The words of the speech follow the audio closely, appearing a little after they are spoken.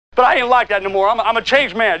But I ain't like that no more. I'm a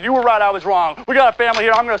changed man. You were right, I was wrong. We got a family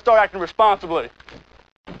here. I'm going to start acting responsibly.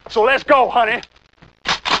 So let's go, honey.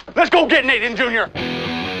 Let's go get Nathan Jr.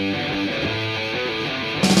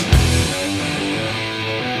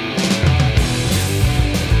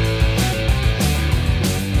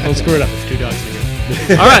 Don't screw it up. It's 2 dogs in here.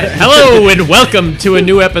 All right. Hello and welcome to a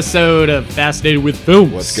new episode of Fascinated with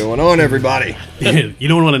Films. What's going on, everybody? You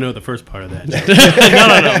don't want to know the first part of that. No.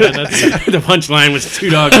 That's, The punchline was 2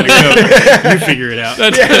 dogs in a goat. You figure it out.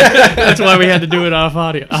 that's why we had to do it off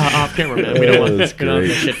camera, man. We don't want that's that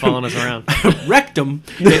great. shit following us around. Rectum.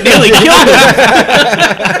 It nearly killed him.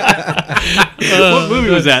 What movie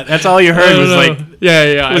was that? That's all you heard was like, yeah.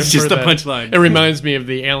 it was I've just heard the that. punchline. It reminds me of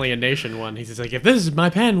the Alienation one. He's just like, if this is my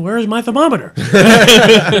pen, where's my thermometer?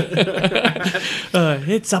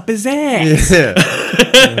 It's up his ass.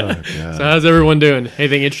 Yeah. So how's everyone doing?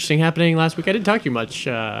 Anything interesting happening last week? I didn't talk to you much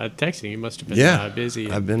texting. You must have been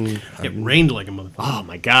busy. I've been. It rained like a motherfucker. Oh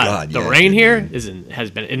my god! The yeah, rain it here did.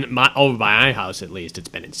 has been in over by my house at least. It's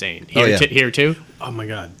been insane. Here, Oh, yeah. Here too. Oh my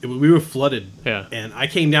god. We were flooded. Yeah. And I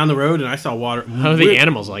came down the road and I saw water. How are the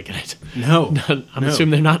animals liking it? No. I'm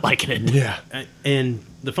assuming they're not liking it. Yeah. And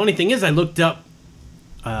the funny thing is, I looked up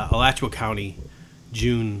Alachua County,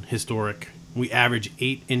 June historic. We average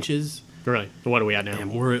 8 inches, Really? What are we at now?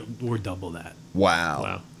 and we're double that.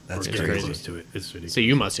 Wow. That's We're It's getting crazy. close to it. It's ridiculous. So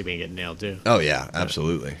you must have been getting nailed too. Oh yeah,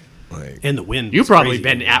 absolutely. Like, And the wind. You've was probably crazy.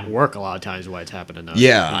 been at work a lot of times while it's happening. Though.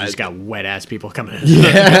 Yeah, You just I- got wet ass people coming in.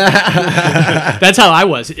 That's how I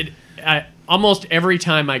was. Almost every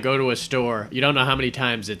time I go to a store, you don't know how many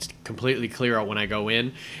times it's completely clear out when I go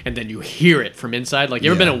in, and then you hear it from inside. Like,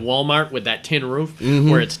 you ever Yeah. been at Walmart with that tin roof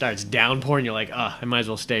where it starts downpouring? You're like, oh, I might as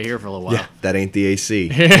well stay here for a little while. yeah, that ain't the AC.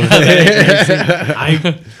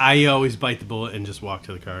 I always bite the bullet and just walk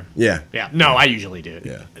to the car. Yeah. Yeah. No, I usually do.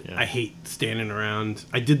 Yeah. I hate standing around.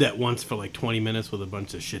 I did that once for like 20 minutes with a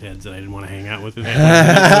bunch of shitheads that I didn't want to hang out with.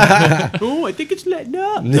 Oh, I think it's letting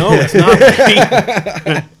up. No, it's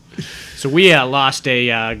not. So we lost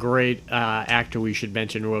a great actor we should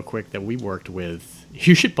mention real quick that we worked with.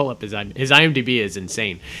 You should pull up his IMDb is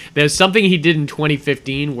insane. There's something he did in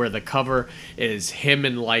 2015 where the cover is him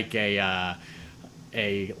in like a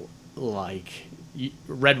red,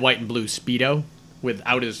 white, and blue Speedo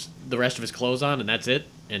without the rest of his clothes on, and that's it.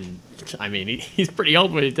 And I mean, he's pretty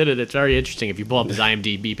old when he did it. It's very interesting. If you pull up his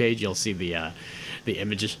IMDb page, you'll see the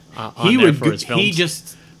images on there for his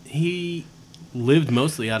films. He lived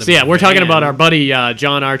mostly out of. So yeah, his we're talking van. about our buddy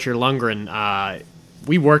John Archer Lundgren.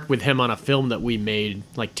 We worked with him on a film that we made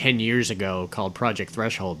like 10 years ago called Project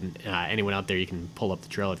Threshold. And, anyone out there, you can pull up the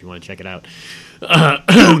trailer if you want to check it out.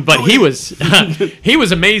 But he was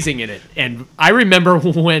amazing in it. And I remember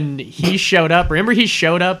when he showed up. Remember he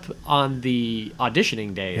showed up on the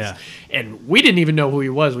auditioning days. Yeah. And we didn't even know who he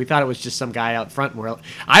was. We thought it was just some guy out front.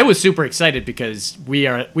 I was super excited because we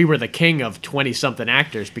were the king of 20-something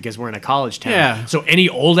actors because we're in a college town. Yeah. So any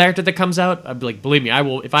old actor that comes out, I'd be like, believe me, I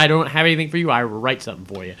will. If I don't have anything for you, I will write something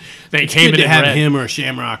for you. They It's came good in to and have read. him or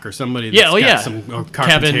Shamrock or somebody. That's Yeah, got some or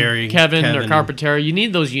Carpenteri. Kevin or Carpenteri. You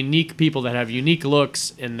need those unique people that have unique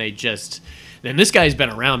looks, and they just. And this guy's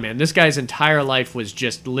been around, man. This guy's entire life was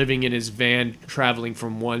just living in his van, traveling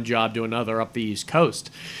from one job to another up the East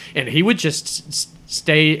Coast, and he would just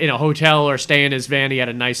stay in a hotel or stay in his van. He had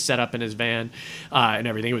a nice setup in his van, and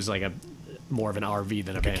everything. It was like more of an RV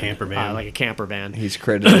than a van. camper van. Like a camper van. He's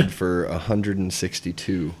credited for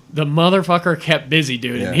 162. The motherfucker kept busy,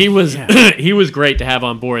 dude, and Yeah. he was he was great to have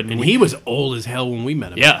on board. And he was old as hell when we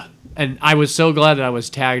met him. Yeah. And I was so glad that I was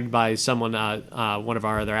tagged by someone, one of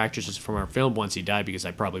our other actresses from our film once he died, because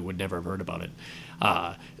I probably would never have heard about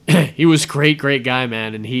it. He was great guy,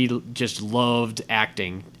 man, and he just loved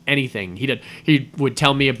acting. Anything he did, he would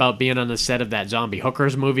tell me about being on the set of that Zombie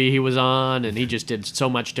Hookers movie he was on, and he just did so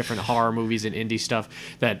much different horror movies and indie stuff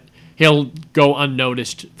that he'll go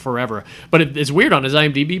unnoticed forever. But it's weird, on his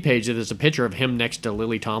IMDb page that there's a picture of him next to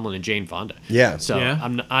Lily Tomlin and Jane Fonda. Yeah. So Yeah.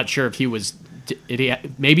 I'm not sure if he was.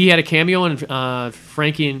 Maybe he had a cameo in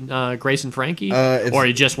Frankie and Grace and Frankie, or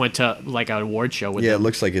he just went to like an award show with Yeah, them. it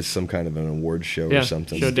looks like it's some kind of an award show Yeah, or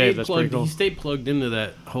something. show Dave, that's pretty cool. He stayed plugged into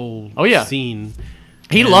that whole yeah. scene.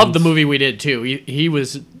 He And- loved the movie we did too. He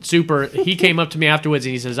was super. He came up to me afterwards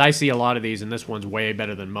and he says, "I see a lot of these, and this one's way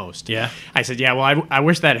better than most." Yeah. I said, "Yeah, well, I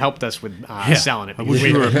wish that helped us with selling it. I wish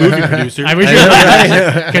we were a movie producer. I wish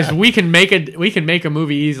because we can make a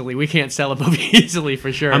movie easily. We can't sell a movie easily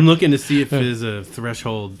for sure." I'm looking to see if there's a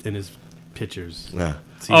threshold in his pictures. Yeah.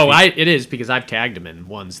 See if he- It is, because I've tagged him in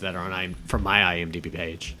ones that are on from my IMDb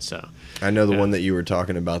page. So I know the one that you were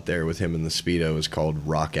talking about there with him in the Speedo is called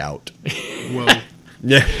Rock Out. Well,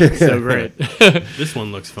 Yeah. So great. This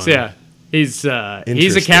one looks fun. So yeah, he's a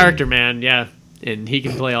Interesting. character, man. Yeah, and he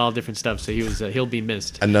can play all different stuff. So he'll be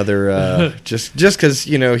missed. Another just because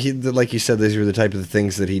he, like you said, these were the type of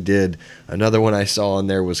things that he did. Another one I saw on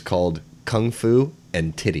there was called Kung Fu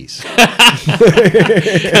and Titties.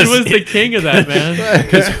 He was the king of that, man.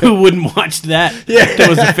 Because who wouldn't watch that? That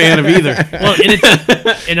was a fan of either.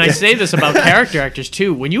 Well, and I say this about character actors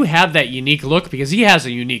too. When you have that unique look, because he has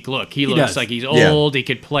a unique look. He looks does. like he's Yeah. old. He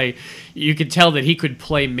could play. You could tell that he could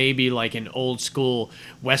play maybe like an old school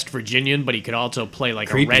West Virginian, but he could also play like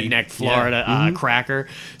Creepy. a redneck Florida Yeah. cracker.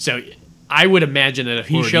 So I would imagine that if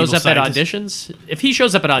he Or an shows evil up at scientist.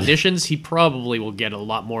 auditions, he probably will get a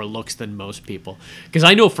lot more looks than most people. Because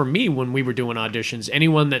I know for me, when we were doing auditions,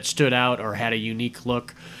 anyone that stood out or had a unique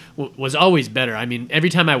look was always better. I mean, every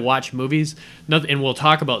time I watch movies, and we'll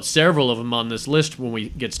talk about several of them on this list when we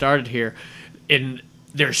get started here, and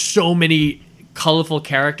there's so many colorful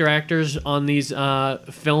character actors on these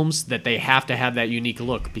films that they have to have that unique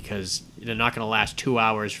look because they're not going to last 2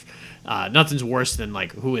 hours. Nothing's worse than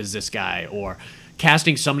like, who is this guy? Or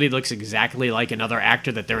casting somebody that looks exactly like another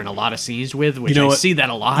actor that they're in a lot of scenes with, which I see that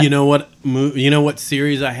a lot. You know what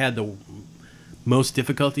series I had the most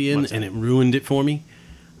difficulty in, and it ruined it for me?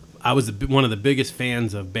 I was one of the biggest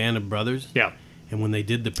fans of Band of Brothers. Yeah. And when they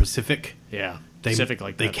did the Pacific, Yeah. they Pacific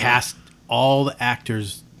like they that. cast all the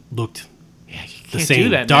actors looked Yeah, you the can't same. do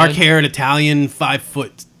that, Dark man. haired Italian,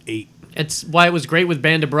 5'8". It's why it was great with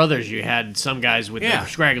Band of Brothers. You had some guys with Yeah. the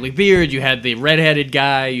scraggly beard. You had the redheaded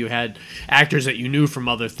guy. You had actors that you knew from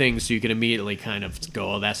other things, so you could immediately kind of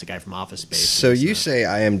go, "Oh, that's the guy from Office Space." So And you stuff. say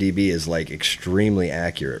IMDb is like extremely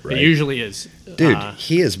accurate, right? It usually is, Dude,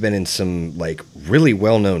 he has been in some like really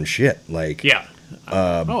well-known shit, like yeah,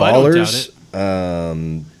 I don't Ballers,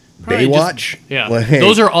 Probably Baywatch. yeah. like,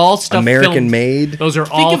 Those are all stuff. American filmed, Made. Those are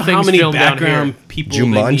Think all of things how many filmed down background here. people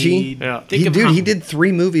Jumanji? they need. Yeah. Think of Dude, how he did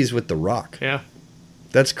 3 movies with The Rock. Yeah,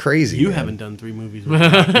 That's crazy. You man. haven't done 3 movies. With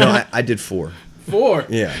Rock. No, I did 4. 4.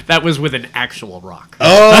 Yeah. that was with an actual rock.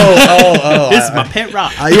 Oh. This is my pet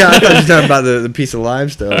rock. Yeah, I thought you were talking about the piece of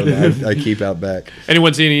limestone I keep out back.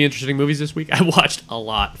 Anyone see any interesting movies this week? I watched a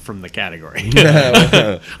lot from the category.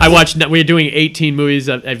 I watched. We're doing 18 movies.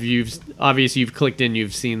 Obviously you've clicked in.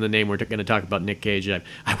 You've seen the name. We're going to talk about Nick Cage. I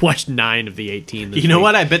watched 9 of the 18. This You know week.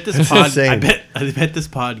 what? I bet this pod. insane. I bet this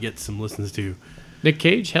pod gets some listens too. Nick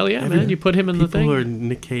Cage? Hell yeah, man! You put him in the People thing. are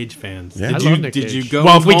Nick Cage fans. Yeah. Did I you love Nick did you Cage. go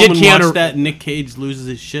Well, if we home did and Keanu- watch that Nick Cage loses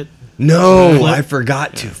his shit? No, Clip? I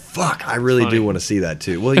forgot to. Fuck, I really Funny. do want to see that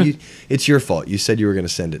too. Well, it's your fault. You said you were going to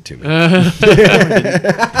send it to me.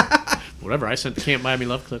 Whatever. I sent the Camp Miami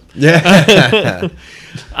Love clip. Yeah.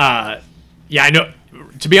 Yeah, I know.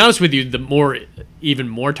 To be honest with you, even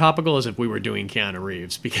more topical is if we were doing Keanu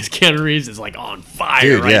Reeves, because Keanu Reeves is like on fire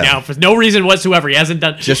Dude, right yeah. now for no reason whatsoever. He hasn't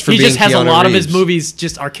done. Just for he just being has a Keanu lot of his Reeves. movies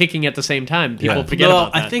just are kicking at the same time. People Yeah. forget Well,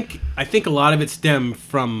 about that. I think a lot of it stemmed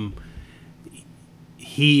from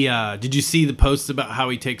he. Did you see the posts about how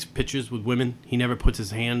he takes pictures with women? He never puts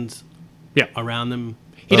his hands yeah, around them.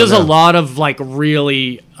 he does no. a lot of like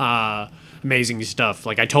really amazing stuff.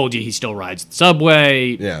 Like I told you, he still rides the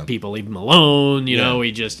subway. Yeah. People leave him alone. You Yeah. know,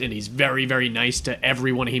 and he's very, very nice to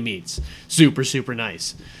everyone he meets. Super, super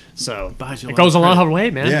nice. So Buys you a it lot goes a of long credit. way,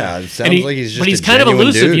 man. Yeah, it sounds And like he's just but he's a kind of genuine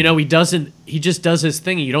elusive. dude. You know, he just does his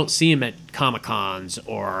thing. You don't see him at Comic Cons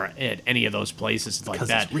or at any of those places like 'Cause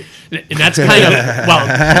that. he's And that's kind of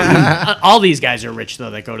well, all these guys are rich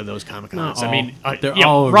though that go to those Comic Cons. Not I mean, all. They're yeah,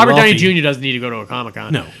 all Robert Downey wealthy. Jr. doesn't need to go to a Comic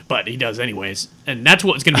Con. No. But he does anyways, and that's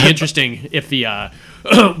what's going to be interesting if the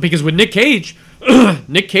because with Nick Cage,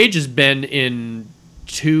 Nick Cage has been in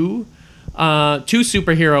two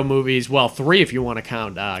superhero movies. Well, 3 if you want to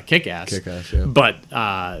count Kick-Ass. Kick-Ass, yeah. But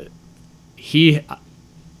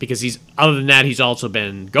because he's other than that, he's also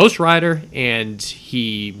been Ghost Rider, and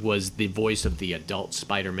he was the voice of the adult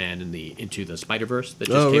Spider-Man in the Into the Spider-Verse that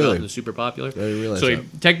just Oh, came out really? and was super popular. I didn't realize so he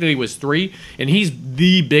that. technically was 3, and he's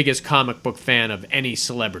the biggest comic book fan of any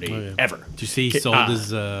celebrity ever. Did you see he sold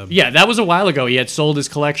his? Yeah, that was a while ago. He had sold his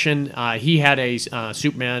collection. He had a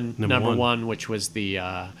Superman Number number one. one, which was the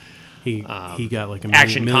He got like a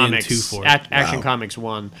Action million Comics two for it. Action Wow. Comics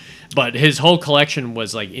 1. But his whole collection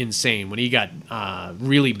was like insane. When he got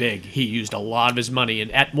really big, he used a lot of his money,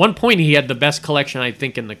 and at one point he had the best collection I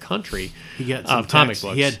think in the country He got some of comic tax,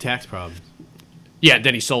 books. He had tax problems. Yeah,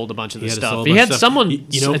 then he sold a bunch of the He had to stuff. sold He a bunch had of stuff. someone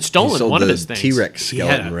You know, had stolen He sold one of the his things. T-Rex He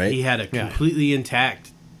skeleton, had a, right? He had a completely intact.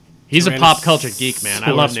 He's a pop culture Tyrannosaurus geek, man.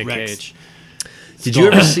 I love Nick Rex. Cage. Did you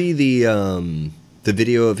ever see the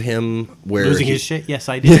video of him where Losing he- his shit? Yes,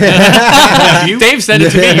 I did. Dave sent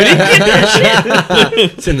it to me. You didn't get that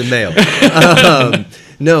shit. It's in the mail.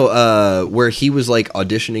 No, where he was like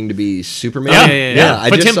auditioning to be Superman. Yeah. I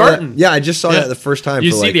But just Tim saw Burton. That. Yeah, I just saw that the first time.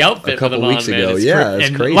 You for see like the outfit a couple with him weeks on, man. ago. It's Yeah, it's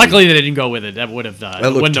and crazy. luckily they didn't go with it. That would have looked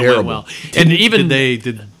wouldn't have terrible. went well. And even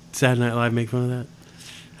Did Saturday Night Live make fun of that?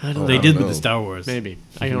 They did with the Star Wars maybe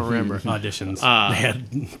I don't remember. auditions. They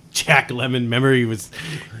had Jack Lemmon. Remember, he was,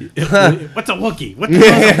 what's a Wookiee? What the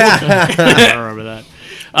hell is a Wookiee? I don't remember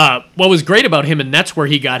that. What was great about him, and that's where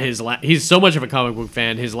he got his. He's so much of a comic book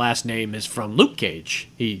fan. His last name is from Luke Cage.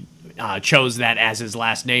 He chose that as his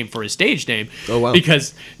last name for his stage name. Oh, wow.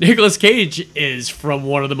 Because Nicolas Cage is from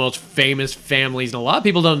one of the most famous families, and a lot of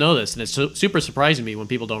people don't know this, and it's super surprising to me when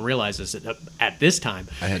people don't realize this at this time.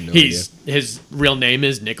 I had no His real name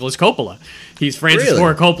is Nicholas Coppola. He's Francis Really?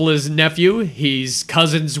 Ford Coppola's nephew. He's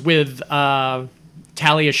cousins with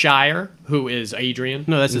Talia Shire, who is Adrian.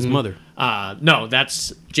 No, that's his mother. No,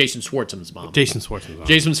 that's Jason Schwartzman's mom. Jason Schwartzman.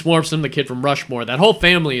 Jason Schwartzman, the kid from Rushmore. That whole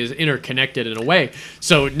family is interconnected in a way.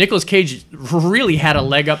 So Nicolas Cage really had a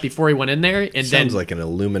leg up before he went in there, and Sounds then like an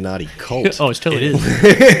Illuminati cult. oh, it's totally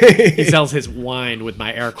It is. he sells his wine with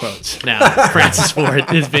my air quotes now. Francis Ford,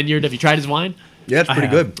 his vineyard. Have you tried his wine? Yeah, it's pretty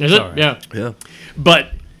good. Is it? all right. Yeah. Yeah,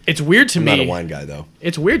 But it's weird to I'm me. not a wine guy though.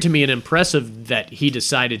 It's weird to me and impressive that he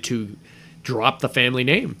decided to drop the family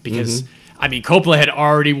name because I mean Coppola had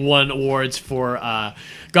already won awards for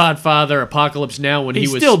Godfather, Apocalypse Now when he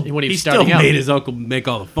was starting still out. made his uncle make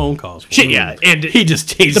all the phone calls. For Shit, him. yeah, and he just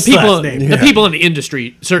changed the his people. last name. The people in the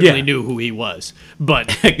industry certainly Yeah. knew who he was, but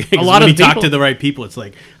a 'Cause lot when of you people talk to the right people, it's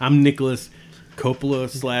like, I'm Nicholas Coppola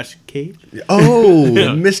 / Cage. Oh,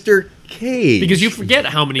 Mr. Cage. because you forget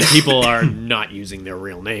how many people are not using their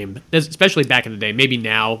real name, especially back in the day. Maybe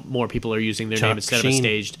now more people are using their Chuck name instead of a Sheen.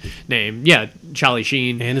 staged name. Yeah, Charlie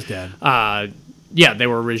Sheen. And his dad. Yeah, they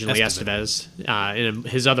were originally Estevez. Estevez. And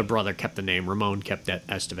his other brother kept the name. Ramon kept that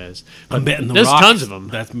Estevez. I'm betting the there's Rocks. tons of them.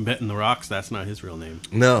 That's betting the Rocks. That's not his real name.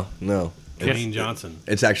 No. Dwayne Johnson.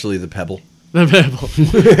 It's actually the Pebble.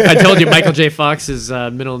 I told you Michael J. Fox's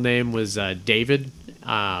middle name was David,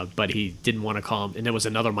 but he didn't want to call him. And there was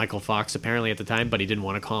another Michael Fox apparently at the time, but he didn't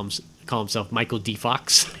want to call himself Michael D.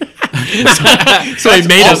 Fox. So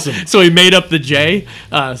he made up the J.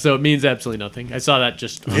 So it means absolutely nothing. I saw that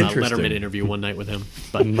just on a Interesting. Letterman interview one night with him.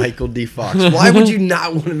 But Michael D. Fox. Why would you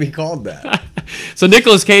not want to be called that? so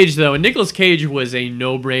Nicolas Cage though, and Nicolas Cage was a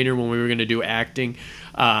no-brainer when we were going to do acting.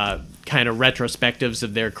 Kind of retrospectives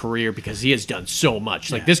of their career because he has done so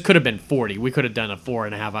much. Like this could have been 40. We could have done a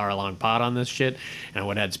 4.5 hour long pod on this shit, and I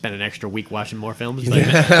would have spent an extra week watching more films. But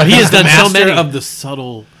he has done so Master many. of the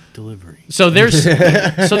subtle delivery. So there's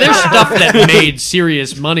stuff that made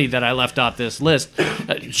serious money that I left off this list.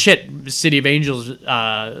 City of Angels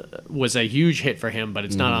was a huge hit for him, but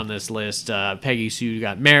it's not on this list. Peggy Sue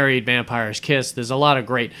Got Married, Vampire's Kiss. There's a lot of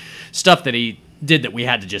great stuff that he did that we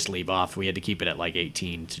had to just leave off. We had to keep it at like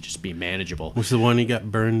 18 to just be manageable. Which is the one he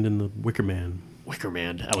got burned in the Wicker Man. Wicker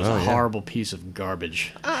Man. That was a horrible piece of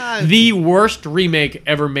garbage. The worst remake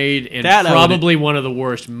ever made, and That I probably one of the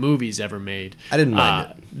worst movies ever made. I didn't mind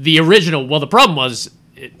it. The original. Well, the problem was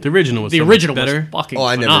The original was the so original much better. was fucking. Oh,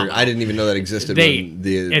 phenomenal. I didn't even know that existed They. when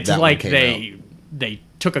the It's that like one came out. they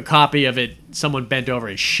took a copy of it. Someone bent over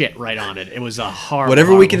and shit right on it. It was a horrible. Whatever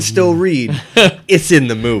we horrible- can still read, it's in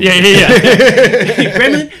the movie. Yeah.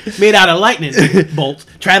 Gremlin made out of lightning bolts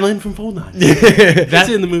traveling from Fold 9. That's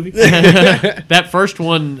in the movie. That first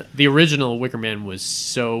one, the original Wicker Man,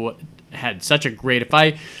 had such a great. If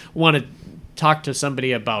I want to talk to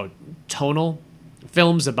somebody about tonal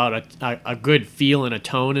films, about a good feel and a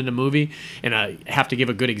tone in a movie, and I have to give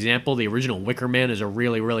a good example, the original Wicker Man is a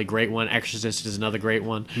really, really great one. Exorcist is another great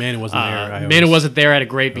one. Man Who Wasn't There, Man Who Wasn't There had a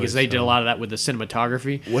great because they did a lot of that with the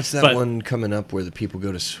cinematography. What's that But- one coming up where the people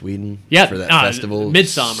go to Sweden Yeah, for that festival?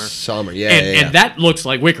 Midsummer. Summer, yeah, and, yeah. and that looks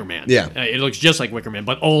like Wicker Man. Yeah. It looks just like Wicker Man,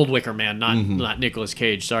 but old Wicker Man, not Nicolas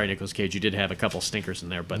Cage. Sorry, Nicolas Cage, you did have a couple stinkers in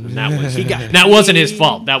there, but that was that wasn't his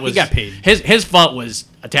fault. That was got paid. His fault was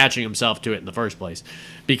attaching himself to it in the first place,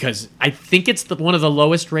 because I think it's one of the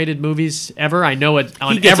lowest rated movies ever. I know it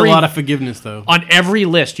on He gets every a lot of forgiveness, though. on every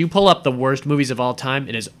list. You pull up the worst movies of all time,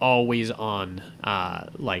 it is always on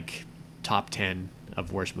like top 10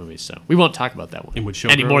 of worst movies. So we won't talk about that one And would show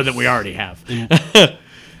any more girls. than we already have.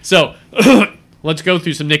 So let's go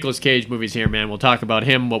through some Nicolas Cage movies here, man. We'll talk about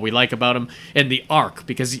him, what we like about him, and the arc.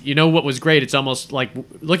 Because you know what was great? It's almost like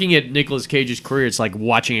looking at Nicolas Cage's career, it's like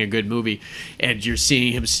watching a good movie, and you're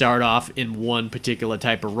seeing him start off in one particular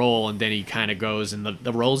type of role, and then he kind of goes, and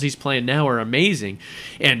the roles he's playing now are amazing.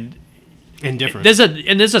 And Indifferent.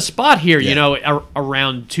 there's a spot here, Yeah. you know,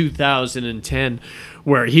 around 2010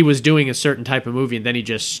 where he was doing a certain type of movie and then he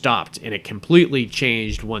just stopped, and it completely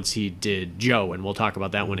changed once he did Joe, and we'll talk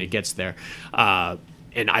about that when it gets there.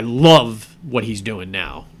 and I love what he's doing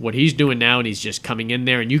now. What he's doing now, and he's just coming in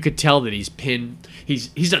there, and you could tell that he's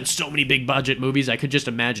done so many big budget movies. I could just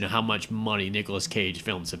imagine how much money Nicolas Cage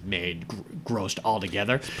films have made, grossed all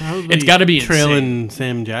together. It's got to be trailing insane.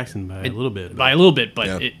 Sam Jackson by a little bit. By a little bit, but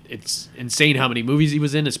Yeah. it's insane how many movies he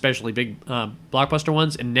was in, especially big blockbuster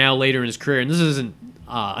ones, and now later in his career, and this isn't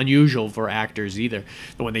unusual for actors either,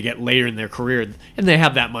 when they get later in their career and they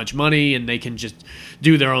have that much money and they can just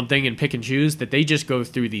do their own thing and pick and choose, that they just go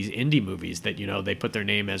through these indie movies that, you know, they put their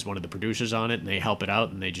name as one of the producers on it and they help it out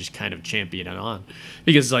and they just kind of champion it on.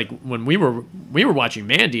 Because like when we were watching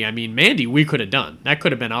Mandy, I mean, Mandy we could have done. That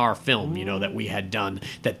could have been our film, you know, that we had done,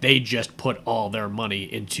 that they just put all their money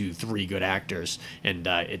into 3 good actors, and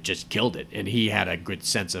it just killed it. And he had a good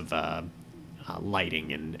sense of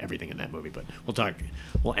lighting and everything in that movie, but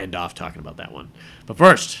we'll end off talking about that one. But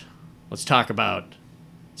first, let's talk about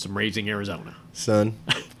some Raising Arizona. Son,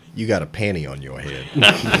 you got a panty on your head.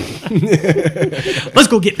 Let's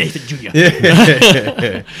go get Nathan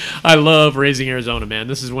Jr. I love Raising Arizona, man.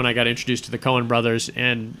 This is when I got introduced to the Coen brothers,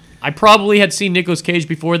 and I probably had seen Nicolas Cage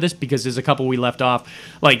before this because there's a couple we left off.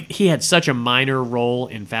 Like, he had such a minor role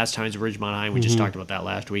in Fast Times at Ridgemont High, and we just talked about that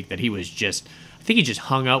last week, that he was just, I think he just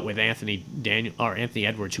hung out with Anthony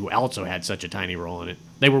Edwards, who also had such a tiny role in it.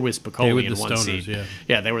 They were with Spicoli in one scene. Yeah.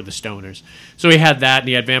 Yeah, they were the Stoners. So he had that, and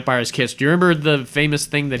he had Vampire's Kiss. Do you remember the famous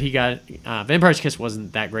thing that he got? Vampire's Kiss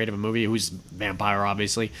wasn't that great of a movie. He was vampire,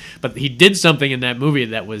 obviously. But he did something in that movie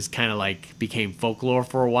that was kind of like became folklore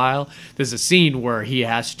for a while. There's a scene where he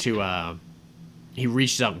has to... he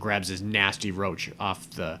reaches out and grabs this nasty roach off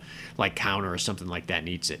the like counter or something like that and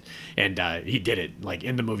eats it. And he did it. Like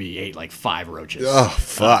in the movie, he ate like 5 roaches. Oh,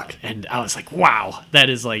 fuck. And I was like, wow, that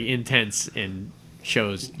is like intense and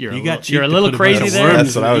shows you're You a got you're a cheek to little put a crazy bunch of there.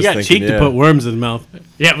 That's what I was You got thinking, cheek yeah. to put worms in his mouth.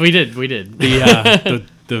 Yeah, we did.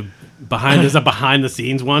 The there's a behind the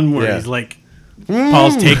scenes one where Yeah. he's like,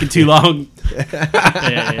 Paul's taking too long.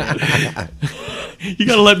 Yeah. You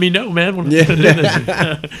gotta let me know, man. When I'm putting in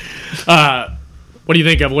this. What do you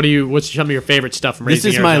think of? What's some of your favorite stuff from This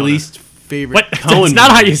Raising is my Arizona? least favorite What? Coen That's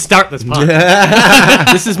not how movie. you start this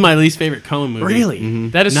podcast. This is my least favorite Coen movie. Really?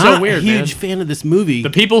 That is Not so weird, a huge man. fan of this movie. The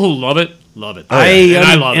people who love it, love it.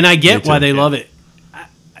 I love and it. I get Me why too. they love it.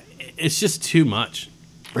 It's just too much.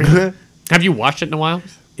 Have you watched it in a while?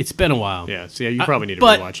 It's been a while. Yeah. So you probably need to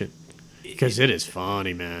but- rewatch it because it is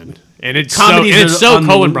funny, man. And it's Comedies so are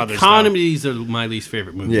Coen Brothers. though. Comedies are my least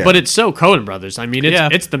favorite movie. Yeah. But it's so Coen Brothers. I mean, Yeah.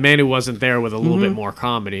 it's the man who wasn't there with a little bit more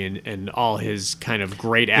comedy and all his kind of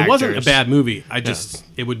great actors. It wasn't a bad movie.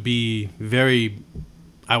 It would be very.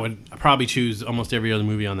 I would probably choose almost every other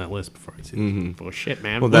movie on that list before I see it. Bullshit,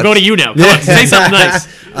 man. Well, We'll go to that's- you now. Come on, say something nice.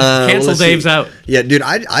 Cancel let's see. Dave's out. Yeah, dude,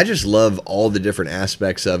 I just love all the different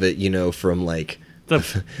aspects of it, you know, from like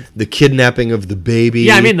The- the kidnapping of the baby.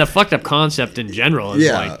 Yeah, I mean, the fucked up concept in general is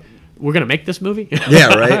Yeah. like, we're going to make this movie? yeah,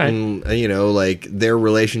 right? All right. And, you know, like their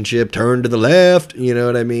relationship turned to the left, you know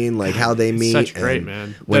what I mean? Like how they meet. such great, and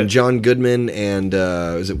man. When But- John Goodman and,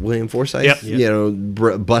 is it William Forsythe? Yep. You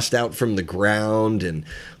know, bust out from the ground and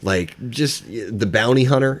like just the bounty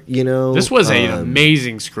hunter, you know? This was an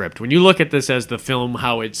amazing script. When you look at this as the film,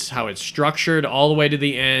 how it's structured all the way to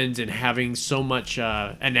the end, and having so much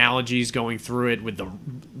analogies going through it with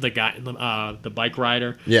the guy, the bike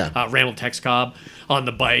rider, Randall Tex Cobb on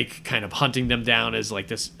the bike, kind of hunting them down as like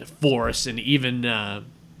this force, and even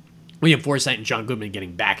William Forsythe and John Goodman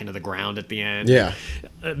getting back into the ground at the end. Yeah.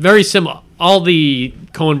 Very similar. All the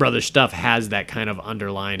Coen Brothers stuff has that kind of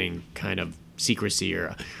underlining kind of secrecy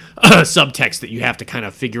or subtext that you have to kind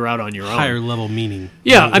of figure out on your own. Higher level meaning.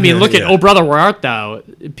 Yeah, I mean, look at yeah. Oh Brother, Where Art Thou?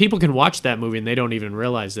 People can watch that movie and they don't even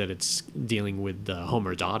realize that it's dealing with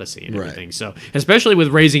Homer's Odyssey and Right. everything. So, especially with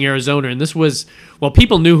Raising Arizona, and this was, well,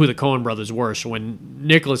 people knew who the Coen brothers were. So when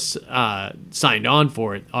Nicholas signed on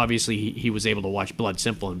for it, obviously he was able to watch Blood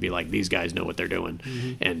Simple and be like, these guys know what they're doing.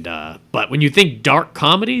 And but when you think dark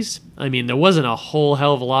comedies, I mean, there wasn't a whole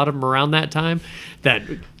hell of a lot of them around that time that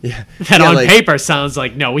Yeah, on like, paper sounds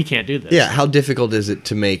like, no, we can't do this. Yeah, how difficult is it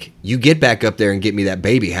to make you get back up there and get me that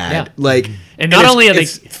baby hat? Yeah. Like, And not only are they-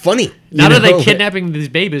 it's funny. Not you are they know? kidnapping these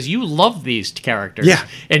babies, you love these characters. Yeah.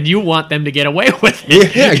 And you want them to get away with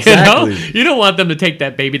it. Yeah, exactly. You know? You don't want them to take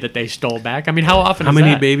that baby that they stole back. I mean, how often How is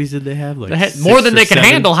many that? babies did they have? Like They had 6 more than or they can 7?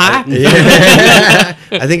 handle, huh?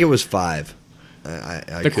 I think it was 5.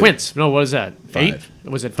 I The could- quints. No, what is that? 5.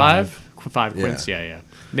 8? Was it 5? 5 Yeah. quints, yeah.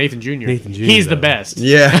 Nathan Jr. Nathan Jr. He's the though. best.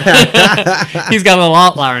 Yeah. He's got a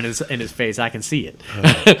lot lar in his face. I can see it.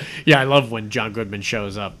 Yeah, I love when John Goodman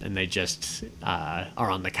shows up and they just are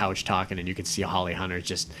on the couch talking, and you can see Holly Hunter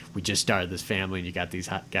we just started this family, and you got these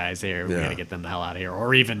hot guys here. We Yeah. gotta get them the hell out of here.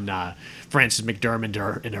 Or even Frances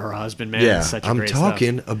McDormand and her husband. Man, Yeah. it's such a I'm great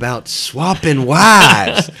talking about swapping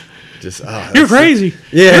wives. Just You're crazy.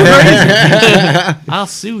 Yeah. I'll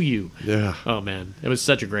sue you. Yeah. Oh man, it was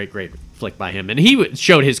such a great flick by him, and he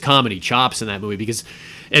showed his comedy chops in that movie because,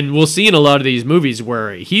 and we'll see in a lot of these movies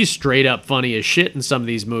where he's straight up funny as shit in some of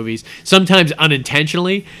these movies, sometimes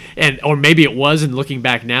unintentionally, or maybe it was. And looking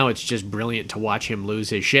back now, it's just brilliant to watch him lose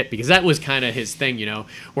his shit because that was kind of his thing,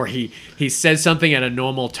 where he says something at a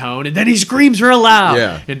normal tone and then he screams real loud,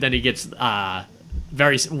 Yeah. and then he gets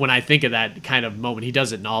when I think of that kind of moment, he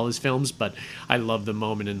does it in all his films, but I love the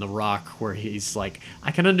moment in The Rock where he's like,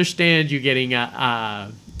 I can understand you getting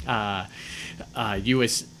you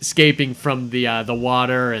escaping from the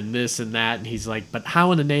water and this and that, and he's like, but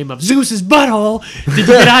how in the name of Zeus's butthole did you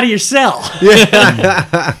get out of your cell?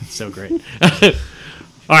 So great.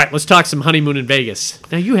 All right, let's talk some Honeymoon in Vegas.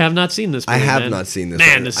 Now, you have not seen this movie, I have man. not seen this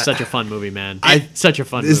Man, one. this is such a fun movie, man. I- Such a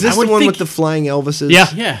fun Is movie. this I would the one think- with the flying Elvises? Yeah.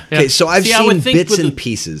 Yeah. Okay, so I've See, I would seen think bits with and the-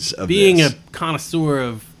 pieces of Being this. a connoisseur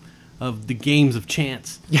of the games of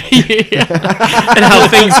chance, Yeah. And how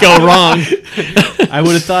things go wrong. I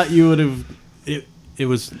would have thought you would have. It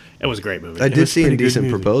was It was a great movie. I did was see pretty good Indecent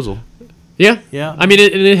music. Proposal. Yeah, Yeah. I mean,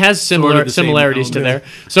 it has Sort of the same similarities to there.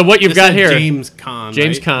 element. So what you've Just got that here, James Caan.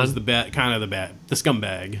 James right, Caan. was the the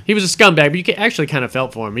scumbag. he was a scumbag, but you actually kind of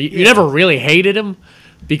felt for him. You never really hated him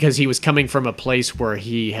because he was coming from a place where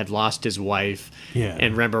he had lost his wife. Yeah.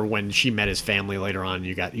 And remember when she met his family later on,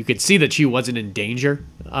 you could see that she wasn't in danger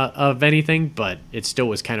of anything, but it still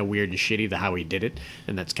was kind of weird and shitty how he did it,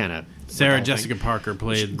 and that's kind of Sarah Jessica Parker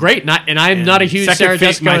played. great. I'm not a huge Second Sarah fa-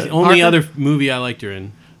 Jessica. My only Parker. other movie I liked her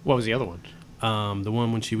in, What was the other one? the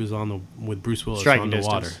one when she was with Bruce Willis Striking on the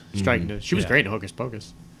Distance. water. Striking Distance. She was Yeah. great in Hocus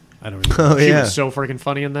Pocus. I don't remember. Oh, She yeah. was so freaking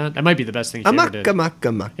funny in that. That might be the best thing she ever did. Amok.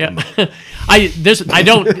 Yeah,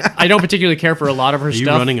 I don't particularly care for a lot of her Are you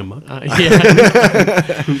stuff. running amok?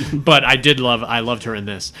 Yeah, but I loved her in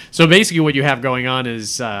this. So basically, what you have going on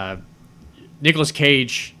is Nicolas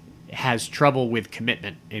Cage has trouble with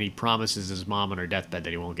commitment, and he promises his mom on her deathbed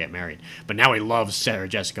that he won't get married. But now he loves Sarah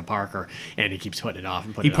Jessica Parker, and he keeps putting it off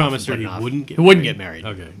and putting He it off. promised her and he putting it off. wouldn't get He wouldn't married?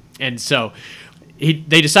 get married. Okay. And so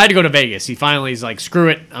they decide to go to Vegas. He finally is like, screw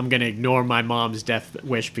it, I'm going to ignore my mom's death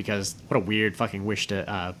wish, because what a weird fucking wish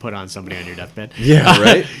to put on somebody on your deathbed. Yeah,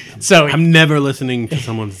 right? So I'm never listening to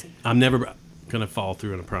someone's. I'm never gonna fall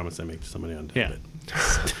through on a promise I make to somebody on yeah. deathbed.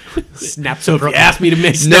 Snap So if you ask me to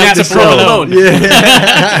make Snap snap the the provolone.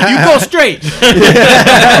 provolone, you go straight.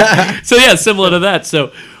 So yeah, similar to that.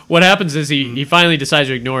 So what happens is he finally decides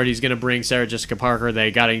to ignore it. He's going to bring Sarah Jessica Parker.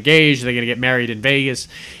 They got engaged. They're going to get married in Vegas.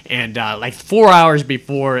 And like 4 hours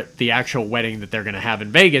before the actual wedding that they're going to have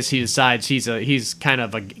in Vegas, he decides he's kind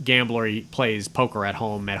of a gambler. He plays poker at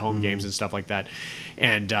home games and stuff like that.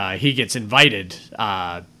 And he gets invited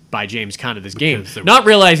by James Caan to this game, Because not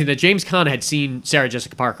realizing that James Caan had seen Sarah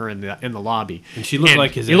Jessica Parker in the lobby, And she looked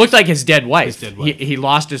like his he looked ex- like his dead wife. his dead wife. He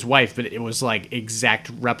lost his wife, but it was like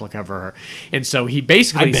exact replica of her, and so he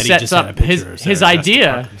basically I bet he sets just had up a picture of his Sarah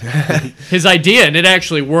idea, his idea, and it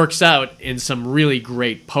actually works out in some really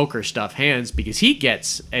great poker stuff hands, because he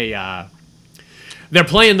gets a. They're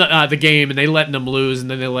playing the game, and they letting them lose, and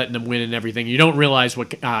then they're letting them win and everything. You don't realize what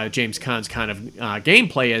James Caan's kind of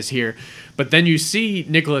gameplay is here, but then you see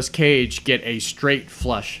Nicolas Cage get a straight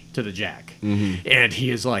flush to the jack, and he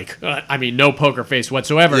is like, no poker face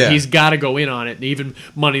whatsoever. Yeah. He's got to go in on it, and even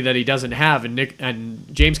money that he doesn't have, and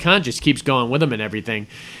James Caan just keeps going with him and everything,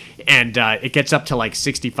 and it gets up to like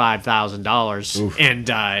 $65,000,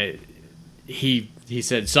 and he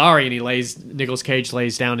said sorry, and Nicolas Cage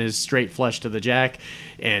lays down his straight flush to the jack,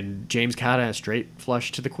 and James Caan a straight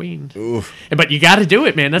flush to the queen. Oof. But you got to do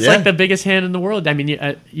it, man. That's Yeah. like the biggest hand in the world. I mean,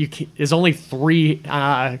 there's only three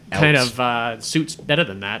kind Outs. of suits better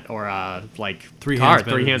than that, or like Three cards,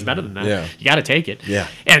 hands three better hands than better that. than that. Yeah. You got to take it. Yeah.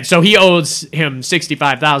 And so he owes him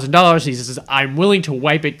 $65,000. He says, "I'm willing to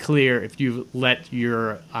wipe it clear if you let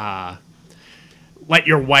your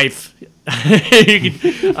wife."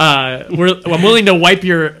 I'm willing to wipe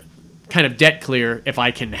your kind of debt clear if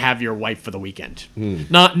I can have your wife for the weekend.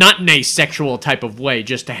 Not in a sexual type of way,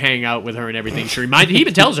 just to hang out with her and everything. He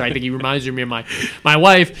even tells her, I think he reminds me of my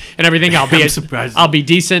wife and everything. I'll be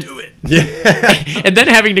decent. Do it. Yeah. And then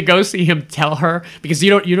having to go see him tell her, because you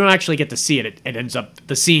don't actually get to see it. It ends up,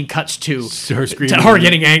 the scene cuts to her screaming, to her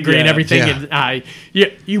getting angry and everything. Yeah.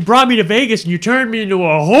 And you brought me to Vegas and you turned me into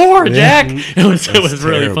a whore, Jack. It was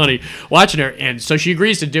really terrible. funny watching her. And so she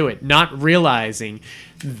agrees to do it, not realizing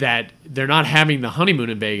that they're not having the honeymoon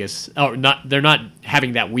in Vegas, or they're not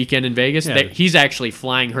having that weekend in Vegas. Yeah. He's actually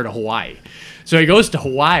flying her to Hawaii. So he goes to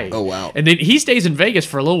Hawaii. Oh, wow. And then he stays in Vegas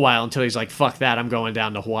for a little while until he's like, fuck that, I'm going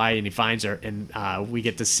down to Hawaii. And he finds her, and we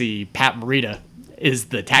get to see Pat Morita is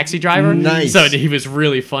the taxi driver. Nice. So he was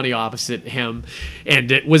really funny opposite him.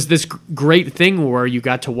 And it was this great thing where you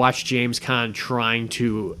got to watch James Caan trying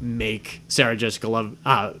to make Sarah Jessica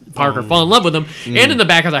Parker fall in love with him. And in the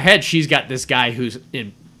back of her head, she's got this guy who's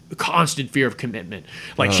in constant fear of commitment.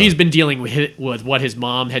 Like she's been dealing with what his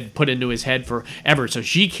mom had put into his head forever. So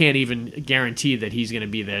she can't even guarantee that he's going to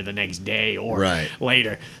be there the next day or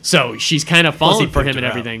later. So she's kind of falling for him and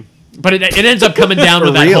everything. But it ends up coming down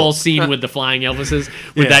with that real. whole scene with the flying Elvises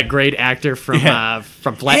with that great actor from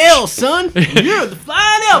Fletch. Hell, son, you're the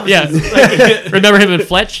flying Elvis. Yeah, remember him in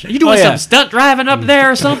Fletch? Are you doing some stunt driving up there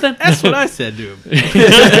or something? That's what I said to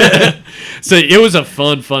him. So it was a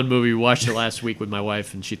fun movie. We watched it last week with my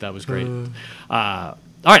wife, and she thought it was great. All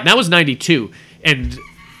right, that was 92. And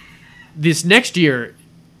this next year,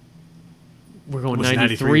 we're going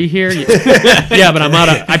 93 here. Yeah, but I'm out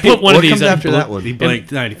of... I put one of What these... comes after that one? He blanked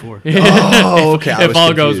 94. Oh, okay. I If was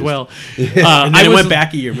all goes confused. well. And then it went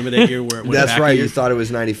back a year. Remember that year where it went That's back right. a year? You thought it was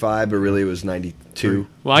 95, but really it was 92.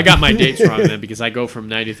 Well, I got my dates wrong then because I go from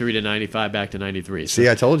 93 to 95 back to 93. So, See,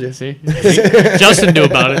 I told you. see? Justin knew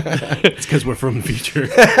about it. It's because we're from the future.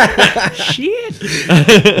 Shit.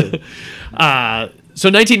 So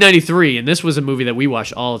 1993, and this was a movie that we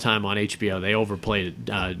watched all the time on HBO. They overplayed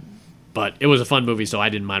it, but it was a fun movie, so I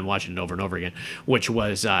didn't mind watching it over and over again, which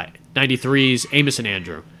was 93's Amos and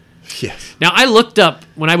Andrew. Yes. Now, I looked up,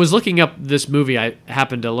 when I was looking up this movie, I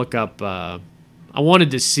happened to look up, I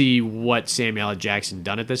wanted to see what Samuel L. Jackson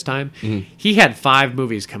done at this time. He had 5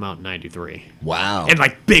 movies come out in 93. Wow. And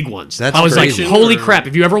like big ones. That's I was crazy. like, holy crap,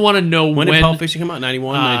 if you ever want to know When did Pulp Fiction come out?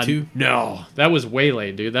 91, 92? No, that was way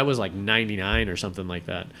late, dude. That was like 99 or something like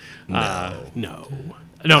that. No.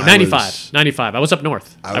 No, I 95. was- 95. I was up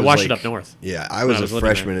north. I was watched it like- up north. Yeah, I when was, I was a living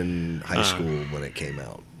freshman in high school when it came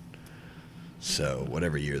out. So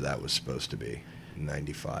whatever year that was supposed to be.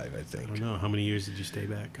 95, I I don't think. know. How many years did you stay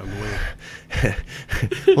back on the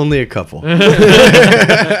way? Only a couple. So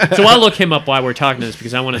I'll look him up while we're talking this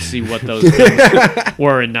because I want to see what those films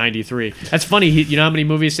were in 93. That's funny. You know how many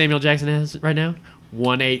movies Samuel Jackson has right now?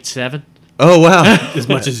 187. Oh, wow. As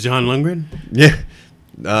much as John Lundgren? Yeah.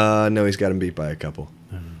 No, he's got him beat by a couple.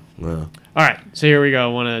 Wow. All right, so here we go.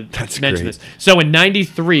 I want to That's mention great. this. So in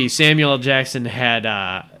 93, Samuel L. Jackson had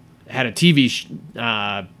a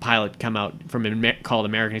TV pilot come out from called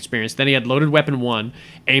American Experience. Then he had Loaded Weapon 1,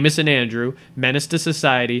 Amos and Andrew, Menace to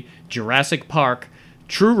Society, Jurassic Park,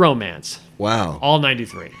 True Romance, Wow. all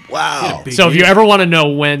 93. Wow. Big So if you year. ever want to know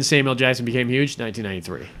when Samuel Jackson became huge,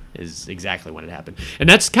 1993 is exactly when it happened. And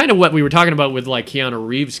that's kind of what we were talking about with like Keanu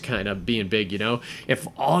Reeves kind of being big, you know? If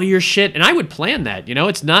all your shit, and I would plan that, you know?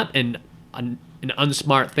 It's not an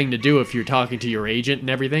unsmart thing to do if you're talking to your agent and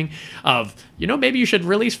everything of, you know, maybe you should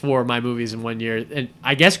release 4 of my movies in 1 year. And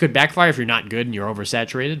I guess it could backfire if you're not good and you're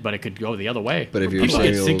oversaturated, but it could go the other way. But if you're People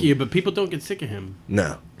get Samuel... sick of you, but people don't get sick of him.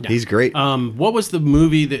 No. He's great. What was the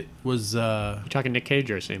movie that was... You talking Nick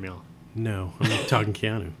Cage or Samuel? No, I'm talking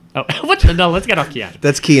Keanu. Oh, what? No, let's get off Keanu.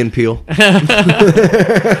 That's Key and Peele.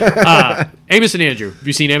 Amos and Andrew. Have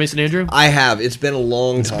you seen Amos and Andrew? I have. It's been a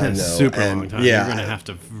long time, Been a though. super and long time. Yeah. You're going to have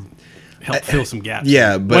to help fill some gaps.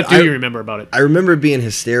 Yeah, but What do you remember about it? I remember it being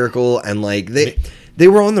hysterical and like they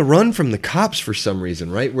were on the run from the cops for some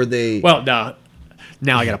reason, right? Were they? Well, no.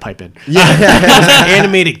 Now I got to pipe in. There was an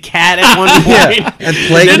animated cat at one point. Yeah, and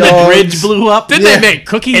plague Then the dogs. bridge blew up. Didn't they make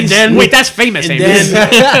cookies? And then- Wait, that's famous, and Amos.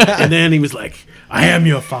 then, and then he was like, I am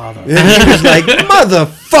your father. And he was like,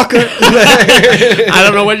 "Motherfucker!" I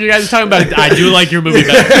don't know what you guys are talking about. I do like your movie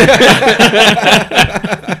better.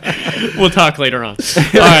 We'll talk later on.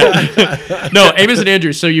 All right. No, Amos and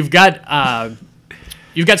Andrew. So you've got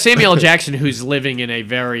Samuel L. Jackson, who's living in a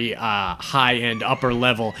very high-end,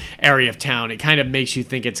 upper-level area of town. It kind of makes you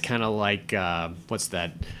think it's kind of like, what's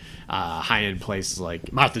that high-end place,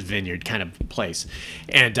 like Martha's Vineyard kind of place.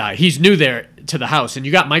 And he's new there to the house. And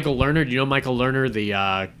you got Michael Lerner. Do you know Michael Lerner,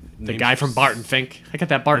 the the guy from Barton Fink. I got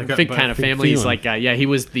that Barton got Fink Barton kind of Fink family. He's feeling. like, he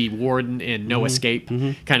was the warden in No Escape,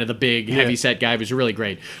 kind of the big, heavy-set guy. He was really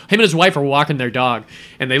great. Him and his wife are walking their dog,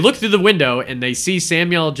 and they look through the window, and they see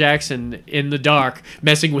Samuel L. Jackson in the dark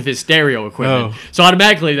messing with his stereo equipment. Oh. So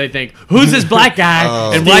automatically they think, who's this black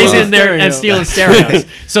guy, and why is he in there and stealing stereos?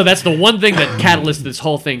 So that's the one thing that catalyzed this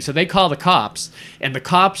whole thing. So they call the cops, and the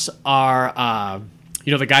cops are...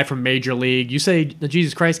 the guy from Major League. You say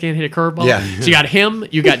Jesus Christ can't hit a curveball? Yeah. So you got him,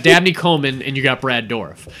 you got Dabney Coleman, and you got Brad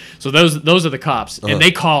Dourif. So those are the cops. And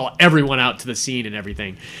they call everyone out to the scene and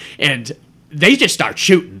everything. And they just start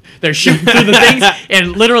shooting. They're shooting through the things.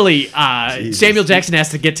 And literally, Samuel Jackson has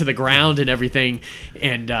to get to the ground and everything.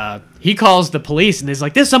 And he calls the police and is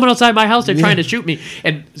like, there's someone outside my house. They're trying to shoot me.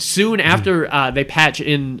 And soon after they patch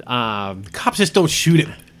in... Cops just don't shoot at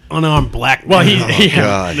unarmed black men. well, he...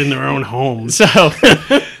 God. in their own homes. So...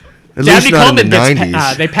 At least Dabney not Coleman in the gets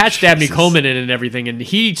 90s. they patch Dabney Coleman in and everything, and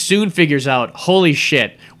he soon figures out, holy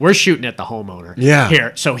shit, we're shooting at the homeowner. Yeah.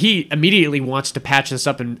 Here, so he immediately wants to patch this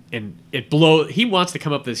up, and it blow. He wants to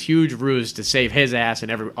come up with this huge ruse to save his ass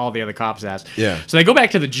and all the other cops' ass. Yeah. So they go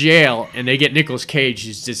back to the jail, and they get Nicolas Cage,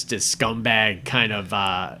 who's just this scumbag kind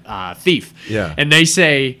of thief. Yeah. And they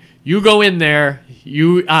say, you go in there,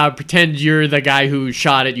 you pretend you're the guy who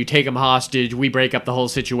shot it, you take him hostage, we break up the whole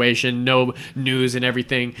situation, no news and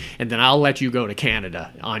everything, and then I'll let you go to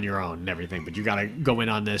Canada on your own and everything, but you gotta go in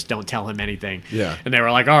on this, don't tell him anything. Yeah. And they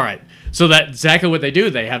were like, all right. So that's exactly what they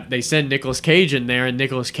do. They send Nicolas Cage in there, and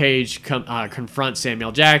Nicolas Cage confronts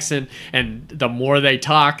Samuel Jackson, and the more they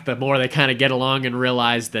talk, the more they kind of get along and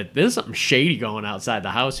realize that there's something shady going outside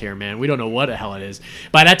the house here, man. We don't know what the hell it is.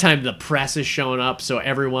 By that time, the press is showing up, so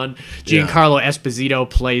everyone... Giancarlo Esposito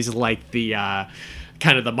plays like the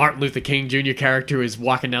kind of the Martin Luther King Jr. character who is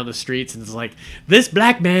walking down the streets and is like, this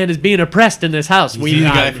black man is being oppressed in this house. You see the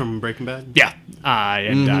guy from Breaking Bad?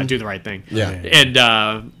 Yeah, Do the Right Thing. Yeah.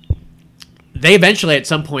 And they eventually at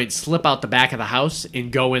some point slip out the back of the house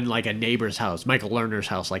and go in like a neighbor's house, Michael Lerner's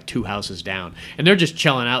house, like 2 houses down. And they're just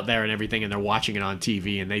chilling out there and everything, and they're watching it on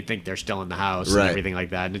TV, and they think they're still in the house Right. and everything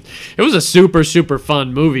like that. And it was a super, super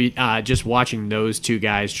fun movie, just watching those two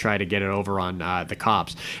guys try to get it over on the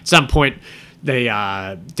cops. At some point, they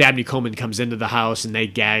Dabney Coleman comes into the house, and they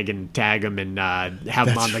gag and tag him and have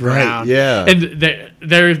him on the right, ground. yeah. And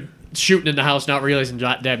they're shooting in the house, not realizing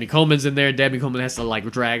Dabney Coleman's in there. Dabney Coleman has to like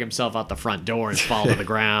drag himself out the front door and fall to the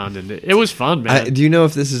ground, and it was fun, man. Do you know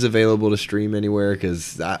if this is available to stream anywhere?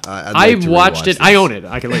 Because I watched it. I own it.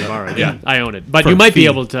 I can let you borrow it. Yeah, I own it. But For you a might be fee.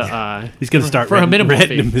 able to. He's going to start for a minimal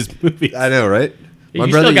renting fee. him his movies. I know, right? You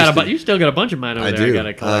still got a bunch of mine over I there. do. I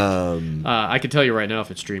gotta collect. I can tell you right now if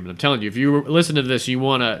it's streaming. I'm telling you, if you listen to this, you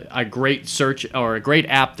want a great search or a great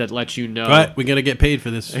app that lets you know. But we got to get paid for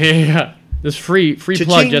this. Yeah, this free plug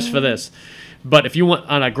Cha-ching. just for this. But if you want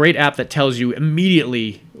on a great app that tells you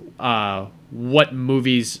immediately what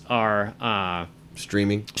movies are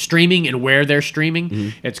Streaming. streaming and where they're streaming,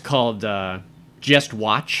 Mm-hmm. it's called Just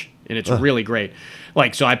Watch, and it's really great.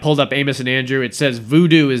 Like, so I pulled up Amos and Andrew. It says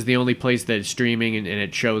Vudu is the only place that it's streaming, and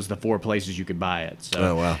it shows the 4 places you can buy it. So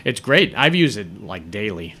Oh, wow. it's great. I've used it like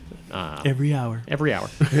daily, Every hour. every hour.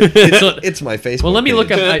 It's my Facebook. Well, let me look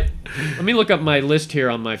page. up my list here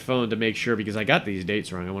on my phone to make sure, because I got these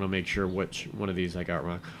dates wrong. I want to make sure which one of these I got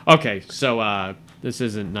wrong. Okay, so this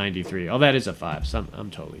isn't 93. Oh, that is a 5. So I'm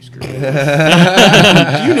totally screwed. Do you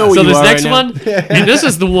know what So you this are next right one, and this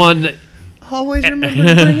is the one. Always remember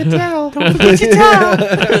to bring a towel. That's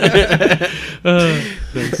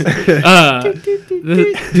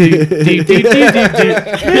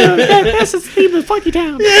the theme of Funky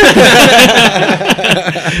Town.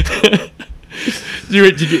 You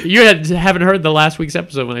haven't heard the last week's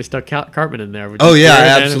episode when I stuck Cartman in there. Oh yeah, I weird,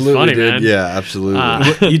 man. It's absolutely funny, did. man. Yeah,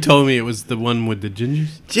 absolutely. You told me it was the one with the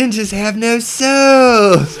gingers. Gingers have no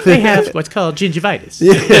soul. They have what's called gingivitis.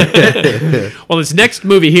 Well, this next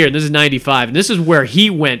movie here, and this is 95, and this is where he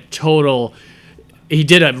went total. He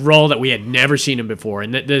did a role that we had never seen him before,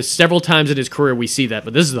 and there's several times in his career we see that,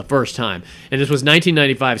 but this is the first time. And this was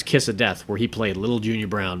 1995's Kiss of Death, where he played Little Junior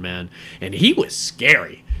Brown, man, and he was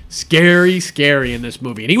scary in this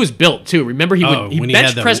movie, and he was built too. Remember, he when he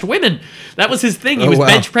bench had pressed women. That was his thing. He Oh, was wow.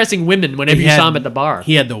 bench pressing women whenever you saw him at the bar.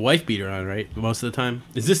 He had the wife beater on, right? Most of the time.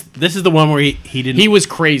 This is the one where he didn't. He was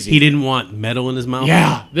crazy. He didn't want metal in his mouth.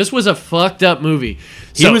 Yeah, this was a fucked up movie.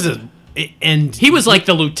 He So- was He was like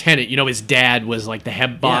the lieutenant. You know, his dad was like the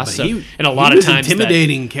head boss. but And a lot he of was times that-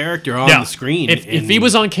 intimidating character on Yeah. the screen. If and he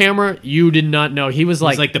was on camera, you did not know. He was he was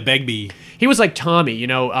like, like the Begbie. he was like Tommy, you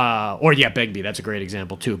know, or yeah, Begbie. That's a great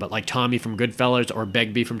example too. But like Tommy from Goodfellas or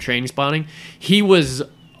Begbie from Trainspotting, he was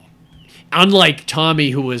unlike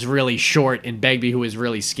Tommy, who was really short, and Begbie, who was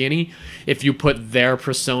really skinny, if you put their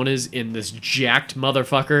personas in this jacked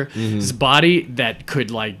motherfucker's body, that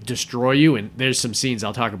could like destroy you. And there's some scenes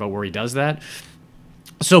I'll talk about where he does that.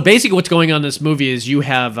 So basically what's going on in this movie is you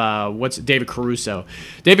have David Caruso.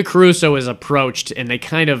 David Caruso is approached, and they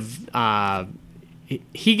kind of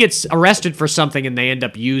he gets arrested for something, and they end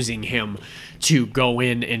up using him to go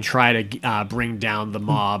in and try to bring down the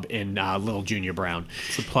mob in Little Junior Brown.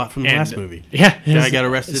 It's the plot from the last movie. Yeah. Guy got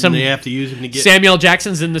arrested and they have to use him to get... Samuel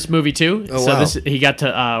Jackson's in this movie too. Oh, so wow. he got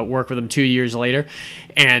to work with him 2 years later.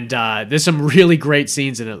 And there's some really great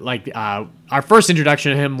scenes in it. Like our first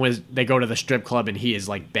introduction to him was they go to the strip club and he is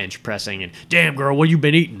like bench pressing and, damn girl, what you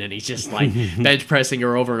been eating? And he's just like bench pressing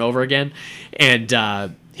her over and over again.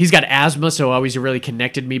 And he's got asthma, so always really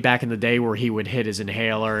connected me back in the day where he would hit his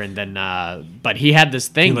inhaler and then, but he had this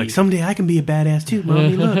thing. You're like, someday I can be a badass too,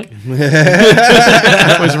 mommy, look.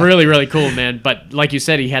 It was really, really cool, man. But like you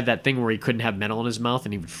said, he had that thing where he couldn't have metal in his mouth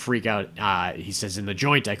and he would freak out. He says, in the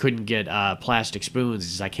joint, I couldn't get plastic spoons. He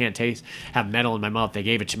says, I can't have metal in my mouth. They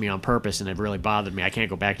gave it to me on purpose and it really bothered me. I can't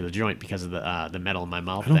go back to the joint because of the metal in my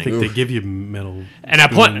mouth. I don't think they give you metal. And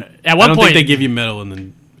at one I don't point, think they give you metal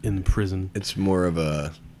in prison. It's more of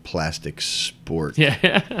a plastic sport.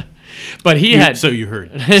 yeah. But he had. So you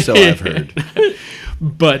heard. So I've heard.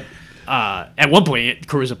 But at one point,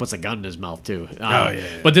 Caruso puts a gun in his mouth too. Yeah.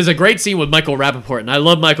 But there's a great scene with Michael Rappaport, and I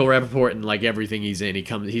love Michael Rappaport and like everything he's in.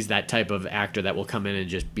 He's that type of actor that will come in and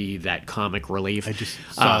just be that comic relief. I just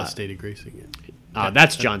saw State of Grace again.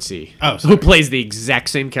 That's John C. Oh, sorry. Who plays the exact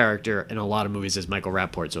same character in a lot of movies as Michael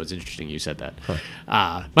Rappaport. So it's interesting you said that.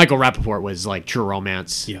 Michael Rappaport was like True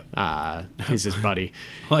Romance. Yep. He's his buddy.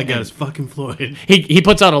 All I got is fucking Floyd. He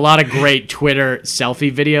puts out a lot of great Twitter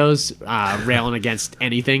selfie videos railing against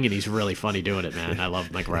anything, and he's really funny doing it, man. I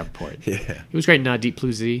love Michael Rappaport. Yeah. He was great in Deep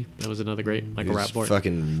Blue Sea. That was another great Michael It's Rappaport.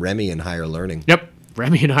 fucking Remy and Higher Learning. Yep.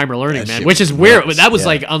 Remy and Heimer Learning, That man. shit Which was is weird. nuts. That was Yeah.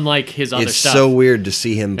 like unlike his other It's stuff. so weird to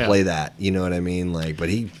see him Yeah. play that. You know what I mean? Like, but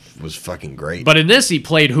he was fucking great. But in this, he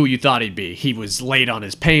played who you thought he'd be. He was late on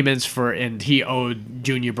his payments and he owed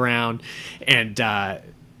Junior Brown, and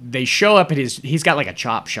they show up at he's got like a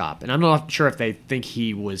chop shop, and I'm not sure if they think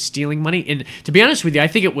he was stealing money. And to be honest with you, I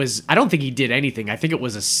don't think he did anything. I think it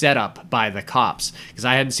was a setup by the cops because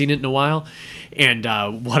I hadn't seen it in a while. And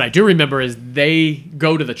what I do remember is they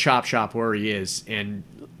go to the chop shop where he is, and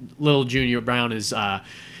Little Junior Brown is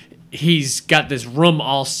he's got this room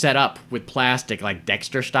all set up with plastic, like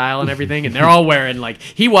Dexter style and everything, and they're all wearing like,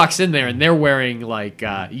 he walks in there and they're wearing like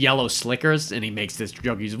yellow slickers, and he makes this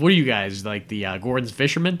joke. He's, what are you guys, like the Gordon's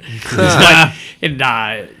Fishermen?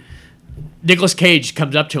 And Nicolas Cage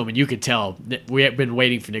comes up to him, and you could tell that we have been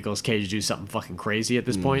waiting for Nicolas Cage to do something fucking crazy at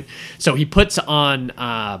this point. So he puts on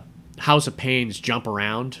House of Pain's Jump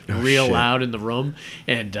Around real shit. loud in the room,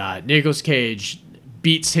 and Nicolas Cage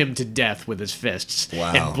beats him to death with his fists.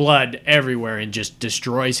 Wow. And blood everywhere, and just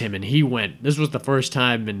destroys him. And he went, this was the first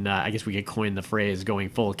time, and I guess we could coin the phrase going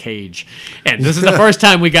full Cage. And this is the first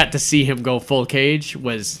time we got to see him go full Cage,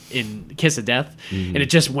 was in Kiss of Death. And it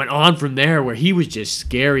just went on from there, where he was just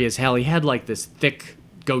scary as hell. He had like this thick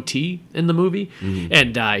goatee in the movie,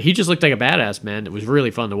 and he just looked like a badass, man. It was really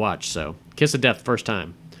fun to watch. So Kiss of Death, first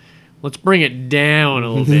time. Let's bring it down a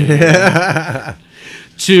little bit.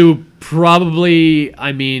 To probably,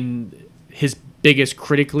 I mean, his biggest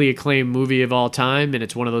critically acclaimed movie of all time, and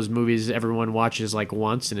it's one of those movies everyone watches like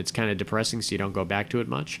once, and it's kind of depressing, so you don't go back to it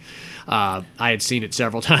much. I had seen it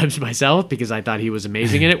several times myself because I thought he was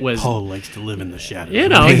amazing in it. Paul likes to live in the shadows. You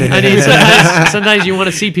know, I mean, sometimes you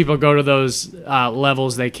want to see people go to those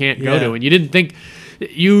levels they can't go Yeah. to, and you didn't think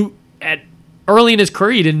early in his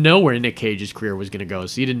career, you didn't know where Nick Cage's career was going to go,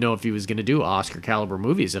 so you didn't know if he was going to do Oscar caliber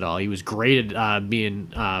movies at all. He was great at being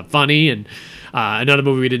funny, and another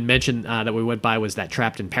movie we didn't mention that we went by was that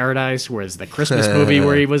Trapped in Paradise, whereas the Christmas movie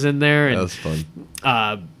where he was in there. And, That was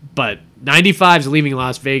fun. but 95's Leaving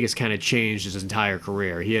Las Vegas kind of changed his entire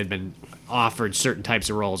career. He had been offered certain types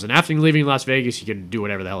of roles, and after leaving Las Vegas, he could do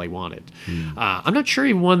whatever the hell he wanted. I'm not sure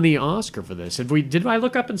he won the Oscar for this. Did I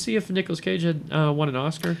look up and see if Nicolas Cage had won an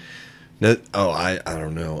Oscar? No, I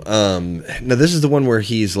don't know. No, this is the one where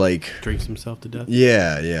he's like, Drinks himself to death.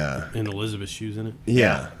 yeah, And Elizabeth Shoes in it.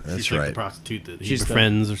 yeah. That's She's like right. the prostitute that he She's the-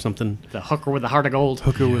 befriends or something. The hooker with the heart of gold.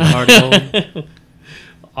 Hooker with a heart of gold.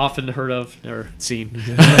 Often heard of or seen.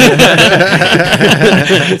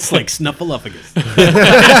 It's like Snuffleupagus.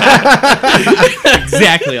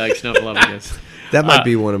 Exactly like Snuffleupagus. That might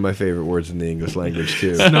be one of my favorite words in the English language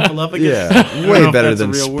too. Snuffleupagus? Yeah, know way if better that's a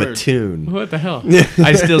than real word. spittoon. What the hell?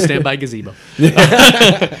 I still stand by gazebo.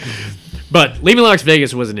 But Leaving Las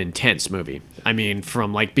Vegas was an intense movie. I mean,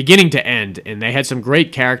 from like beginning to end, and they had some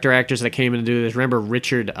great character actors that came in to do this. Remember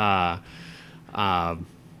Richard,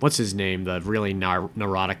 what's his name? The really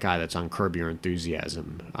neurotic guy that's on Curb Your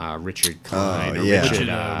Enthusiasm. Richard Klein. Oh, yeah. Richard,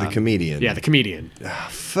 the comedian. Yeah, the comedian.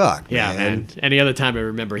 Fuck, Yeah, man. Any other time I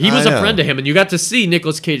remember. He was I a know. friend to him, and you got to see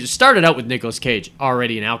Nicolas Cage. It started out with Nicolas Cage,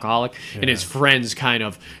 already an alcoholic, and his friends kind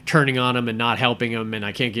of turning on him and not helping him, and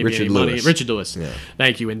I can't give Richard you any money. Lewis. Richard Lewis. Yeah.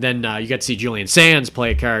 Thank you. And then you got to see Julian Sands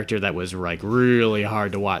play a character that was like really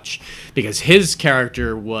hard to watch because his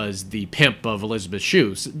character was the pimp of Elizabeth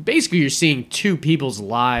Shue. So basically, you're seeing two people's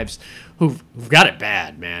lives who've got it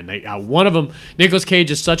bad, man. One of them, Nicolas Cage,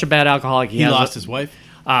 is such a bad alcoholic. He lost his wife.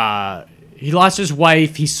 He lost his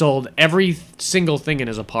wife. He sold every single thing in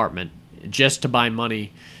his apartment just to buy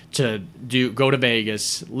money to go to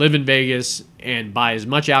Vegas, live in Vegas, and buy as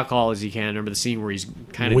much alcohol as he can. Remember the scene where he's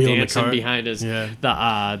kind of Wheeling the dancing cart? behind his Yeah.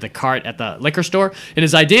 the cart at the liquor store. And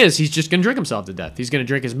his idea is he's just going to drink himself to death. He's going to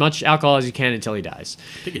drink as much alcohol as he can until he dies.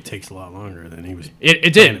 I think it takes a lot longer than he was.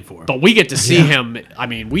 It planning did, for. but we get to see him. I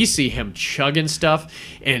mean, we see him chugging stuff,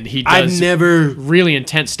 and he does I've never. really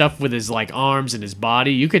intense stuff with his like arms and his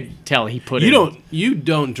body. You could tell he put You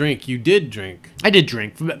don't drink. You did drink. I did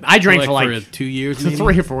drink. I drank for like 2 years. for maybe?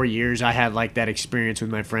 3 or 4 years. I had like that experience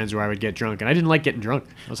with my friends where I would get drunk, and I didn't like getting drunk.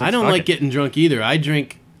 Was I don't "Fuck like it." getting drunk either. I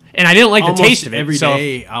drink and I didn't like the almost taste of it. every so,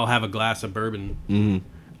 day. I'll have a glass of bourbon,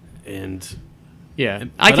 and Yeah,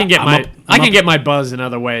 I But can get I'm my up- I I'm can up- get my buzz in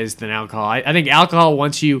other ways than alcohol. I think alcohol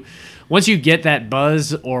once you get that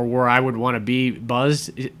buzz or where I would want to be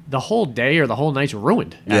buzzed, the whole day or the whole night's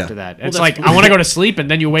ruined Yeah. after that. It's that's- like I want to go to sleep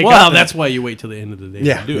and then you wake well, up. that's why you wait till the end of the day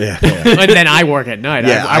Yeah, to do it. yeah, yeah. and then I work at night.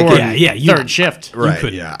 Yeah, I I work can- yeah, you- third shift. Right.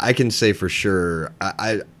 couldn't. Yeah, I can say for sure.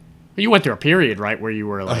 You went through a period, right, where you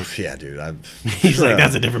were like, Yeah, dude. He's like,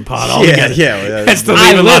 that's a different pot. Yeah, altogether. yeah. That's the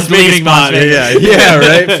I Leaving Las lived Vegas leaving Las pot. Vegas. yeah,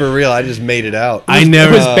 right. For real, I just made it out. I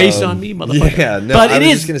never. it was based on me, motherfucker. Yeah, no, But I it was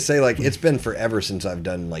is- just gonna say, like, it's been forever since I've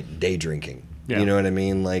done like day drinking. Yeah. You know what I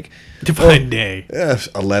mean? Like, Define day.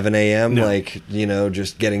 11 a.m. No. Like,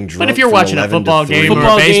 just getting drunk. But if you're from watching a 11 to football 3. game or a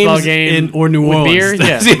Football baseball games game or New with Orleans. beer,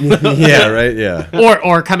 That's yeah. Yeah, right. Yeah.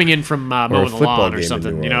 or coming in from mowing the football lawn game or in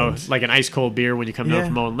something, New you know, Orleans. like an ice cold beer when you come down Yeah.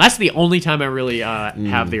 from mowing. That's the only time I really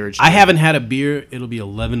have the urge. To I drink. haven't had a beer. It'll be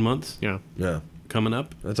 11 months Yeah. Yeah. coming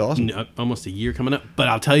up. That's awesome. Almost a year coming up. But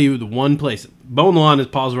I'll tell you, the one place, mowing the lawn is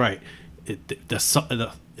Paul's right.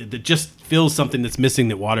 It just fills something that's missing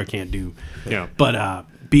that water can't do. Yeah. But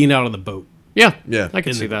being out on the boat. Yeah. Yeah. I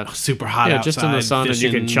can in see the that. super hot Yeah, outside, just in the sun and you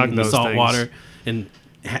can fishing chug in the those salt things. water and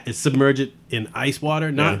submerge it in ice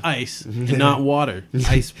water, not ice, and not water,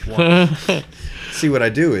 ice water. See, what I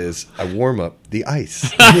do is I warm up the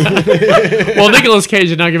ice. Well, Nicolas Cage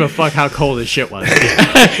did not give a fuck how cold his shit was.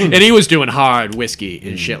 And he was doing hard whiskey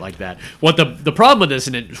and shit like that. What the problem with this,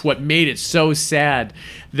 and it's what made it so sad,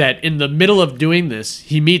 that in the middle of doing this,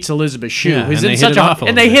 he meets Elizabeth Shue, Yeah, who's and in they such hit a it off a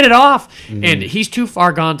and little they bit. hit it off, and he's too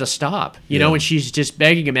far gone to stop, you know, Yeah. and she's just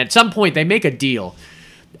begging him. At some point, they make a deal.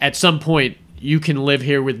 At some point, you can live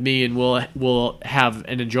here with me, and we'll have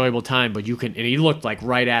an enjoyable time. But you can, and he looked like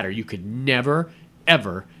right at her. You could never,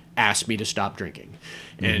 ever ask me to stop drinking.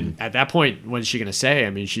 And at that point, what's she gonna say?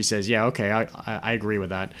 I mean, she says, "Yeah, okay, I agree with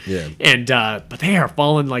that." Yeah. And but they are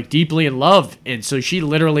falling like deeply in love, and so she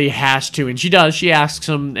literally has to, and she does. She asks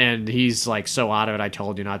him, and he's like so out of it. I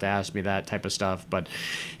told you not to ask me that type of stuff. But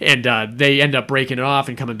and they end up breaking it off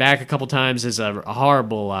and coming back a couple times. There's a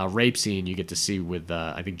horrible rape scene you get to see with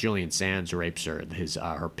I think Julian Sands rapes her,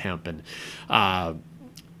 her pimp, and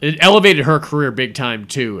it elevated her career big time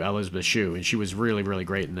too, Elizabeth Shue, and she was really, really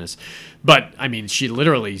great in this. But I mean, she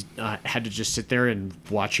literally had to just sit there and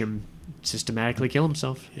watch him systematically kill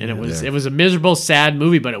himself, and it was a miserable, sad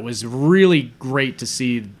movie. But it was really great to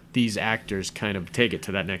see these actors kind of take it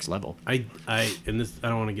to that next level. I don't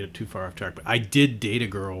want to get it too far off track, but I did date a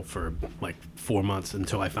girl for like 4 months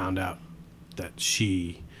until I found out that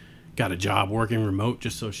she got a job working remote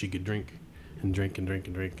just so she could drink and drink and drink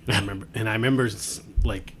and drink. And I remember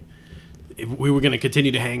like if we were going to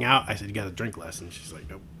continue to hang out, I said, "You got to drink less," and she's like,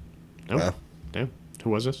 "Nope." Oh, Wow. damn. Who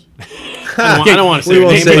was this? I don't want to say We her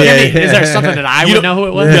won't name, say but yeah, Is there something that I You would don't- know who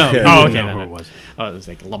it was? No. Oh, okay. know No, who no. it was. Oh, it was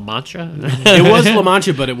like La Mancha. It was La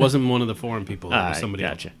Mancha, but it wasn't one of the foreign people. It was somebody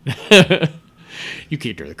else. Gotcha. You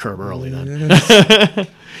kicked her to the curb early then.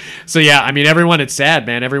 So yeah, I mean, everyone. It's sad,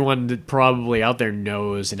 man. Everyone that probably out there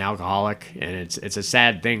knows an alcoholic, and it's a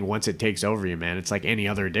sad thing once it takes over you, man. It's like any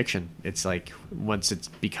other addiction. It's like once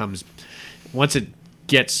it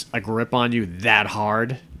gets a grip on you that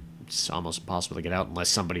hard, it's almost impossible to get out unless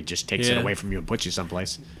somebody just takes it Yeah. away from you and puts you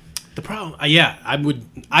someplace. The problem,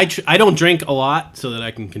 I don't drink a lot so that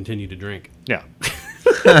I can continue to drink. Yeah.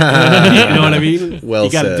 You know what I mean? Well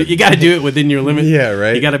said. You got to do it within your limit. Yeah,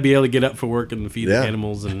 right. You got to be able to get up for work and feed the Yeah.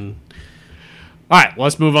 animals and. All right,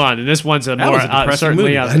 let's move on. And this one's a That more was a depressing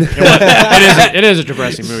certainly. movie. It is a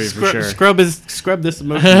depressing movie for sure. Scrub this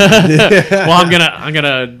emotion. Well, I'm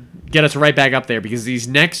gonna get us right back up there because these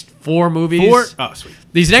next four movies. Oh, sweet.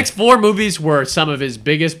 These next four movies were some of his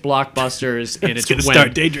biggest blockbusters, and It's gonna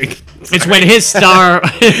start day drinking. It's when his star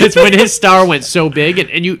it's when his star went so big, and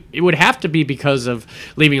it would have to be because of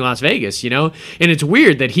Leaving Las Vegas, you know? And it's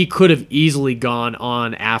weird that he could have easily gone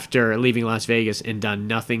on after Leaving Las Vegas and done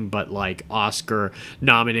nothing but like Oscar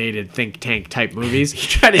nominated think tank type movies. He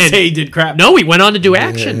tried to say he did crap. No, he went on to do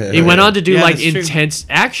action. He went on to do Yeah, like that's true. intense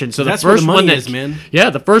action. So That's the where first the one money that is, man. Yeah,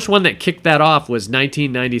 the first one that kicked that off was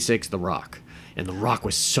 1996 The Rock. And The Rock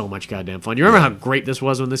was so much goddamn fun. You remember how great this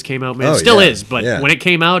was when this came out, man? Oh, It still yeah. is, but Yeah. when it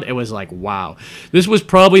came out, it was like, wow. This was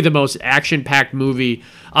probably the most action-packed movie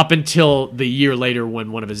up until the year later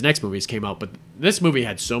when one of his next movies came out. But this movie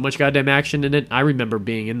had so much goddamn action in it. I remember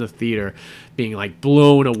being in the theater, being like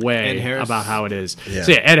blown Ed away Harris. about how it is. Yeah.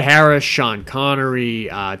 So yeah, Ed Harris, Sean Connery,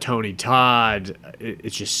 Tony Todd.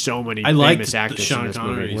 It's just so many I liked famous actors Sean in this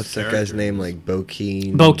Connery. movie. What's that guy's name? Like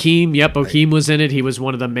Bokeem? Bokeem, yep, Bokeem was in it. He was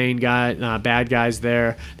one of the main bad guys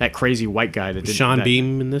there. That crazy white guy that did Sean that.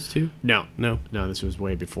 Beam in this too? No, No. this was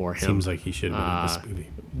way before him. Seems like he should have been in this movie.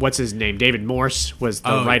 What's his name? David Morse was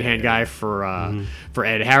the Oh, right hand yeah. guy for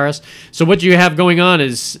Ed Harris. So what you have going on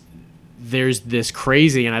is there's this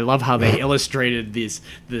crazy, and I love how they illustrated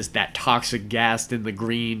that toxic gas in the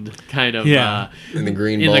green kind of Yeah. In the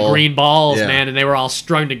green in ball. the green balls, Yeah. man, and they were all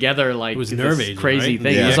strung together like It was this nerve agent, crazy right?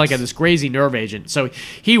 thing. Yeah. It was like this crazy nerve agent. So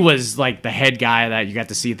he was like the head guy that you got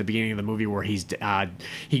to see at the beginning of the movie, where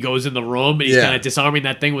he goes in the room and he's Yeah. kind of disarming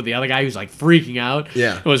that thing with the other guy who's like freaking out.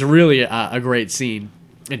 Yeah. It was really a great scene.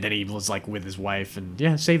 And then he was like with his wife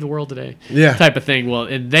and save the world today. Yeah. Type of thing. Well,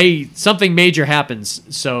 and something major happens.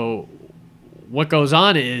 So what goes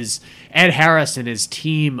on is Ed Harris and his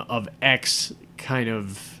team of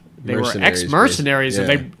they were Mercenaries, ex-mercenaries,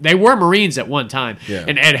 basically. and they were Marines at one time, Yeah.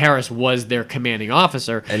 and Ed Harris was their commanding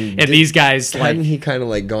officer, and did- these guys Hadn't like he kind of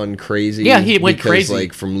like gone crazy? Yeah, he went because, crazy.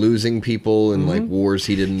 like from losing people and like wars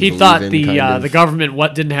he didn't. he believe thought in, the kind of. the government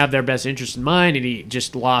didn't have their best interest in mind, and he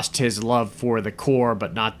just lost his love for the Corps,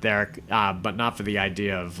 but not for the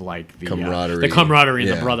idea of like the Camaraderie. and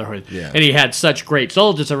Yeah. the brotherhood. Yeah. And he had such great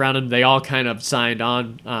soldiers around him; they all kind of signed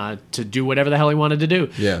on to do whatever the hell he wanted to do.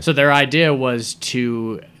 Yeah. So their idea was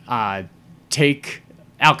to take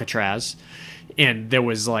Alcatraz, and there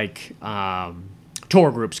was like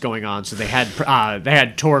tour groups going on. So they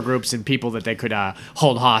had tour groups and people that they could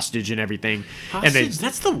hold hostage and everything. And they,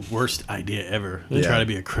 That's the worst idea ever. To Yeah. try to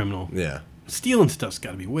be a criminal. Yeah. Stealing stuff's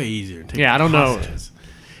got to be way easier. Than taking Yeah, I don't know. hostages.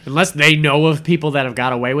 unless they know of people that have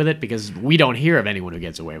got away with it, because we don't hear of anyone who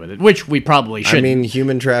gets away with it, which we probably should. I mean,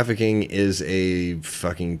 human trafficking is a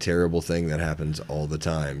fucking terrible thing that happens all the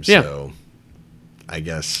time. Yeah. So, I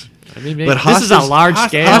guess. I mean, But this is a large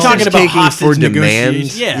scale. I'm talking Hostage about taking hostage for demand.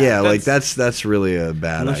 negotiations. Yeah, like that's- that's really a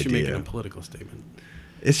bad Unless you're making a idea. political statement.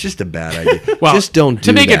 It's just a bad idea. Well, just don't do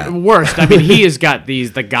to make that. it worse. I mean, he has got the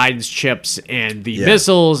guidance chips and the Yeah.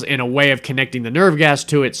 missiles and a way of connecting the nerve gas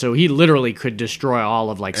to it, so he literally could destroy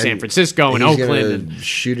all of like San Francisco and He's Oakland gonna and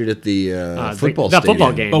shoot it at the the football football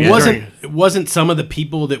stadium. game. But Yeah, wasn't some of the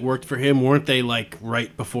people that worked for him, weren't they like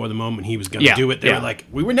right before the moment he was going to Yeah, do it? They yeah. were like,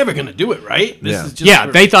 we were never going to do it, right? This Yeah. is just Yeah,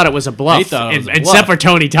 for- they thought it was a bluff. They thought it was a and bluff. except for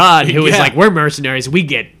Tony Todd, who was Yeah. like, "We're mercenaries. We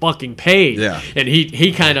get fucking paid." Yeah. And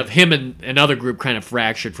he kind of him and another group kind of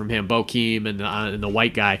fractured from him, Bokeem and the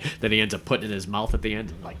white guy that he ends up putting in his mouth at the end,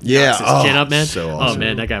 and, like Yeah, knocks his oh, chin up, man. so Oh awesome.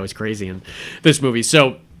 man, that guy was crazy in this movie.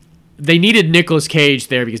 So they needed Nicolas Cage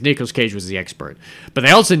there because Nicolas Cage was the expert. But they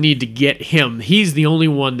also need to get him. He's the only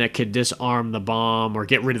one that could disarm the bomb or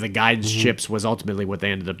get rid of the guidance Mm-hmm. chips was ultimately what they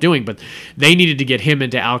ended up doing. But they needed to get him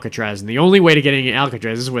into Alcatraz. And the only way to get into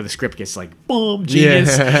Alcatraz, this is where the script gets like, boom,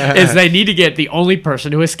 genius, Yeah. is they need to get the only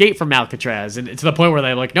person who escaped from Alcatraz. And to the point where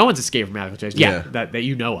they're like, no one's escaped from Alcatraz. Yeah, Yeah. that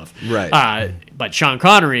you know of. Right. But Sean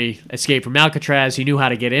Connery escaped from Alcatraz. He knew how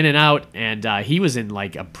to get in and out. And he was in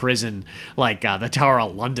like a prison, like the Tower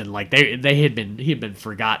of London. Like he had been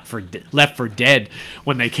left for dead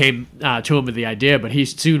when they came to him with the idea, but he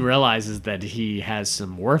soon realizes that he has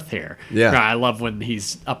some worth here. Yeah. I love when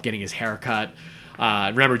he's up getting his hair cut.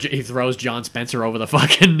 Remember, he throws John Spencer over the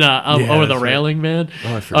fucking over the that's right. railing, man.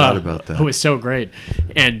 Oh, I forgot about that. It was so great,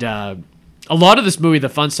 and a lot of this movie, the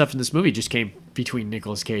fun stuff in this movie, just came between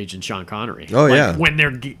Nicolas Cage and Sean Connery. Oh, yeah.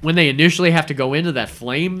 when they initially have to go into that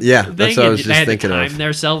flame Yeah, thing, that's what I was and just they had thinking to of. time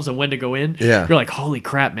themselves and when to go in. Yeah. You're like, holy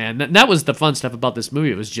crap, man. That was the fun stuff about this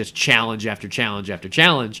movie. It was just challenge after challenge after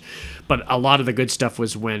challenge. But a lot of the good stuff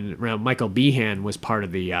was when Michael Behan was part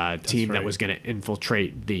of the team that right. was going to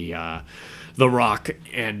infiltrate the Rock,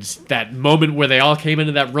 and that moment where they all came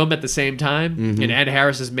into that room at the same time, and Ed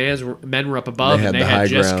Harris's men were up above, They had and the high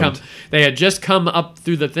just ground. they had just come up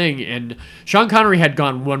through the thing, and Sean Connery had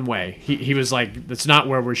gone one way. He was like, "That's not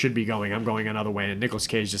where we should be going. I'm going another way." And Nicolas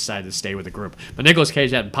Cage decided to stay with the group, but Nicolas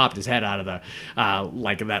Cage hadn't popped his head out of the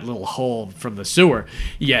like that little hole from the sewer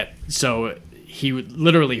yet, so he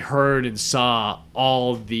literally heard and saw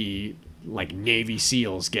all the like Navy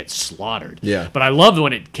SEALs get slaughtered. Yeah. But I loved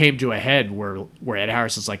when it came to a head where Ed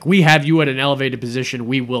Harris is like, "We have you at an elevated position.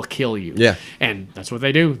 We will kill you." Yeah. And that's what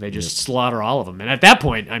they do. They just slaughter all of them. And at that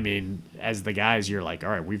point, I mean, as the guys, you're like,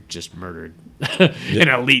 all right, we've just murdered an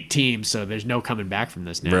elite team, so there's no coming back from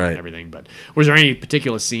this now Right. and everything. But was there any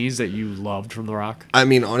particular scenes that you loved from The Rock? I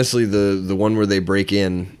mean, honestly, the one where they break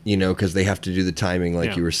in, because they have to do the timing,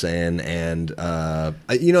 like Yeah. you were saying, and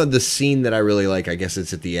the scene that I really like, I guess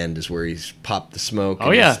it's at the end, is where he's popped the smoke. Oh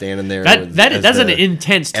and yeah, he's standing there. that's an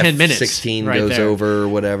intense 10 minutes. F-16 right goes there. over or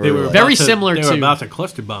whatever. They were like- Very about to- similar They to- were about to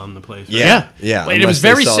cluster bomb the place. Right? Yeah. Yeah, And it unless was they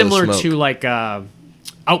very saw the similar smoke. to like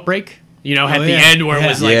Outbreak. At the yeah. end where it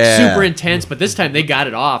was like Yeah. super intense, but this time they got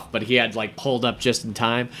it off. But he had like pulled up just in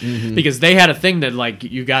time because they had a thing that like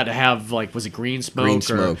you got to have like, was it green smoke? Green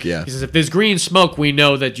smoke, yeah. He says if there's green smoke, we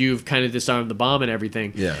know that you've kind of disarmed the bomb and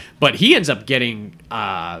everything. Yeah. But he ends up getting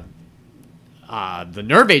the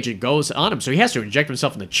nerve agent goes on him, so he has to inject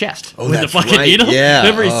himself in the chest with the that's fucking right. needle. Yeah.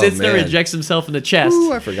 Remember, he Oh, sits there and man. injects himself in the chest.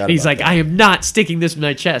 Ooh, I forgot He's about like, that. I am not sticking this in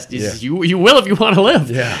my chest. He says, Yeah. you will if you want to live.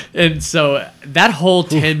 Yeah. And so that whole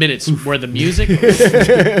 10 minutes where the music,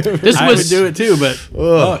 this I would was, do it too,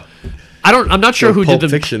 but I'm not sure who Pulp did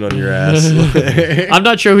the Fiction on your ass. I'm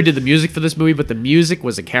not sure who did the music for this movie, but the music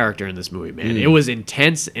was a character in this movie, man. Mm. It was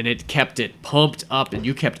intense, and it kept it pumped up, and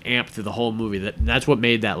you kept amped through the whole movie. That's what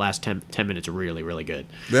made that last 10 minutes really, really good.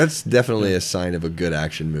 That's definitely a sign of a good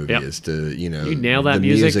action movie. Yep. Is to You nail that the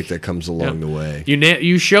music. that comes along Yep. the way.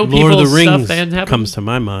 You show people Lord of the stuff Rings that hadn't happened. comes to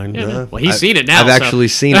my mind. Yeah, Yeah. well, he's I've- seen it now. I've so- actually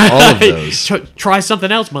seen all of those. Try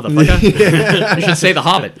something else, motherfucker. You should say The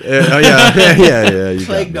Hobbit. Oh yeah, yeah. You got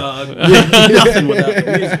Plague me. Dog. Nothing without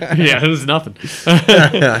the music. Yeah, it was nothing.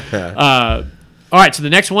 All right, so the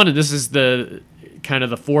next one, and this is the kind of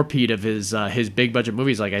the four-peat of his big budget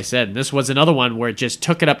movies, like I said. And this was another one where it just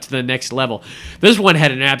took it up to the next level. This one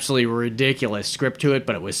had an absolutely ridiculous script to it,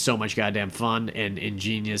 but it was so much goddamn fun and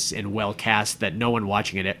ingenious and well cast that no one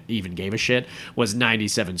watching it even gave a shit. Was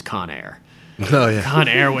 97's Con Air. Oh yeah. Con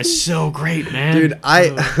Air was so great, man. Dude, One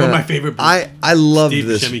of my favorite I loved Steve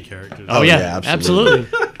this. Buscemi characters. Oh, yeah, yeah, absolutely.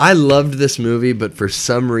 I loved this movie, but for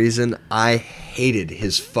some reason, I hated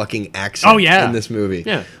his fucking accent. Oh, yeah. In this movie,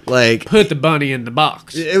 Yeah. like Put the bunny in the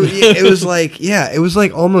box. it was like, yeah, it was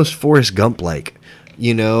like almost Forrest Gump like.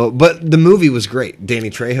 But the movie was great. Danny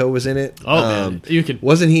Trejo was in it. Oh, man. You can-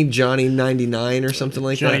 wasn't he Johnny 99 or something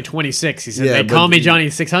like Johnny that? 26. He said Yeah, they but- call me Johnny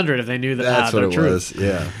 600 if they knew that. That's what the it truth.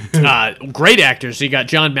 was. Yeah. Great actors. So you got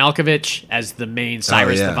John Malkovich as the main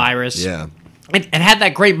Cyrus Oh, yeah. the Virus. Yeah. And had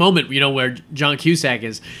that great moment, where John Cusack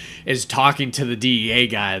is talking to the DEA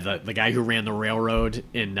guy, the guy who ran the railroad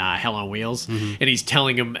in Hell on Wheels, and he's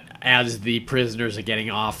telling him as the prisoners are getting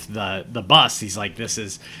off the bus, he's like, "This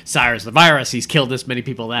is Cyrus the Virus. He's killed this many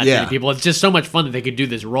people, that Yeah. many people." It's just so much fun that they could do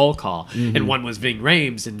this roll call. And one was Ving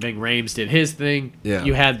Rhames, and Ving Rhames did his thing. Yeah.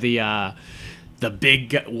 You had the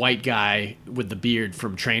big white guy with the beard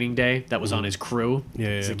from Training Day that was on his crew.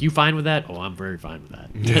 Yeah, He's yeah. like, "You fine with that?" "Oh, I'm very fine with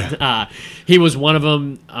that." He was one of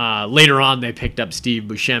them. Later on, they picked up Steve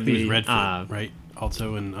Buscemi. He was Redfoot, right?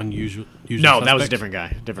 Also an unusual. No, that was a suspect. different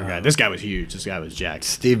guy. Different guy. This guy was huge. This guy was jacked.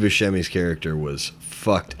 Steve Buscemi's character was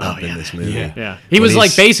fucked up in this movie. Yeah. Yeah, he When was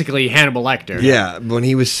like he's- basically Hannibal Lecter. Yeah, when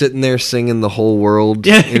he was sitting there singing "The Whole World"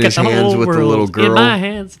 Yeah, in got his the hands whole with the world little in girl, my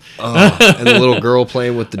hands. and the little girl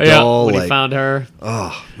playing with the Yeah, doll, when like, he found her.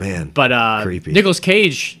 oh man, But creepy. Nicolas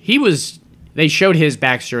Cage, they showed his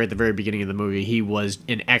backstory at the very beginning of the movie. He was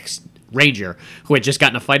an ex-ranger who had just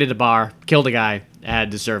gotten in a fight at a bar, killed a guy,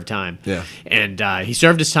 had to serve time. Yeah. And he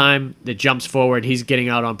served his time. It jumps forward. He's getting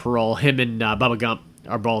out on parole. Him and Bubba Gump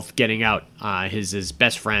are both getting out. His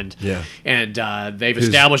best friend. Yeah. And they've Who's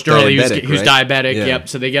established early diabetic, who's right? diabetic. Yeah. Yep.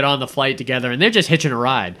 So they get on the flight together, and they're just hitching a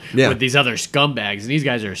ride Yeah. with these other scumbags. And these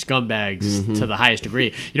guys are scumbags to the highest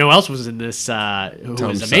degree. You know who else was in this? Who Tom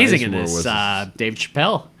was amazing in Sizemore this? was- Dave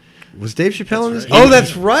Chappelle. Was Dave Chappelle in this? right. Oh,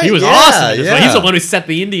 that's right. He was yeah, awesome. Yeah. He's the one who set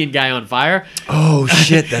the Indian guy on fire. Oh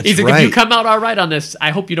shit, that's He's like, right. if you come out all right on this,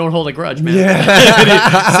 I hope you don't hold a grudge, man.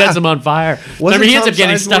 Yeah. He sets him on fire. Remember, he ends up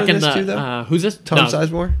getting stuck in the. Who's this? Tom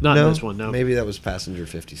Sizemore? Not in this one. No. Maybe that was Passenger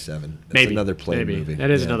 57. That's Maybe another plane movie. That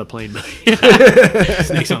is Yeah. another plane movie.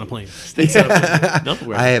 Snakes on a plane.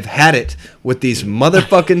 Nowhere. I have had it with these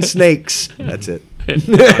motherfucking snakes. That's it.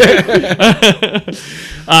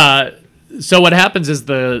 So what happens is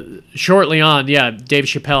shortly on, Dave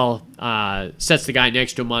Chappelle sets the guy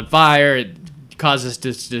next to him on fire. It causes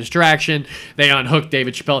this distraction. They unhook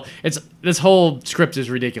David Chappelle. This whole script is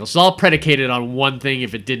ridiculous. It's all predicated on one thing.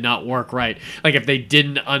 If it did not work right, like if they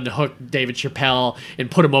didn't unhook David Chappelle and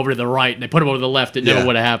put him over to the right, and they put him over to the left, it never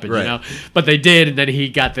would have happened. right. You know, but they did, and then he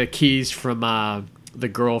got the keys from the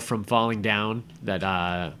girl from Falling Down.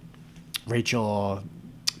 That Rachel.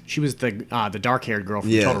 She was the dark-haired girl from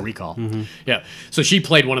Yeah. Total Recall. Yeah. So she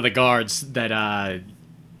played one of the guards that a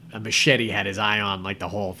Machete had his eye on, like the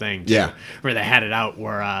whole thing. Too. Yeah. Where they had it out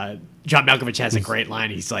where John Malkovich has a great line.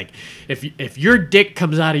 He's like, if your dick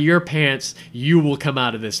comes out of your pants, you will come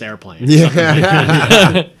out of this airplane.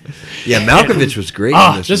 Yeah. Yeah, Malkovich was great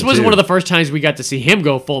in This was too. one of the first times we got to see him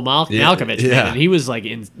go full Malkovich, yeah. man, and he was like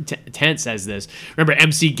intense as this. Remember,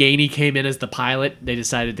 MC Gainey came in as the pilot. They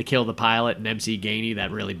decided to kill the pilot, and MC Gainey, that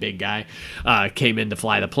really big guy, came in to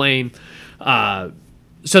fly the plane.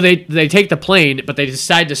 So they take the plane, but they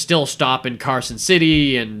decide to still stop in Carson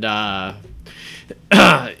City and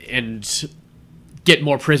get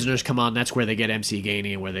more prisoners come on. That's where they get MC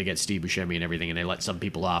Gainey and where they get Steve Buscemi and everything, and they let some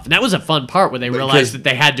people off. And that was a fun part where they realized that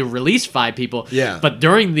they had to release 5 people. Yeah. But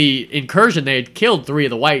during the incursion, they had killed 3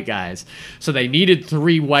 of the white guys. So they needed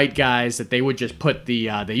 3 white guys that they would just put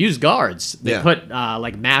they used guards. They Yeah. put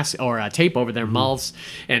like mask or tape over their mouths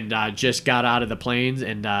and just got out of the planes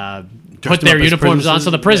and put them their up as uniforms on. prisoners?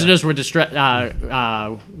 So the prisoners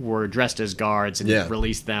were dressed as guards and Yeah.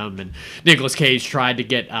 released them. And Nicolas Cage tried to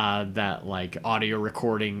get that like audio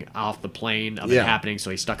recording off the plane of it Yeah. happening, so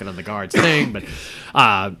he stuck it on the guard's thing. But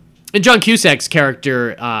and John Cusack's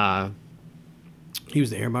character, He was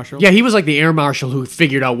the air marshal. yeah, he was like the air marshal who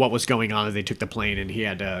figured out what was going on as they took the plane, and he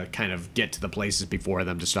had to kind of get to the places before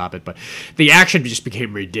them to stop it. But the action just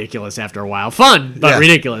became ridiculous after a while. Fun, but Yeah.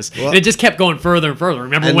 ridiculous. Well- and it just kept going further and further.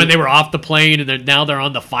 Remember And- when they were off the plane, and now they're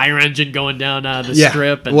on the fire engine going down the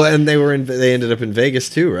strip? And, Well, and they ended up in Vegas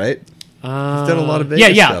too, right? He's done a lot of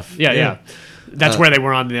Vegas stuff. Yeah. That's where they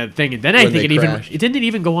were on the thing, and then I when think they it crashed. didn't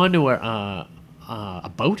even go on to a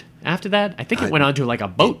boat after that. I think it went on to like a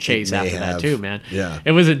boat chase may after that have. too, man. Yeah.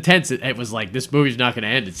 It was intense. It was like this movie's not going to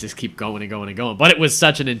end. It's just keep going and going and going. But it was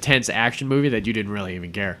such an intense action movie that you didn't really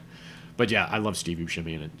even care. But yeah, I love Steve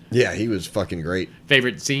Buscemi in it. Yeah, he was fucking great.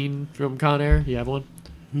 Favorite scene from Con Air? You have one?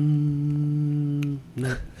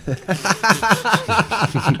 No.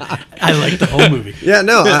 I like the whole movie. Yeah,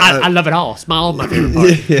 no, I love it all. Smile, my favorite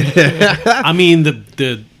part. I mean,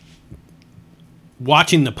 the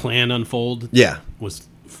watching the plan unfold yeah, was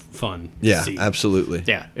fun. to yeah, see. absolutely.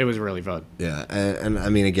 Yeah, it was really fun. Yeah, and I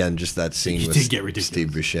mean, again, just that scene It with did get ridiculous. Steve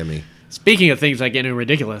Buscemi. Speaking of things like getting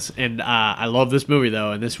ridiculous, and I love this movie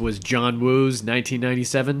though, and this was John Woo's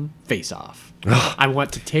 1997 Face Off. I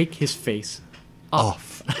want to take his face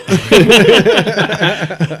off.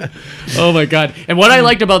 Oh my god! And what I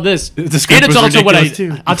liked about this, The script and it's was also what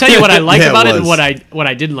ridiculous, too. I'll tell you what I liked Yeah, it about it, and was. what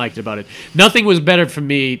I didn't like about it. Nothing was better for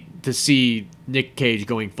me to see Nick Cage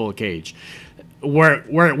going full Cage.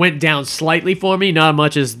 Where it went down slightly for me, not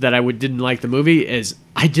much as that I didn't like the movie, is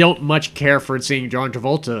I don't much care for seeing John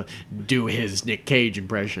Travolta do his Nick Cage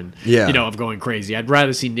impression. Yeah. Of going crazy. I'd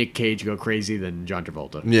rather see Nick Cage go crazy than John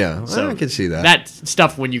Travolta. Yeah, I can see that. That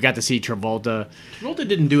stuff when you got to see Travolta, Travolta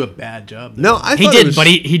didn't do a bad job. though. No, I he thought did, it was, but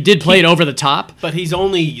he did play it over the top. But he's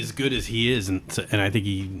only as good as he is, and I think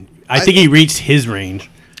he reached his range.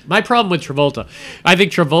 My problem with Travolta, I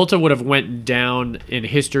think Travolta would have went down in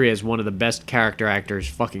history as one of the best character actors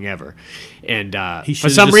fucking ever. And He for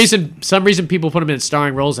should've some reason people put him in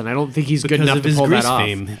starring roles, and I don't think he's good Because enough of to his pull Grease that off.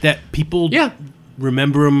 fame, that people Yeah.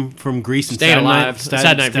 remember him from Grease and Staying Saturday Alive, Night,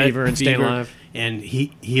 Saturday Night Fever and Staying Alive. And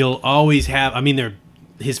he'll always have. I mean,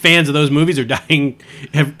 his fans of those movies are dying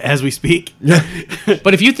as we speak.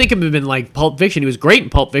 But if you think of him in like Pulp Fiction, he was great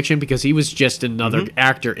in Pulp Fiction because he was just another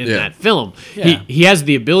actor in Yeah. that film. Yeah. He has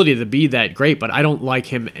the ability to be that great, but I don't like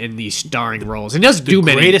him in these starring roles. And he doesn't do The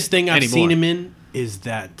many. greatest thing I've anymore. seen him in is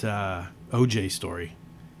that OJ story.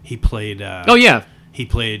 He played. Oh yeah, He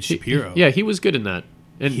played Shapiro. yeah, he was good in that.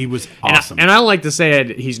 And He was and awesome. I don't like to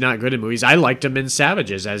say he's not good in movies. I liked him in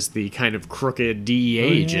Savages as the kind of crooked DEA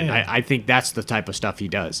agent. yeah. I think that's the type of stuff he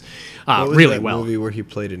does what was really that well. movie where he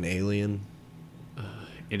played an alien?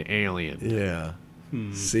 in Alien. Yeah.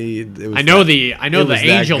 See, it was I know that- the it was that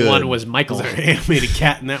angel good. one was Michael. Was there an animated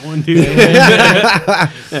cat in that one, dude?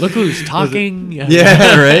 Look who's talking.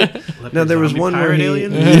 Yeah, right. No, there was Zombie one where pirate he,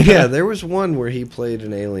 alien? yeah, there was one where he played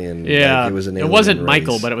an alien. Yeah, like it was an it alien wasn't race.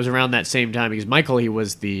 Michael, but it was around that same time because Michael he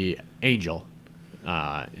was the angel,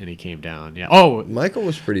 and he came down. Yeah. Oh, Michael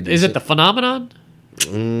was pretty decent. is it the Phenomenon?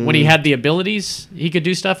 When he had the abilities, he could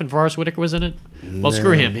do stuff, and Forrest Whitaker was in it. Well,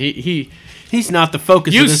 screw him. He's not the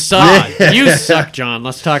focus You of this suck. pod. You suck, John.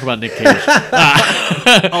 Let's talk about Nick Cage.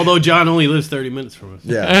 Although John only lives 30 minutes from us.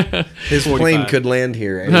 Yeah, his 45. plane could land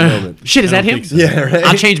here any moment. Shit, is I that don't him? think so. Yeah, right.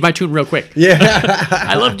 I'll change my tune real quick. Yeah,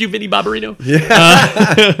 I loved you, Vinny Barbarino.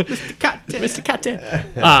 Mr. Cocktail.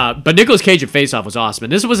 But Nicolas Cage at Face Off was awesome.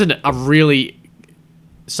 And this wasn't a really,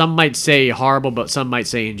 some might say horrible, but some might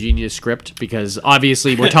say ingenious script because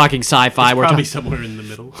obviously we're talking sci-fi. We're Probably talking. somewhere in the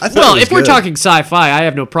middle. I thought Well, it was if we're good. talking sci-fi, I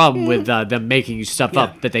have no problem with them making stuff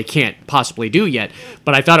up that they can't possibly do yet.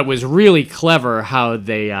 But I thought it was really clever how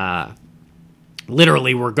they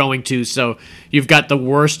literally were going to. So you've got the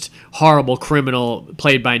worst horrible criminal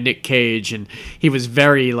played by Nick Cage, and he was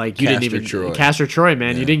very like you didn't Castor even Troy. Castor Troy,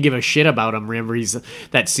 man. You didn't give a shit about him. Remember, he's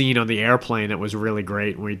that scene on the airplane that was really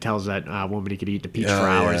great where he tells that woman he could eat the peach for Oh,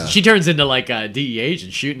 hours. yeah. She turns into like a DEA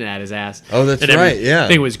agent shooting at his ass. Oh, that's And right, yeah.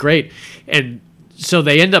 everything was great, and so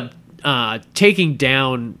they end up taking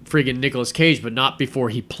down friggin' Nicolas Cage, but not before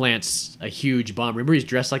he plants a huge bomb. Remember, he's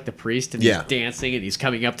dressed like the priest and Yeah. he's dancing and he's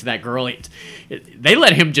coming up to that girl. They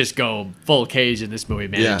let him just go full Cage in this movie,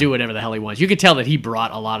 man, Yeah. and do whatever the hell he wants. You could tell that he brought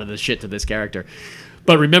a lot of the shit to this character.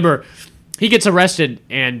 But remember, he gets arrested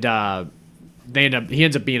and he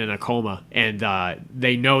ends up being in a coma, and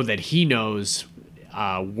they know that he knows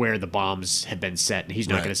where the bombs have been set, and he's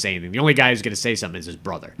not Right. going to say anything. The only guy who's going to say something is his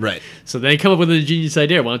brother. Right. So they come up with an ingenious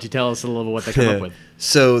idea. Why don't you tell us a little bit what they come up with?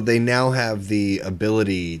 So they now have the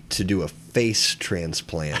ability to do a face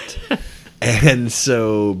transplant. And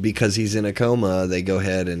so because he's in a coma, they go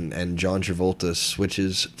ahead and John Travolta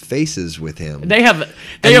switches faces with him. They have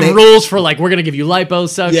And rules for like we're going to give you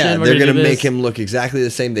liposuction. yeah, we're they're going to make him look exactly the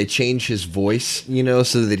same. They change his voice,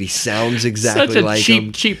 so that he sounds exactly such a like cheap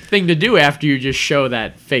him. cheap thing to do after you just show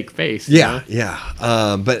that fake face. you Yeah, know?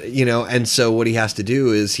 yeah. But, and so what he has to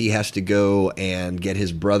do is he has to go and get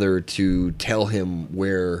his brother to tell him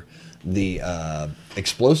where the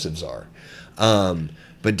explosives are.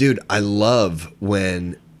 But, dude, I love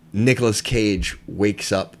when Nicolas Cage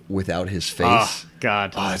wakes up without his face. Oh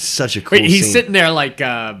God. Oh, it's such a cool Wait, he's scene. sitting there like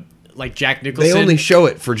Jack They Nicholson. only show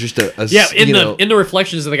it for just a Yeah, in the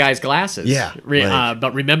reflections of the guy's glasses. Yeah, like-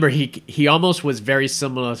 but remember, he almost was very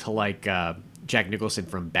similar to like Jack Nicholson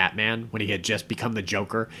from Batman when he had just become the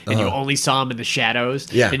Joker, and you only saw him in the shadows.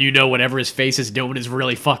 Yeah. and whatever his face is doing is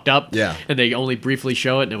really fucked up. Yeah. and they only briefly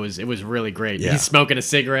show it, and it was really great. Yeah. He's smoking a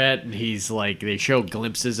cigarette, and he's like they show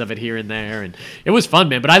glimpses of it here and there, and it was fun,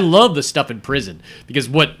 man. But I love the stuff in prison because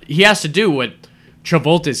what he has to do, what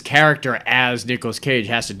Travolta's character as Nicolas Cage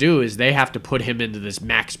has to do is they have to put him into this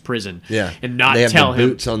max prison, Yeah. and not they have tell the him.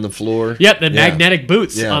 boots on the floor. Yep, the Yeah. magnetic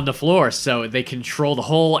boots Yeah. on the floor, so they control the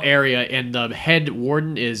whole area. And the head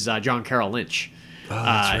warden is John Carroll Lynch,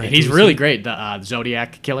 right. and he's really great. The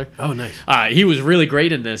Zodiac killer. Oh, nice. He was really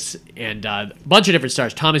great in this, and a bunch of different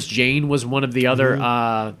stars. Thomas Jane was one of the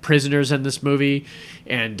other prisoners in this movie,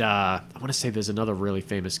 and I want to say there's another really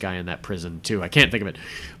famous guy in that prison too. I can't think of it,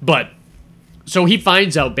 but. So he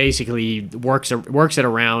finds out basically works it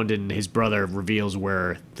around, and his brother reveals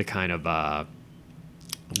where the kind of what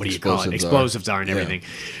do you call it? Explosives are and Yeah. everything.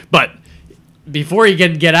 But before he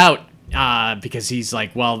can get out, because he's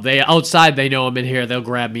like, well, they outside they know I'm in here, they'll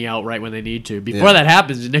grab me out right when they need to. Before Yeah. that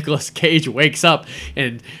happens, Nicolas Cage wakes up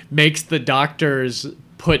and makes the doctors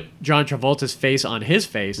put John Travolta's face on his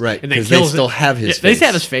face, Right, And then 'cause they kills still it. have his Yeah, face. They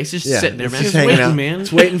have his face just sitting there, it's man. just Just hanging waiting, out. man.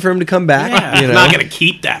 It's waiting for him to come back. Yeah, you know? I'm not gonna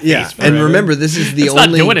keep that face. Yeah, forever. and remember, this is the It's not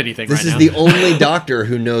only doing anything This right is now. the only doctor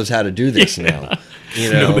who knows how to do this now.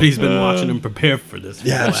 Nobody's been watching him prepare for this.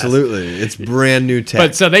 Yeah, for the last- absolutely. It's brand new tech.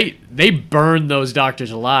 But so they burn those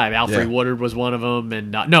doctors alive. Alfred Yeah. Woodard was one of them,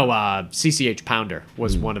 and CCH Pounder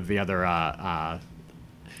was one of the other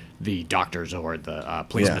the doctors or the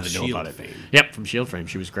policemen Yeah. that know Shield about it. fame. Yep, from Shield Frame.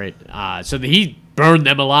 She was great. So he burned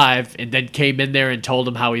them alive and then came in there and told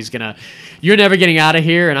them how he's gonna, you're never getting out of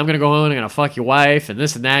here, and I'm gonna go home and I'm gonna fuck your wife and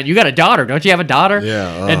this and that. You got a daughter, don't you have a daughter?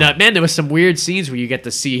 Yeah, And man, there was some weird scenes where you get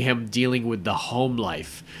to see him dealing with the home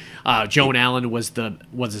life. Joan Allen was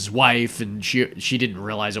his wife, and she didn't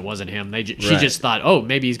realize it wasn't him. She Right. just thought, oh,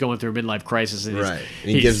 maybe he's going through a midlife crisis, and Right. And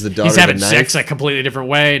he he's gives the daughter he's having the sex knife. a completely different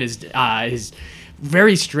way, and his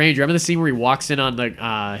very strange. Remember the scene where he walks in on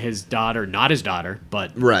the his daughter, not his daughter,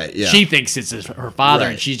 but Right, yeah. she thinks it's her father,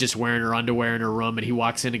 and Right. she's just wearing her underwear in her room, and he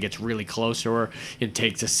walks in and gets really close to her and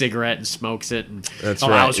takes a cigarette and smokes it and That's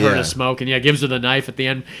allows right, her yeah. to smoke, and gives her the knife at the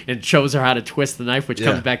end and shows her how to twist the knife, which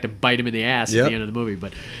Yeah. comes back to bite him in the ass at Yep. the end of the movie.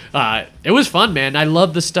 But it was fun, man. I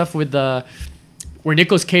love the stuff with where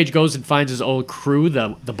Nicolas Cage goes and finds his old crew, the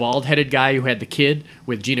bald-headed guy who had the kid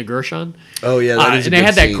with Gina Gershon. Oh, yeah, that is a and they good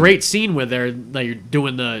had that scene. great scene where they're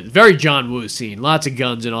doing the very John Woo scene. Lots of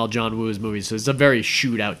guns in all John Woo's movies, so it's a very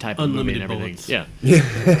shootout type of movie and Unlimited everything. bullets. Yeah,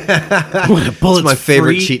 It's my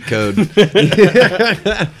favorite free. cheat code.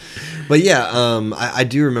 But yeah, I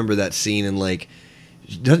do remember that scene, and like,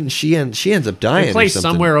 doesn't she ends up dying? they or play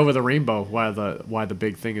something. somewhere over the rainbow while the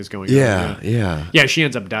big thing is going Yeah, on. yeah. Yeah, she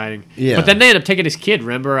ends up dying. Yeah. But then they end up taking his kid.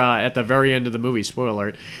 Remember, at the very end of the movie, spoiler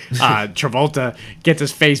alert, Travolta gets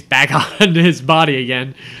his face back on his body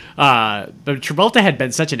again. But Travolta had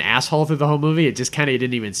been such an asshole through the whole movie. It just kind of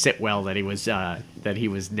didn't even sit well that he was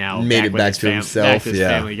now Made back it with back his to himself, back to his yeah.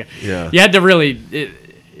 family again. Yeah. You had to really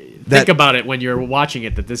think That- about it when you're watching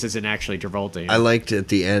it that this isn't actually Travolta. you know? I liked at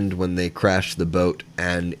the end when they crashed the boat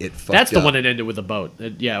and it fucked That's the up. one that ended with a boat.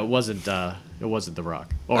 It wasn't The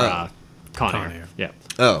Rock or Oh. Con Con Air. Air.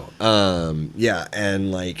 Yeah. Yeah,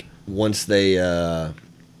 and like once they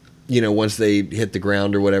once they hit the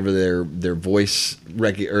ground or whatever, their voice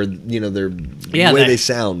their Yeah, way that- they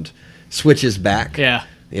sound switches back. Yeah.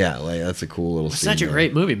 Yeah, like that's a cool little scene. Such a there.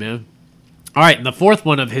 great movie, man. All right, and the fourth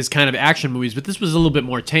one of his kind of action movies, but this was a little bit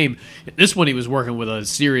more tame. This one he was working with a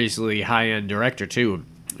seriously high-end director too,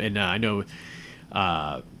 and I know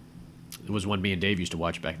it was one me and Dave used to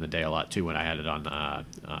watch back in the day a lot too when I had it on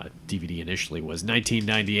DVD initially. Was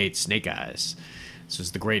 1998 Snake Eyes. This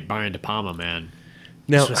is the great Brian De Palma, man.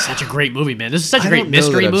 Now, This was such a great movie, man. This is such a I great don't know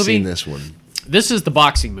mystery that I've movie. seen this one. This is the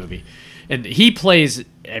boxing movie, and he plays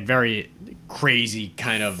a very crazy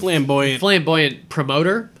kind of Flamboyant.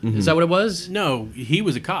 promoter. Mm-hmm. Is that what it was? No, he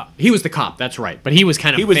was a cop. He was the cop. That's right, but he was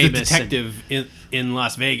kind of He was the famous detective in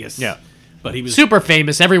Las Vegas. Yeah. But he and was super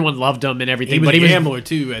famous. Everyone loved him and everything. he was but a he gambler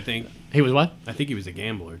too, I think. He was what? I think he was a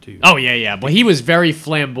gambler too. Oh yeah. But he was very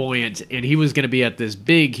flamboyant, and he was going to be at this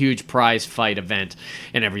big, huge prize fight event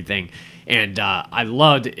and everything. And I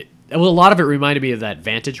loved it. Well, a lot of it reminded me of that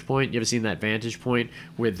Vantage Point. You ever seen that Vantage Point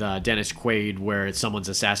with Dennis Quaid, where someone's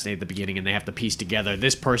assassinated at the beginning and they have to piece together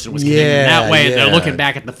this person was committed in that way, and they're yeah. looking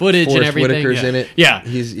back at the footage and Forrest everything. Whitaker's in it. Yeah,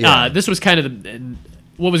 He's this was kind of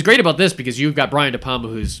what was great about this, because you've got Brian De Palma,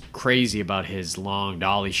 who's crazy about his long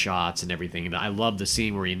dolly shots and everything. And I love the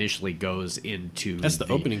scene where he initially goes into That's the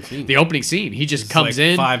opening scene. The opening scene. He just It's comes like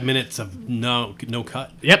in. 5 minutes of no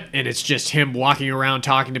cut. Yep, and it's just him walking around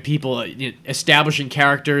talking to people, establishing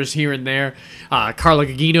characters here and there. Carla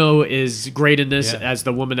Gugino is great in this Yeah. as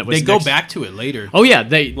the woman that was. They go next- back to it later. Oh yeah,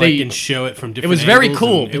 they and show it from different. it was very angles,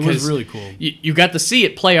 cool. and it because was really cool. You got to see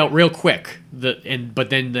it play out real quick. But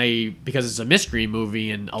then because it's a mystery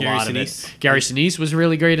movie and Gary lot of Sinise. it. Gary Sinise was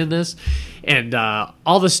really great in this, and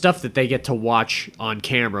all the stuff that they get to watch on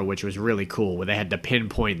camera, which was really cool, where they had to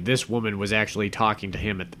pinpoint this woman was actually talking to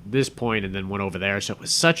him at this point, and then went over there. So it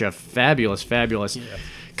was such a fabulous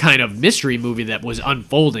kind of mystery movie that was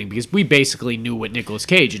unfolding, because we basically knew what Nicolas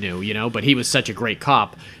Cage knew, but he was such a great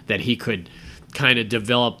cop that he could kind of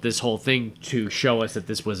develop this whole thing to show us that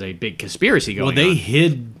this was a big conspiracy going Well, they on.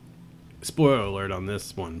 hid. Spoiler alert on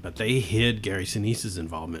this one, but they hid Gary Sinise's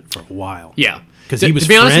involvement for a while. Yeah, 'Cause To- he was To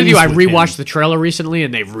be honest with you, I friends with rewatched him. the trailer recently,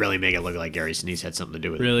 and they really make it look like Gary Sinise had something to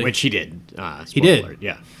do with Really? it, which he did. He Spoiler did. alert,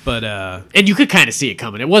 yeah. But And you could kind of see it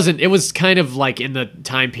coming. It was kind of like in the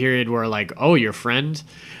time period where, like, oh, your friend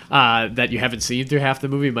that you haven't seen through half the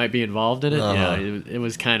movie might be involved in it. Yeah, it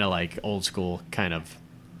was kind of like old school kind of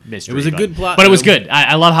mystery. It was a but- good plot, but it was though. good.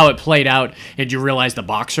 I love how it played out, and you realize the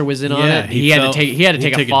boxer was in on Yeah, it. he He had felt- to he'd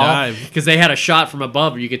take a take a fall dive. because they had a shot from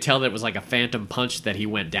above where you could tell that it was like a phantom punch that he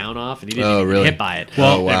went down off, and he didn't Oh, even really? get hit by it.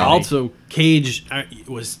 Well, wow. also Cage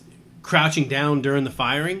was crouching down during the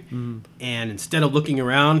firing, Mm-hmm. and instead of looking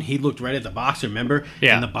around, he looked right at the boxer. Remember?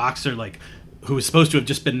 Yeah. And the boxer, like, who was supposed to have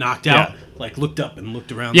just been knocked Yeah. out, like looked up and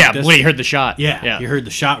looked around. Yeah, like this. when he heard the shot. Yeah, he heard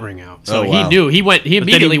the shot ring out. So Oh, he wow. knew. He then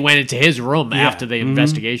immediately he- went into his room Yeah. after the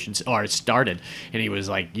investigation started, and he was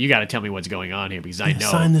like, "You got to tell me what's going on here, because I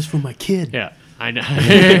know." Sign this for my kid. Yeah, I know.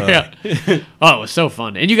 Yeah. Oh, it was so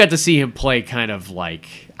fun, and you got to see him play kind of like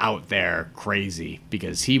out there crazy,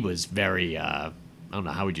 because he was very. I don't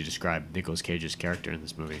know, how would you describe Nicolas Cage's character in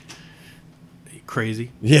this movie?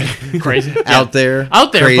 Crazy. Yeah, Crazy. out there,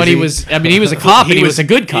 Out there, but he was. I mean, he was a cop, and he was a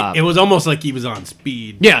good cop. It was almost like he was on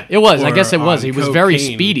speed. Yeah, it was. I or guess it was. on He was very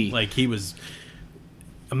cocaine. speedy. Like he was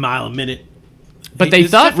a mile a minute But they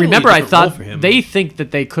It's thought, definitely a remember, I different role thought for him. they think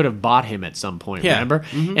that they could have bought him at some point, Yeah. remember?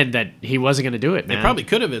 And that he wasn't going to do it, They man. probably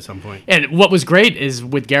could have at some point. And what was great is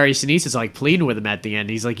with Gary Sinise, is like pleading with him at the end.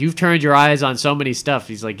 He's like, "You've turned your eyes on so many stuff."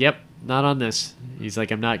 He's like, "Yep, not on this." He's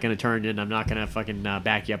like, "I'm not going to turn in. I'm not going to fucking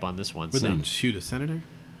back you up on this one." Would So, they shoot a senator?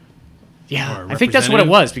 yeah, or a I think that's what it representative?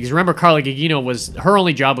 was, because remember, Carla Gugino was her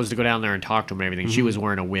only job was to go down there and talk to him and everything. Mm-hmm. She was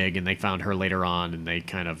wearing a wig, and they found her later on, and they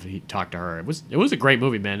he talked to her. It was a great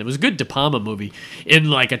movie, man. It was a good De Palma movie in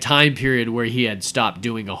like a time period where he had stopped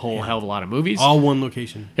doing a whole hell of a lot of movies. All one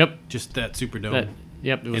location. Yep. Just that Superdome.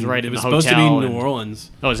 Yep, it was And right it in was the supposed to be hotel. New and-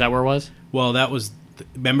 Orleans. Oh, is that where it was? Well, that was.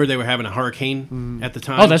 Remember, they were having a hurricane at the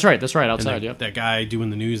time. Oh, that's right. That's right. And Outside, that, yep. that guy doing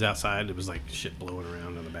the news outside, it was like shit blowing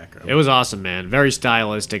around in the background. It was awesome, man. Very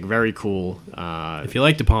stylistic, very cool. If you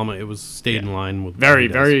like De Palma, it was stayed in line with what Very, he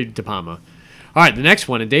does. very De Palma. All right, the next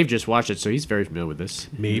one, and Dave just watched it, so he's very familiar with this.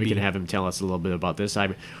 Maybe. We can have him tell us a little bit about this.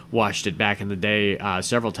 I watched it back in the day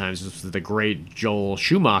several times. This was the great Joel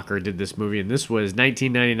Schumacher did this movie, and this was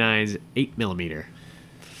 1999's 8mm.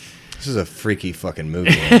 This is a freaky fucking movie.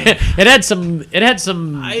 It had some.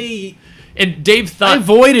 I And Dave I thought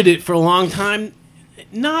avoided it for a long time,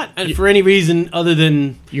 not for any reason other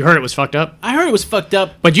than you heard it was fucked up, I heard it was fucked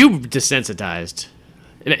up. but you desensitized.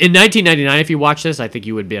 In 1999, if you watch this, I think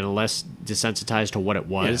you would be less desensitized to what it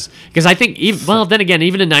was. Because I think, then again,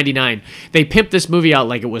 even in '99, they pimped this movie out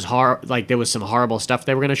like it was like there was some horrible stuff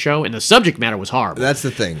they were going to show, and the subject matter was horrible. That's the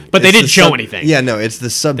thing. But they It's didn't the show anything. Yeah, no, it's the They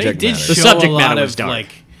subject did matter. The show subject a matter lot was of dark. like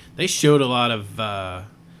they showed a lot of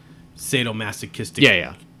sadomasochistic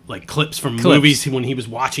Yeah. like clips from Clips. movies when he was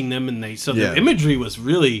watching them, and Yeah. the imagery was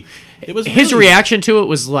really His reaction to it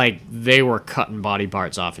was like they were cutting body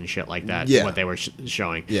parts off and shit like that. Yeah. What they were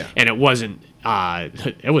showing. Yeah. And it wasn't.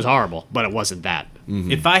 It was horrible, but it wasn't that.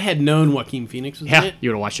 If I had known Joaquin Phoenix was Yeah, in it, you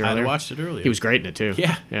would have watched it I'd earlier. have watched it earlier. He was great in it too.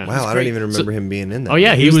 Yeah. Wow, I don't even remember him being in that. Oh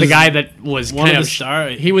yeah, he was the was guy that was one kind of of. the star-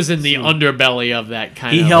 He was in the underbelly of that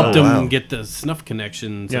kind He of. helped him wow. get the snuff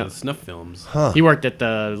connection to Yeah. the snuff films. He worked at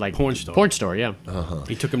the Porn store. Porn store, yeah.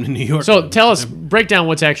 He took him to New York. So tell us, break down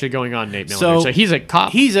what's actually going on, Nate Miller. So he's a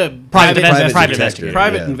cop. He's a Private detective. investigator.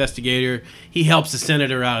 Private Yeah. investigator. He helps the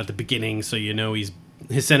senator out at the beginning, so you know his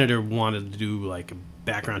senator wanted to do like a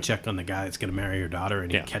background check on the guy that's going to marry her daughter,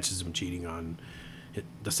 and Yeah. he catches him cheating on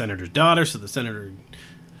the senator's daughter. So the senator,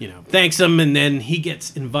 thanks him, and then he gets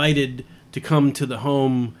invited to come to the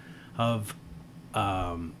home of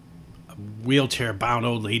a wheelchair-bound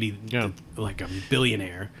old lady, Yeah. like a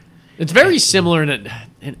billionaire. It's very similar in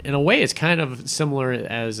a way. It's kind of similar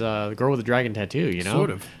as the Girl with the Dragon Tattoo. You know, Sort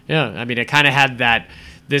of. Yeah, I mean, it kind of had that.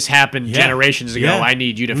 This happened Yeah. generations ago. Yeah. I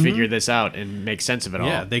need you to figure this out and make sense of it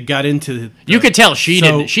Yeah, all. they got into. You could tell she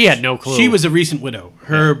didn't. She had no clue. She was a recent widow.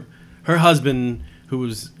 Her husband, who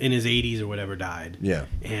was in his 80s or whatever, died. Yeah.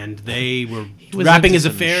 and they were was wrapping into his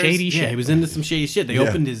some affairs. shady Yeah, shit. he was into some shady shit. They Yeah.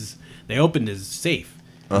 opened his safe.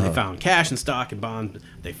 And they found cash and stock and bonds.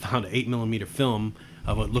 They found an 8mm film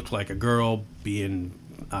of what looked like a girl being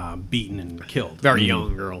beaten and killed. very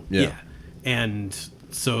young girl. Yeah. And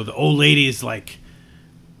so the old lady's like,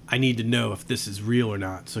 I need to know if this is real or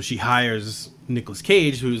not. So she hires Nicolas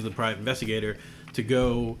Cage, who's the private investigator, to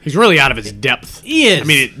go. He's really out of his depth. He is. I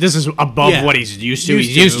mean, this is above Yeah. what he's used to. Used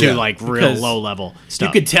He's to, used to yeah. like real Because low level stuff.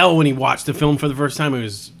 You could tell when he watched the film for the first time, he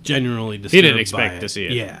was genuinely disturbed. He didn't by expect it. to see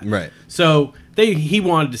it. Yeah, Right. So he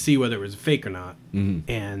wanted to see whether it was fake or not,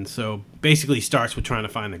 and so basically starts with trying to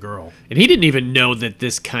find the girl. And he didn't even know that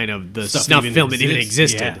this kind of the Stuff snuff even film even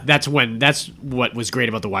exists. existed. Yeah. That's what was great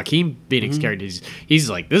about the Joaquin Phoenix character. He's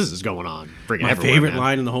like, this is going on. Freaking My everywhere, favorite man.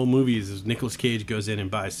 line in the whole movie is Nicolas Cage goes in and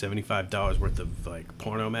buys $75 worth of like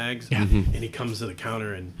porno mags, and he comes to the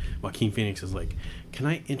counter, and Joaquin Phoenix is like, "Can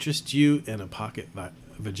I interest you in a pocket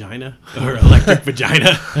vagina or electric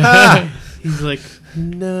vagina?" He's like,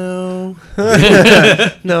 "No."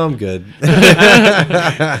 No, I'm good.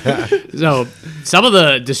 So some of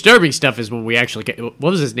the disturbing stuff is when we actually get, what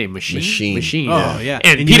was his name? Machine. Machine. Oh, yeah.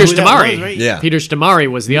 And And you Peter know who that Stamari. was, right? Yeah. Peter Stamari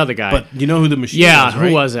was the other guy. But you know who the machine yeah, was, right?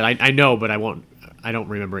 who was it? I know, but I won't. I don't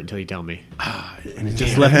remember it until you tell me. And it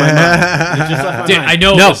just left my mind. It just left my Did- mind. I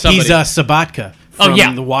know it No, was somebody. he's Sabatka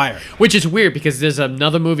from The Wire. Which is weird because there's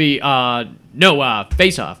another movie.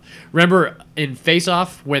 Face Off. Remember in Face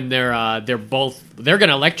Off when they're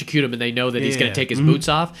gonna electrocute him and they know that he's gonna Yeah. take his boots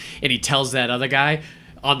off, and he tells that other guy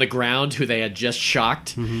on the ground who they had just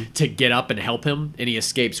shocked to get up and help him, and he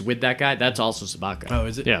escapes with that guy. That's also Sabaka. Oh,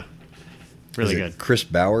 is it? Yeah, really Is it good. Chris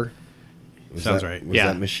Bauer. Sounds right. Was Yeah.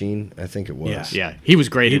 that Machine? I think it was. Yeah. Yeah, he was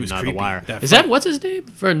great He in was The creepy. Wire. That Is that fuck- what's his name?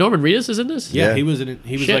 For Norman Reedus is in this? Yeah, Yeah. he was in it.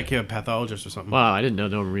 He was Shit. like a pathologist or something. Wow, I didn't know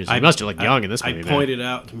Norman Reedus. He must have looked young in this movie. I man. pointed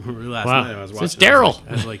out to her last Wow. night. I was It's watching. Daryl.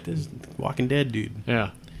 I was like, "This is Walking Dead dude." Yeah.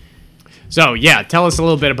 So yeah, tell us a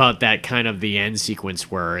little bit about that kind of the end sequence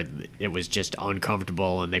where it was just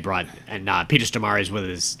uncomfortable, and they brought Peter Stormare's with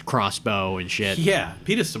his crossbow and shit. Yeah,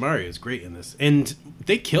 Peter Stormare is great in this, and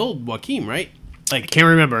they killed Joaquin, right? Like Can't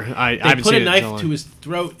remember. I they haven't put seen a it in knife so long. to his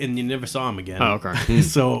throat, and you never saw him again. Oh, okay.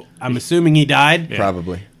 So I'm assuming he died.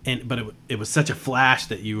 Probably. But it was such a flash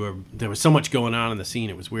that there was so much going on in the scene.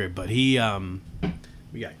 It was weird. But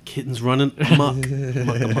we got kittens running amok.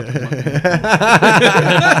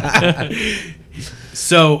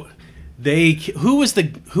 So who was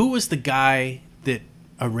the guy that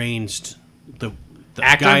arranged the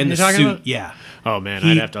Actor guy in the you're talking suit? about? Yeah. Oh man,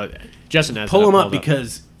 He- I'd have to. Justin has Pull it him up pulled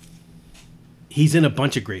because he's in a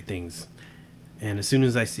bunch of great things. And as soon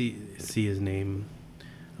as I see his name,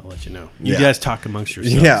 I'll let you know. You Yeah. guys talk amongst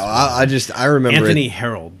yourselves. Yeah, I remember Anthony it.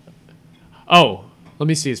 Harold. Oh, let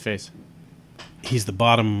me see his face. He's the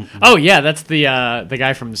bottom. Oh yeah, that's the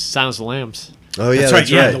guy from Silence of the Lambs. Oh yeah, That's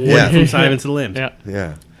that's right. Yeah, right. the warden Yeah. from Silence of the Lambs. Yeah,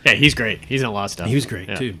 Yeah. yeah, he's great. He's in a lot of stuff. He was great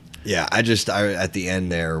Yeah. too. Yeah, I at the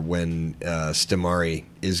end there when Stamari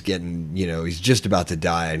is getting, he's just about to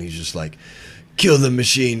die and he's just like, kill the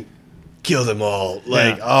machine, kill them all.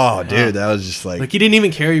 Like, oh, dude, that was just like, Like he didn't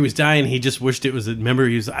even care he was dying. He just wished it was. Remember,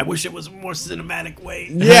 I wish it was a more cinematic way.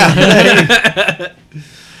 yeah,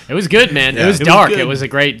 It was good, man. Yeah. It was It was dark. good. It was a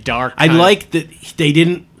great dark. I kind of- like that they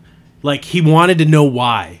didn't like. He wanted to know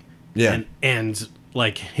why. Yeah. and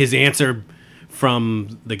like his answer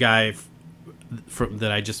from the guy from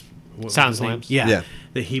that I just what was Sounds his name? Lambs. Yeah, Yeah.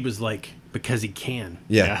 that he was like because he can.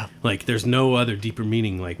 yeah, Like, there's no other deeper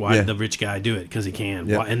meaning. Like, why Yeah. did the rich guy do it? Because he can.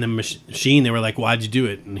 Yeah. Why, and the machine, they were like, why'd you do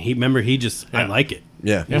it? And he just, I Yeah. like it.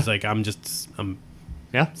 yeah. He's like, I'm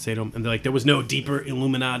Yeah. Satan. And they're like, there was no deeper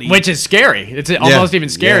Illuminati. Which is scary. It's almost even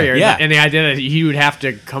scarier. Yeah. And the idea that he would have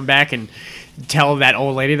to come back and tell that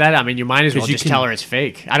old lady that. I mean, you might as well 'Cause you just can- tell her it's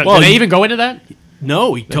fake. I don't. Well, do they you- even go into that?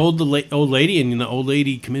 no, he told the old lady, and the old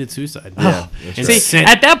lady committed suicide. Yeah, And that's See, sent-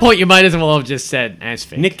 at that point, you might as well have just said, "It's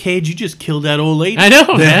fake." Nick Cage, you just killed that old lady. I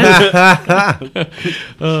know, man.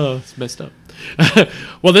 Oh, it's messed up.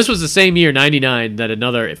 Well, this was the same year, '99, that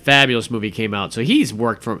another fabulous movie came out. So he's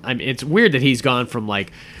worked from. I mean, it's weird that he's gone from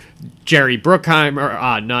like Jerry Bruckheimer.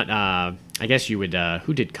 I guess you would.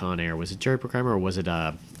 Who did Con Air? Was it Jerry Bruckheimer or was it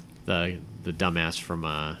the dumbass from?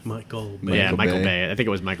 Michael. Yeah, Michael Michael Bay. Bay. I think it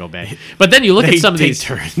was Michael Bay. But then you look They at some of take these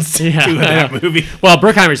turns Yeah, doing I that know. movie. Well,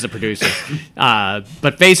 Bruckheimer's the producer.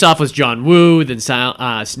 But Face Off was John Woo. Then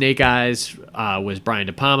Snake Eyes was Brian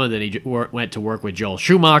De Palma. Then he went to work with Joel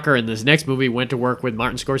Schumacher. And this next movie went to work with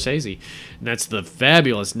Martin Scorsese. And that's the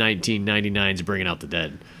fabulous 1999's Bringing Out the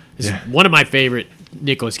Dead. It's one of my favorite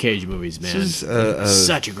Nicolas Cage movies, man. This is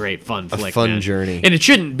Such a great fun flick, fun man. journey. And it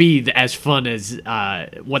shouldn't be as fun as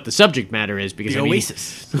what the subject matter is. Because The I mean,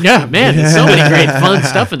 Oasis. yeah, man, there's so many great fun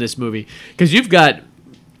stuff in this movie. Because you've got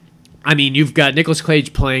Nicolas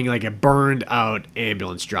Cage playing like a burned out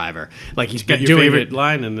ambulance driver. Like he's Got been your doing favorite it.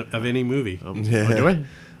 line of any movie. Oh, do it?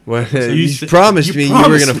 Well, you you said- promised you me you were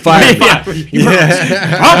promised going to me. fire me.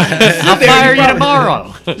 I'll fire you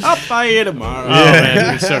tomorrow. I'll fire you tomorrow. Oh man,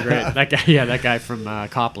 he was so great. That guy from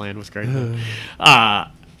Copland was great.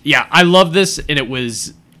 Yeah, I love this, and it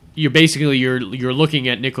was you're looking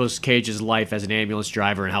at Nicolas Cage's life as an ambulance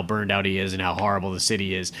driver and how burned out he is and how horrible the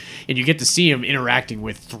city is, and you get to see him interacting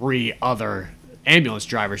with three other ambulance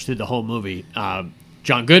drivers through the whole movie: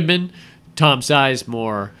 John Goodman, Tom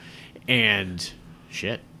Sizemore, and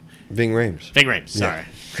Ving Rhames. Ving Rhames. Sorry.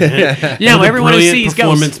 Yeah, well, everyone who Brilliant sees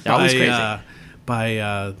performance Ghosts. Always crazy.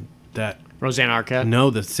 by that. Roseanne Arquette. No,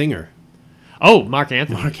 the singer. Oh, Mark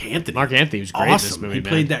Anthony. Mark Anthony. Mark Anthony was great in this Awesome. movie, He man.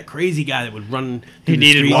 played that crazy guy that would run. He through the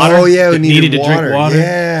needed streets. water? Oh yeah, we That needed to water. drink water.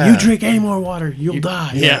 Yeah, You drink any more water, you'll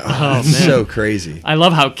die. Yeah. Oh, man. so crazy. I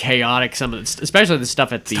love how chaotic some of it, especially the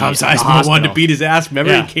stuff at the Tom the Sizemore hospital. wanted to beat his ass.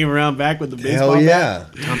 Remember, Yeah. he came around back with the baseball Hell bat?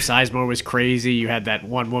 yeah. Tom Sizemore was crazy. You had that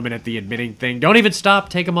one woman at the admitting thing. Don't even stop.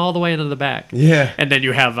 Take them all the way into the back. Yeah. And then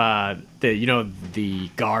you have the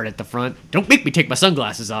guard at the front. Don't make me take my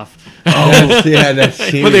sunglasses off. Oh yeah, that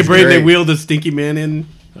scene When they is they great. wheeled the stinky man in.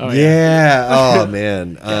 Oh, Yeah. Oh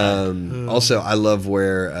man. Also, I love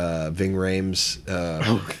where Ving Rhames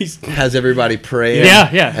has everybody pray.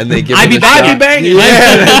 Yeah. And they give I him be a banging, shot. banging.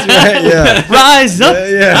 Yeah, that's right. Yeah. Rise up.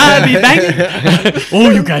 Yeah. I be banging. Oh,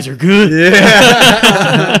 you guys are good.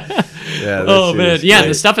 Yeah. Oh man. Yeah,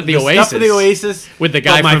 the stuff at the Oasis. Stuff for the Oasis with the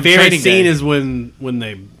guy But my from favorite Training scene Day. is when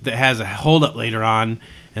that has a hold up later on,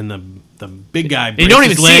 and the big guy. You don't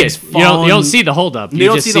even breaks his see legs, it. You don't falling. see the holdup. You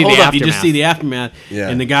don't just see the hold up. You just aftermath. see the aftermath. Yeah.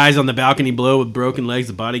 And the guy's on the balcony below with broken legs,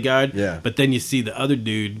 the bodyguard. Yeah. But then you see the other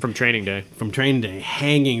dude from Training Day. from Training Day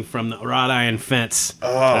hanging from the wrought iron fence.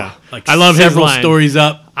 Oh, Like I love his several line. stories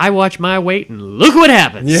up. I watch my weight and look what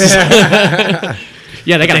happens. yeah.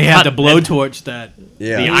 Yeah, they got They to had to blowtorch that.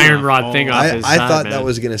 Yeah. the Yeah. iron rod thing off his I side, thought man. that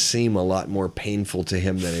was going to seem a lot more painful to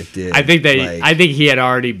him than it did. I think Like, I think he had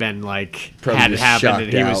already been like Probably had it just happened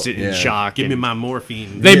and he shocked was out, in yeah. shock. Give me and my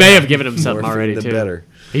morphine. they may have given him something More already the too. better.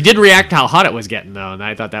 He did react how hot it was getting though, and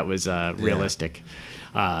I thought that was realistic.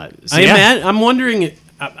 So yeah. I'm wondering,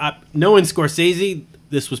 knowing Scorsese,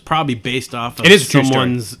 this was probably based off of It is a true story.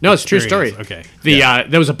 someone's No, it's a true story. experience. Okay.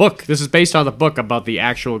 There was a book. This is based on the book about the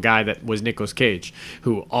actual guy that was Nicolas Cage,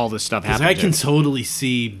 who all this stuff Because happened I can to. totally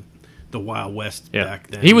see the Wild West Yeah. back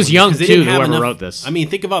then. He was young, Because they too, didn't have whoever wrote this. I mean,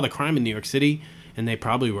 think of all the crime in New York City, and they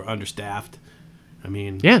probably were understaffed. I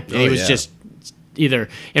mean, Yeah, and he was yeah. just either.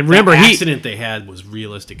 And the remember, he accident they had was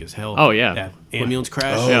realistic as hell. Oh, yeah. That ambulance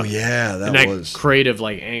crash. Oh yeah, and that that was. creative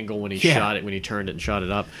like angle when he Yeah. shot it, when he turned it and shot it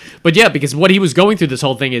up. But yeah, because what he was going through this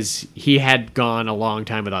whole thing is he had gone a long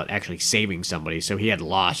time without actually saving somebody, so he had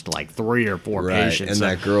lost like 3 or 4 Right, patients. and So-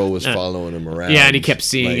 that girl was following him around. yeah, and he kept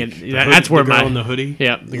seeing like- it. That's where the girl my in the hoodie?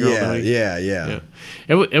 Yeah, the girl in the Yeah, hoodie. yeah,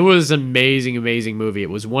 yeah. It was an amazing, amazing movie. It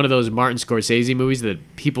was one of those Martin Scorsese movies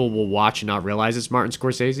that people will watch and not realize it's Martin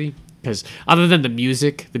Scorsese. Because other than the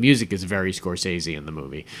music is very Scorsese in the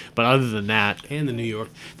movie. But other than that, And the New York.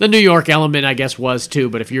 the New York element, I guess, was too.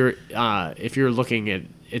 But if you're looking at,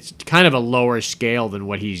 it's kind of a lower scale than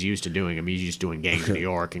what he's used to doing. I mean, he's used to doing Gangs of New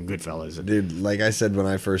York and Goodfellas. And, Dude, like I said when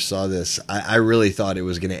I first saw this, I really thought it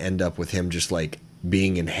was going to end up with him just like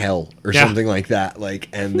being in hell or Yeah. something like that. Like,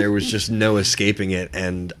 and there was just no escaping it.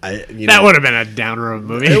 And that would have been a downer of a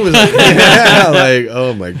movie. It was yeah, like,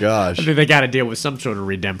 oh my gosh. I think they got to deal with some sort of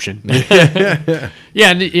redemption.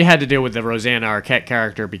 Yeah, and you had to deal with the Rosanna Arquette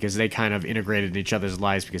character because they kind of integrated in each other's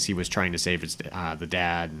lives because he was trying to save the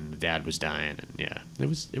dad, and the dad was dying. And yeah,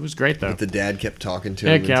 it was great though. But the dad kept talking to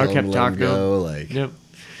Yeah, him and Cal telling kept him to let him talking to go. him. Like, Yep.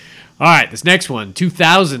 All right, this next one,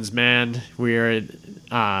 2000s, man.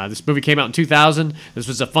 This movie came out in 2000. This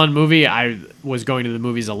was a fun movie. I was going to the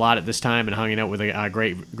movies a lot at this time and hanging out with a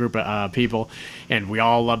great group of people, and we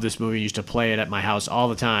all loved this movie. Used to play it at my house all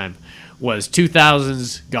the time. Was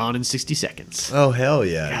 2000's Gone in 60 Seconds. oh hell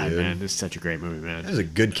yeah, God, dude. man, this is such a great movie, man. That was a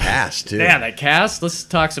good cast too. Yeah, that cast. Let's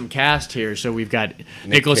talk some cast here. So we've got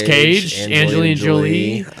Nicolas Cage, Cage, Angelina Angelina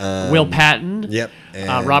Jolie, Jolie, Will Patton, Yep.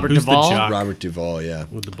 And Robert Who's the Duvall. jock? Robert Duvall, yeah.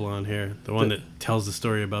 With the blonde hair. The one that tells the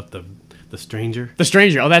story about the stranger. The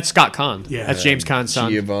Stranger. Oh, that's Scott Conn. Yeah. That's James Caan's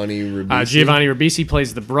son. Giovanni Ribisi. Giovanni Ribisi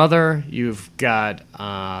plays the brother. You've got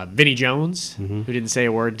Vinnie Jones, Mm-hmm. who didn't say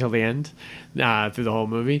a word until the end through the whole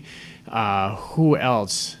movie. Who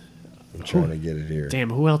else? I'm trying to get it here. Damn,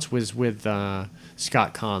 who else was with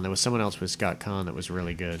Scott Conn? There was someone else with Scott Conn that was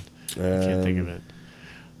really good. I can't think of it.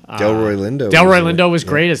 Delroy Lindo. Delroy in it. Lindo was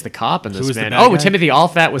great as the cop in this, was the man. bad Oh, guy? Timothy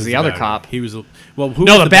Olyphant was the other bad cop. guy. He was. Well, who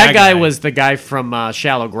No, was the bad guy was the guy from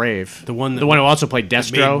Shallow Grave. The one that- who also played made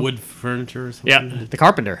Destro. wood furniture or something. Yeah, the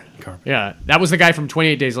Carpenter. Yeah, that was the guy from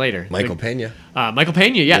 28 Days Later. Michael The- Pena. Michael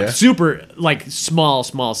Pena, yeah, Yeah. super like small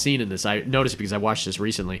scene in this. I noticed because I watched this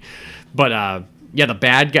recently, but yeah, the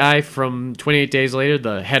bad guy from 28 Days Later,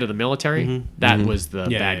 the head of the military, that was the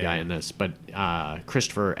Yeah, bad yeah, guy yeah. in this. But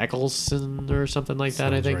Christopher Eccleston or something like that,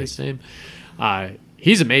 I Sounds think right. his name.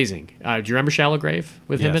 He's amazing. Do you remember Shallow Grave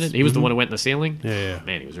with him in Yes. it? He was the one who went in the ceiling. Yeah, yeah.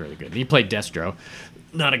 Man, he was really good. He played Destro.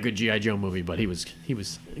 Not a good G.I. Joe movie, but he was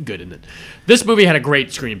good in it. This movie had a great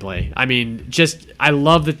screenplay. I mean, I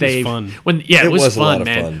love that they fun. it It was was a lot fun, of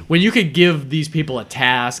man. fun. When you could give these people a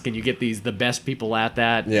task and you get the best people at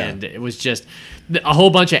that, Yeah. and it was just a whole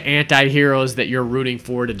bunch of anti-heroes that you're rooting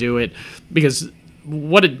for to do it, because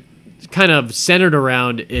what it kind of centered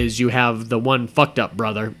around is you have the one fucked up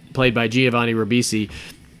brother played by Giovanni Ribisi,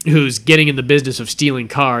 who's getting in the business of stealing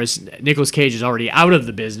cars. Nicolas Cage is already out of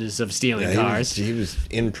the business of stealing Yeah, cars. he was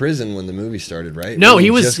in prison when the movie started, right? No, Wasn't he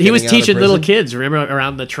was just he was getting out of teaching little prison? kids. Remember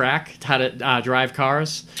around the track how to drive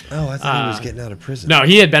cars. Oh, I thought he was getting out of prison. No,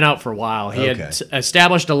 he had been out for a while. He Okay. had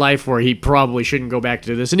established a life where he probably shouldn't go back to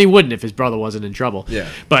do this, and he wouldn't if his brother wasn't in trouble. Yeah.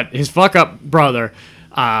 But his fuck up brother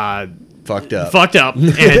fucked up. fucked up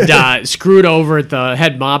and screwed over the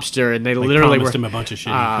head mobster, and they literally promised were him a bunch of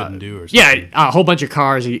shit he couldn't do or something. yeah, a whole bunch of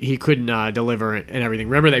cars he couldn't deliver and everything.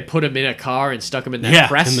 Remember, they put him in a car and stuck him in that Yeah,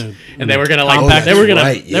 press, in the- and they were gonna like compact. they were gonna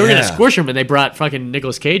Right, they were gonna yeah. squish him, and they brought fucking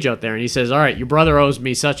Nicolas Cage out there, and he says, "All right, your brother owes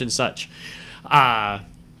me such and such." Yeah,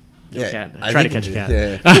 cat. I Try to think- catch a cat.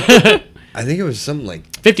 Yeah. I think it was something like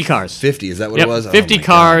 50 cars. 50. Is that what Yep, it was? 50 Oh my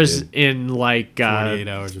cars God, dude. in like 48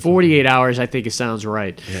 hours or 48 hours, I think it sounds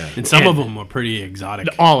right. Yeah. And some of them were pretty exotic.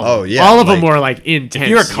 All of them. Oh, yeah, All of them like- were like intense. If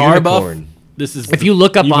you're a car buff, Unicorn. this is. If you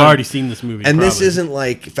look up you've on- already seen this movie. And this probably. isn't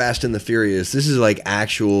like Fast and the Furious. This is like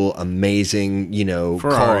actual amazing, Ferraris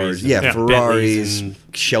cars. Yeah, and Ferraris, Bentleys and-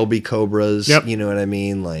 Shelby Cobras. Yep. You know what I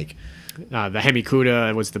mean? Like, the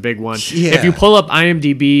Hemi-Cuda was the big one. Yeah. If you pull up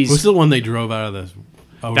IMDb's, What's the one they drove out of the?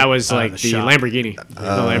 that was out of like the shop? Lamborghini. The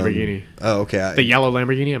Lamborghini. oh, okay. The yellow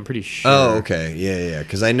Lamborghini, I'm pretty sure. Oh, okay. Yeah.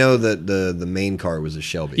 Because I know that the main car was a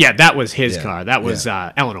Shelby. Yeah, that was his Yeah, car. That was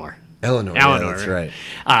yeah. Eleanor. Eleanor. Yeah, that's right.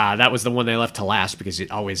 That was the one they left to last because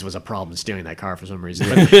it always was a problem stealing that car for some reason.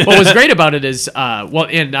 But what was great about it is,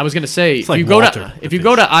 and I was going to say, like you go Walter, if you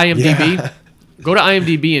go to IMDb, Yeah. go to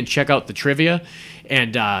IMDb and check out the trivia,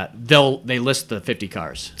 and they list the 50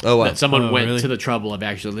 cars. Oh, wow. That someone Oh, went really? to the trouble of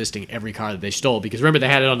actually listing every car that they stole because remember they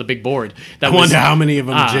had it on the big board. That I was, wonder how many of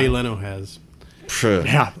them Jay Leno has.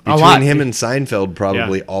 Yeah, a Between lot. him and Seinfeld,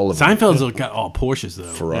 probably Yeah. all of them. Seinfeld's got all Porsches though.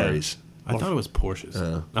 Ferraris. I thought it was Porsches.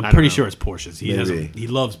 I'm don't pretty know. sure it's Porsches. He has. Maybe. He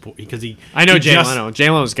loves because he. I know he Jay just- Leno. Jay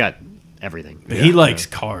Leno's got everything. He likes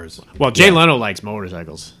cars Well, Jay Leno likes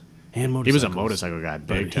motorcycles. and motorcycles. He was a motorcycle guy, But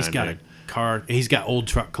big he's time. got dude. a car. He's got old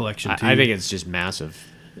truck collection too. I think it's just massive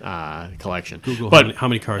collection. Google but how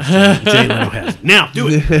many cars Jay Leno has. Now do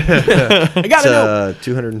it. I gotta know. It's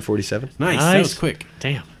 247. Nice. That was quick.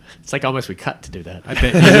 Damn, it's like almost we cut to do that. I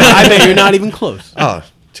bet you're not even close. Oh,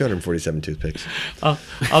 247 toothpicks.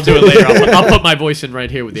 I'll do it later. I'll put my voice in right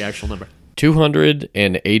here with the actual number.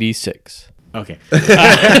 286. Okay.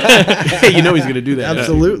 Hey, you know he's gonna do that.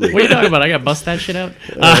 Absolutely. What are you talking about? I gotta bust that shit out.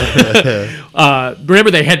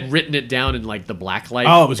 Remember they had written it down in like the black light.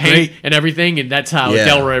 Oh, it was great. and everything, and that's how Yeah.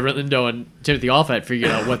 Delroy Lindo and Timothy Olyphant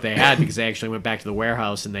figured out what they had because they actually went back to the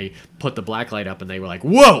warehouse and they put the black light up and they were like,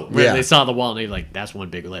 "Whoa!" Right? Yeah. They saw the wall and they were like, "That's one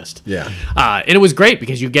big list." Yeah. And it was great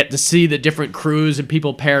because you get to see the different crews and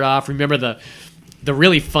people paired off. Remember the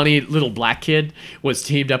really funny little black kid was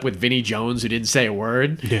teamed up with Vinnie Jones, who didn't say a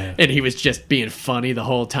word. Yeah. And he was just being funny the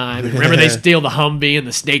whole time. And remember, they steal the Humvee and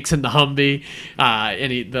the snakes in the Humvee.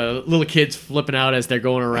 And the little kids flipping out as they're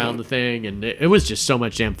going around the thing. And it was just so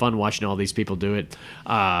much damn fun watching all these people do it.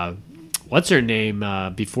 What's her name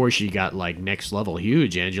before she got like next level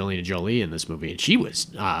huge? Angelina Jolie in this movie. And she was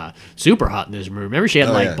super hot in this movie. Remember, she had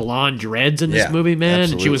Oh, like yeah. blonde dreads in this Yeah, movie, man.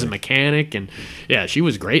 And she was a absolutely. mechanic. And yeah, she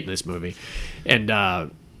was great in this movie. And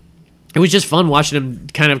it was just fun watching him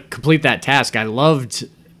kind of complete that task. I loved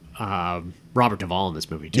Robert Duvall in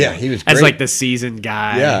this movie too. Yeah, he was as great. like the seasoned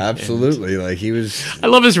guy. Yeah, And absolutely. Like he was. I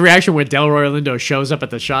love his reaction when Delroy Lindo shows up at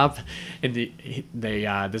the shop, and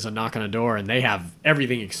there's a knock on the door, and they have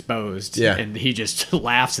everything exposed. Yeah. and he just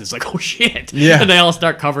laughs and it's like, "Oh shit!" Yeah. and they all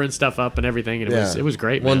start covering stuff up and everything, and it was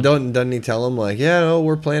great. Well, Man. doesn't he tell him like, yeah, no,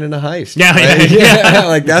 we're planning a heist? Yeah, Like, yeah.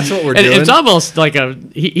 like that's what we're And doing. it's almost like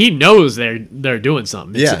he knows they're doing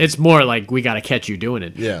something. It's, Yeah. it's more like we got to catch you doing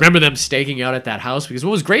it. Yeah. Remember them staking out at that house because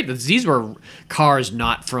what was great is these were cars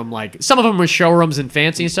not from like some of them were showrooms and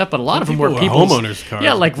fancy and stuff, but a lot of them were people were people's homeowners' cars.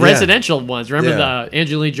 Yeah, like Yeah. residential ones. Remember Yeah. the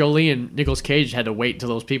Angelina Jolie and Nicolas Cage had to wait until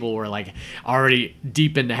those people were like already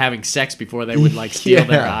deep into having sex before they would like steal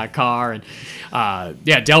their Yeah. car and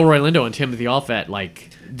Delroy Lindo and Timothy Olyphant like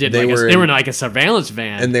did They like were they were in- in like a surveillance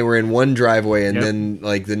van. and they were in one driveway, and Yep. then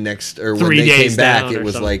like the next or when 3 they days came back, down it or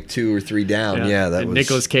was something. like 2 or 3 down. Yeah, that and was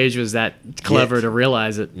Nicolas Cage was that clever It. to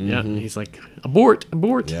realize it. Yeah, he's like abort.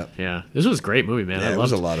 Yep. Yeah, this was a great movie, man. Yeah, I it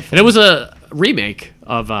was loved a lot of and it was a remake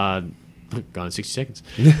of Gone in 60 Seconds.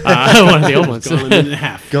 One of the old ones. Gone in a minute and a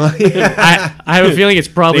half. I have a feeling it's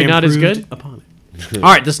probably They not as improved good. upon it. All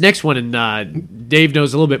right, this next one, and Dave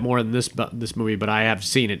knows a little bit more than this movie, but I have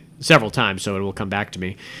seen it several times, so it will come back to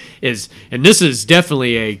me. And this is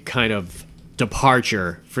definitely a kind of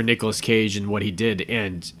departure for Nicolas Cage and what he did,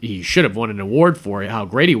 and he should have won an award for it, how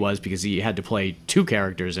great he was, because he had to play 2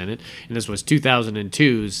 characters in it, and this was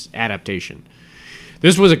 2002's adaptation.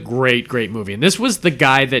 This was a great, great movie, and this was the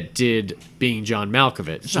guy that did Being John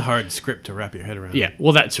Malkovich. It's a hard script to wrap your head around. Yeah,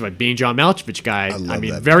 well, that's what Being John Malkovich guy. I love mean,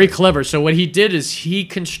 that very movie. clever. So what he did is he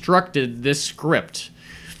constructed this script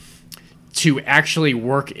to actually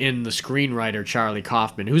work in the screenwriter Charlie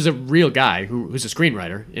Kaufman, who's a real guy who's a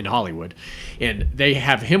screenwriter in Hollywood, and they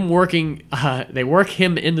have him working. They work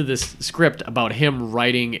him into this script about him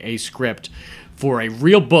writing a script for a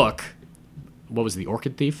real book. What was The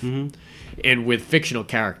Orchid Thief? And with fictional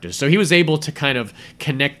characters. So he was able to kind of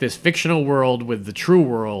connect this fictional world with the true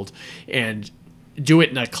world and do it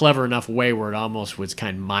in a clever enough way where it almost was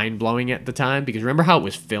kind of mind-blowing at the time. Because remember how it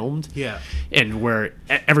was filmed? Yeah. And where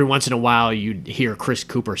every once in a while you'd hear Chris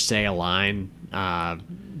Cooper say a line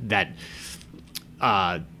that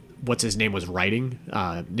what's his name was writing,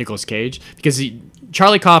 Nicolas Cage, because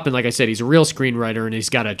Charlie Kaufman, like I said, he's a real screenwriter, and he's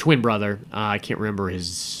got a twin brother. I can't remember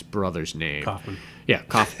his brother's name. Kaufman. Yeah,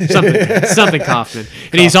 Kaufman. Something Kaufman.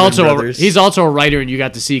 And he's also a writer, and you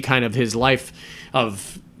got to see kind of his life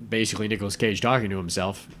of basically Nicolas Cage talking to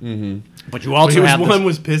himself. Mm-hmm. But you also have one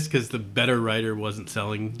was pissed because the better writer wasn't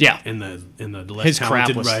selling. Yeah. And the less His crap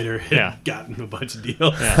talented was- writer had yeah. gotten a bunch of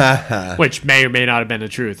deals. which may or may not have been the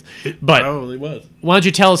truth. But Probably was. why don't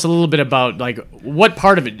you tell us a little bit about like what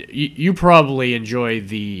part of it you probably enjoy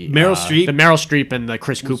the Meryl Streep. the Meryl Streep and the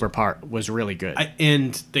Chris Cooper part was really good.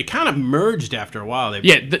 And they kind of merged after a while.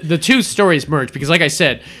 Yeah, the two stories merge because, like I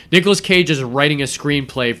said, Nicolas Cage is writing a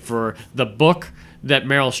screenplay for the book that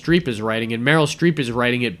Meryl Streep is writing, and Meryl Streep is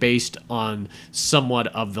writing it based on somewhat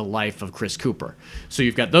of the life of Chris Cooper. So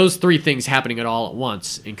you've got those three things happening at all at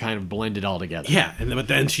once and kind of blended all together. Yeah, but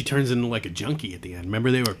then she turns into like a junkie at the end.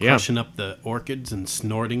 Remember they were crushing up the orchids and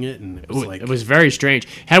snorting it, and It was very strange.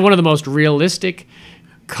 Had one of the most realistic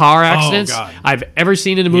car accidents God. I've ever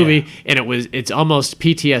seen in a movie, Yeah. and it's almost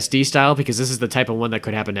PTSD style because this is the type of one that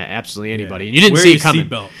could happen to absolutely anybody, and you didn't Wear see your it coming.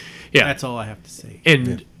 seatbelt. Yeah. That's all I have to say.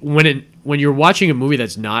 And when you're watching a movie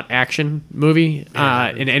that's not action movie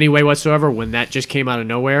in any way whatsoever, when that just came out of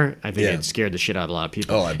nowhere, I think Yeah. it scared the shit out of a lot of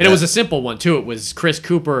people. Oh, I and bet. it was a simple one too. It was Chris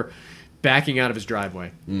Cooper backing out of his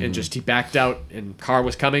driveway and he backed out and car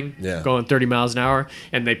was coming, Yeah. going 30 miles an hour,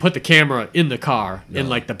 and they put the camera in the car in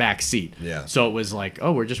like the back seat. Yeah. So it was like,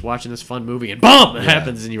 oh, we're just watching this fun movie, and boom, it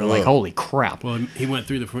happens, and you were like, Ugh. holy crap. Well, he went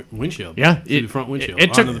through the windshield. Yeah, Through the front windshield.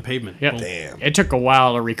 it took onto the pavement. Yeah, Boom. Damn. It took a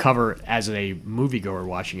while to recover as a moviegoer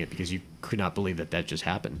watching it because you could not believe that just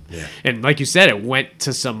happened. Yeah. And like you said, it went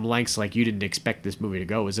to some lengths like you didn't expect this movie to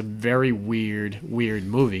go. It was a very weird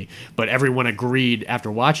movie, but everyone agreed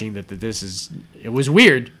after watching that it was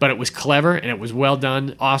weird, but it was clever and it was well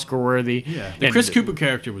done, Oscar worthy. Yeah, the And Chris Cooper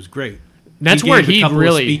character was great. That's where gave a he couple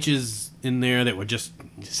really- of speeches in there that were just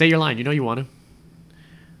Say your line. You know you want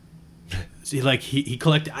to. see, like he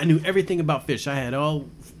collected. I knew everything about fish. I had all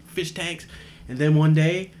fish tanks, and then one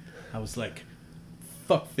day I was like,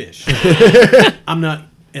 "Fuck fish." I'm not,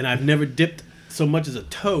 and I've never dipped so much as a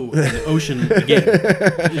toe in the ocean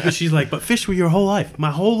again. She's like, "But fish were your whole life,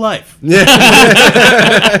 my whole life."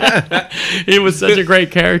 He was such a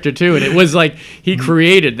great character too, and it was like he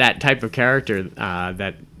created that type of character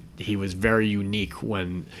that he was very unique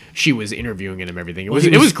when she was interviewing him and everything. It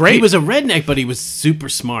was great. He was a redneck, but he was super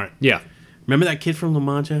smart. yeah. Remember that kid from La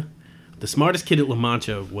Mancha? The smartest kid at La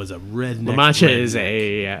Mancha was a redneck. La Mancha redneck. is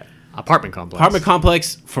a apartment complex. Apartment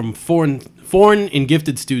complex from foreign and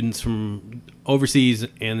gifted students from overseas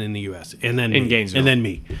and in the U.S. and then In me. Gainesville. and then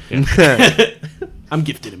me. I'm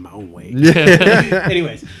gifted in my own way.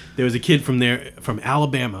 Anyways, there was a kid from there from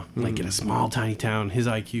Alabama, like in a small tiny town. His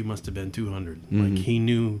IQ must have been 200. Like he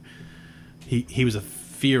knew he was a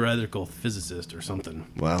theoretical physicist or something.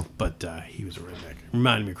 Wow. But he was a redneck.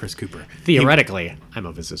 Reminded me of Chris Cooper. Theoretically, I'm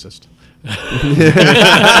a physicist. Do you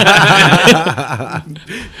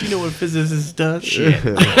know what a physicist does?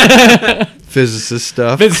 Physicist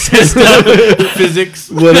stuff. Physicist. Physics.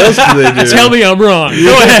 What else do they do? Tell me I'm wrong.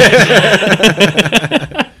 Go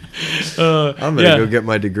ahead. I'm gonna go get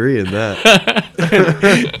my degree in that.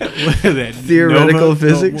 That Theoretical Nova?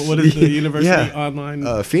 physics? What is the university Yeah.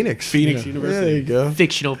 online? Phoenix. Phoenix Yeah, University. there you go.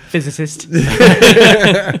 Fictional physicist.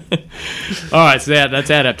 All right, so that's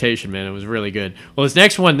adaptation, man. It was really good. Well, this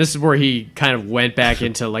next one, this is where he kind of went back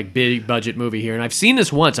into like big budget movie here, and I've seen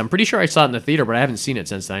this once. I'm pretty sure I saw it in the theater, but I haven't seen it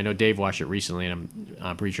since then. I know Dave watched it recently, and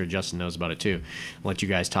I'm pretty sure Justin knows about it too. I'll let you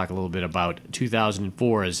guys talk a little bit about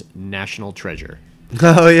 2004's National Treasure.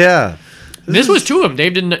 Oh yeah. This was two of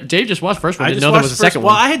them. Dave just watched the first one. Didn't know there was a second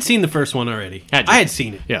Well, one. I had seen the first one already. Had you? I had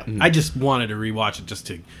seen it. Yeah. I just wanted to rewatch it just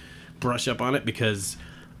to brush up on it because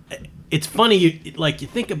it's funny. You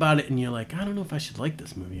think about it and you're like, I don't know if I should like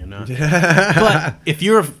this movie or not. But if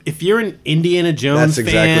you're an Indiana Jones That's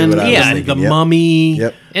exactly fan, what I was Yeah. thinking. The Yep. Mummy,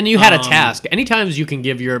 Yep. And you had a task. Anytime you can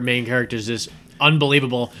give your main characters this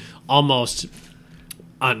unbelievable, almost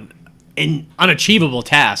unachievable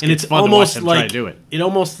task, and it's it's fun almost to watch them try like to do it. It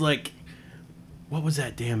almost like what was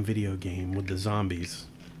that damn video game with the zombies?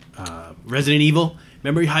 Resident Evil.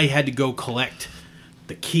 Remember how you had to go collect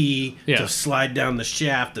the key Yeah. to slide down the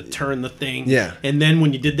shaft to turn the thing? Yeah. And then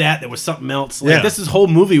when you did that, there was something else. Like Yeah. this whole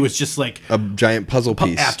movie was just like A giant puzzle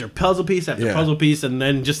piece. after puzzle piece after Yeah. puzzle piece, and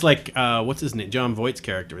then just like what's his name, John Voight's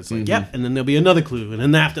character. It's Mm-hmm. like, yep, and then there'll be another clue, and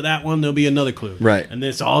then after that one there'll be another clue. Right. And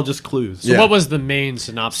it's all just clues. Yeah. What was the main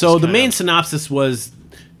synopsis? So the kind main of? synopsis was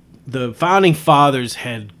the founding fathers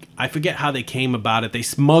had, I forget how they came about it. They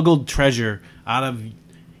smuggled treasure out of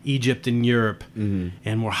Egypt and Europe,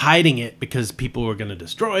 and were hiding it because people were going to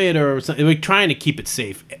destroy it or something. They were trying to keep it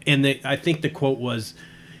safe. And I think the quote was,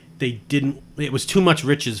 it was too much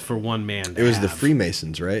riches for one man. It was the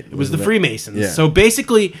Freemasons, right? It was the Freemasons. Yeah. So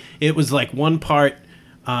basically, it was like one part.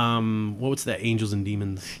 What was that? Angels and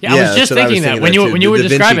Demons. Yeah, I was just thinking that when you were Da Vinci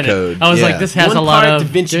describing Code. it. I was like, this has one a lot part of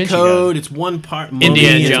Da Vinci Code. It's one part Mummy,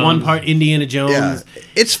 Indiana It's Jones. one part Indiana Jones. Yeah,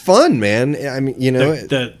 it's fun, man. I mean, you know,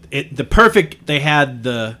 The perfect. They had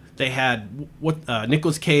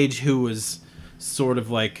Nicolas Cage, who was sort of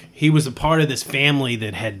like, he was a part of this family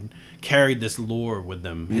that had carried this lore with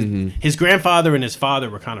them. His grandfather and his father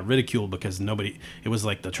were kind of ridiculed because it was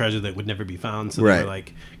like the treasure that would never be found. So they Right. were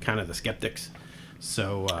like kind of the skeptics.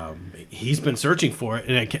 So he's been searching for it,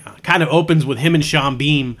 and it kind of opens with him and Sean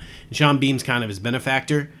Beam. And Sean Beam's kind of his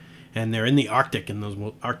benefactor, and they're in the Arctic, and those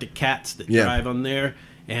Arctic cats that drive on there.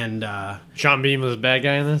 And Sean Bean was a bad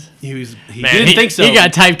guy in this. he Man, didn't think so. He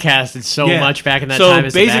got typecasted so much back in that time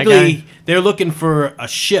as So a bad basically, guy. they're looking for a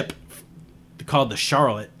ship called the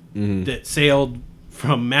Charlotte that sailed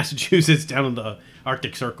from Massachusetts down to the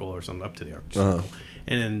Arctic Circle or something, up to the Arctic Circle.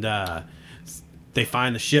 And they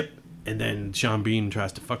find the ship, and then Sean Bean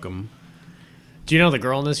tries to fuck them. Do you know the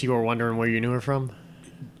girl in this? You were wondering where you knew her from?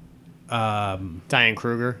 Diane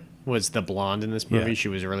Kruger was the blonde in this movie. Yeah. She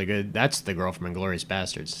was really good. That's the girl from Inglourious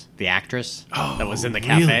Bastards, the actress that was in the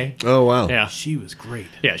really? cafe. oh wow, Yeah, She was great.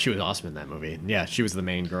 yeah, she was awesome in that movie. Yeah, she was the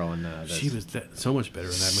main girl in this. She was so much better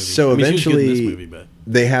in that movie. So I mean, she was good in eventually, this movie, but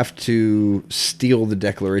they have to steal the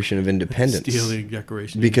Declaration of Independence steal the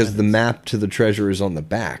Declaration of because the Independence. map to the treasure is on the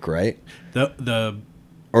back, right? the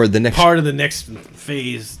Or the next part of the next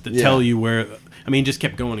phase to Yeah. tell you where. I mean, just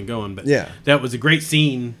kept going and going. But Yeah. that was a great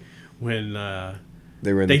scene when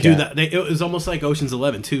they were in they the do cat. that. It was almost like Ocean's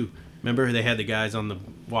 11 too. Remember, they had the guys on the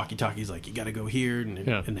walkie-talkies like, "You got to go here," and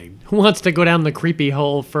they. Who wants to go down the creepy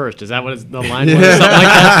hole first? Is that what the line was? Something like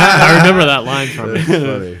that. I remember that line from it.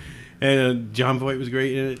 Funny. And John Voight was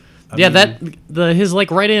great in it. I Yeah, mean, his like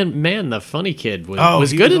right hand man, the funny kid was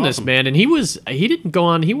he good was in this, awesome. man, and he was in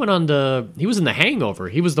the Hangover.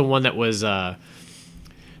 He was the one that was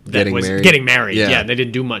Getting married. getting married. Yeah. Yeah, and they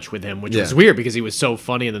didn't do much with him, which Yeah. was weird because he was so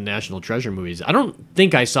funny in the National Treasure movies. I don't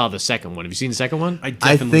think I saw the second one. Have you seen the second one? I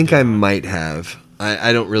definitely think did I not. might have.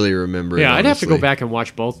 I don't really remember. Yeah, it, I'd have to go honestly. back and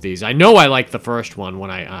watch both these. I know I liked the first one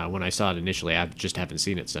when I saw it initially. I just haven't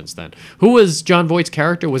seen it since then. Who was John Voight's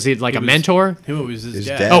character? Was he like a mentor? Who was his His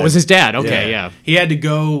dad? dad. Oh, it was his dad. Okay, yeah. He had to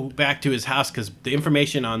go back to his house because the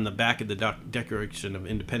information on the back of the Declaration of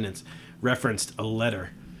Independence referenced a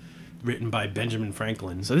letter written by Benjamin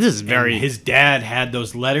Franklin. So this is very. And his dad had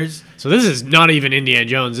those letters. So this is not even Indiana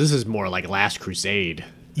Jones. This is more like Last Crusade.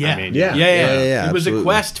 Yeah, I mean, Yeah. yeah. It was absolutely. a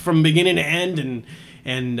quest from beginning to end,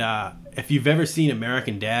 and if you've ever seen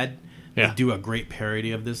American Dad, Yeah. they do a great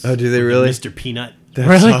parody of this. Oh, do they with really? Mr. Peanut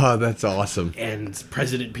Really? Oh, that's awesome. and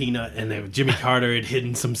President Peanut, and Jimmy Carter had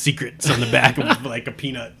hidden some secrets on the back of like a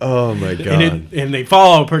peanut. Oh my god. And they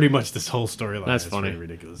follow pretty much this whole storyline. That's It's funny. really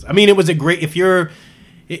ridiculous. I mean, it was a great.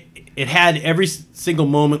 It had every single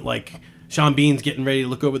moment like Sean Bean's getting ready to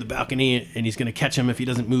look over the balcony and he's going to catch him if he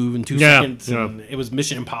doesn't move in 2 Yeah, seconds. yeah. And it was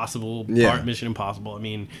Mission Impossible. Yeah. Part Mission Impossible. I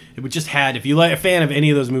mean, it would just had. If you like a fan of any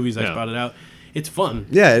of those movies I Yeah. brought it out, it's fun.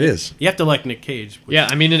 Yeah, it is. You have to like Nick Cage. Yeah,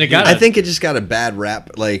 I mean, and it got. I think it just got a bad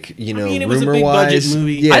rap, like, you know, mean, it was a rumor big budget wise.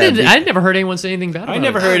 movie. Yeah, I never heard anyone say anything bad about I it.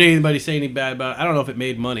 never heard anybody say any bad about it. I don't know if it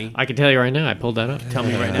made money. I can tell you right now. I pulled that up. Tell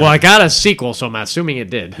me right now. Well, I got a sequel, so I'm assuming it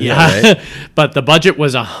did. Yeah, right. But the budget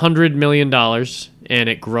was $100 million, and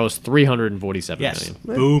it grossed $347 Yes.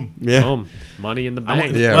 million. Boom. Yeah. Boom. Money in the I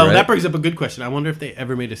bank. wa- Yeah, well, right. that brings up a good question. I wonder if they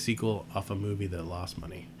ever made a sequel off a movie that lost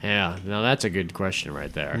money. Yeah, now that's a good question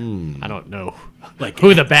right there. I don't know Like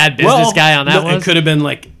who the bad business guy on that no, was. It could have been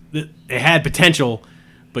like it had potential,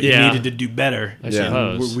 but Yeah. you needed to do better. I Yeah.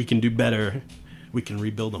 suppose. We can do better. We can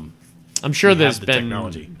rebuild them. I'm sure We there's have the been.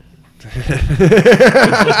 technology.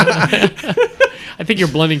 I think you're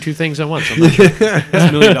blending two things at once. I'm not sure. That's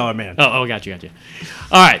 $1 Million Man. Oh, got you.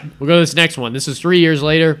 All right, we'll go to this next one. This is 3 years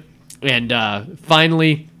later, and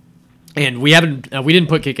finally, and we didn't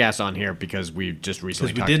put Kick-Ass on here because we just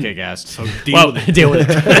recently Because we talked didn't. Kick-Ass. So deal with it. Deal with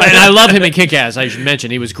it. And I love him in Kick-Ass. I should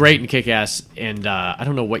mention he was great in Kick-Ass, and I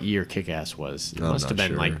don't know what year Kick-Ass was. It I'm must have not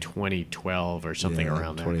been sure. like 2012 or something Yeah,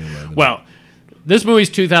 around there. 2011. Well, this movie's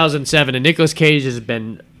 2007, and Nicolas Cage has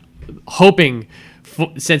been hoping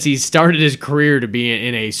since he started his career to be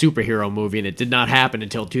in a superhero movie, and it did not happen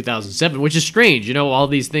until 2007, which is strange. All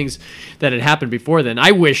these things that had happened before then.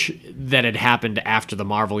 I wish that it happened after the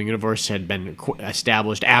Marvel Universe had been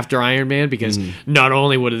established after Iron Man, because not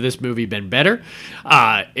only would have this movie been better,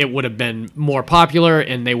 it would have been more popular,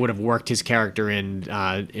 and they would have worked his character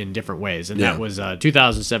in different ways. And that was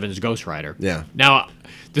 2007's Ghost Rider. Yeah. Now,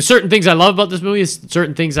 there's certain things I love about this movie.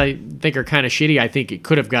 Certain things I think are kind of shitty. I think it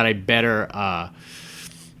could have got a better.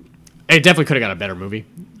 It definitely could have got a better movie.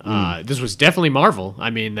 This was definitely Marvel. I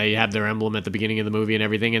mean, they have their emblem at the beginning of the movie and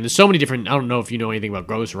everything. And there's so many different. I don't know if you know anything about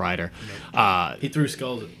Ghost Rider. He threw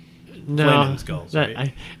skulls. No, Flaming skulls.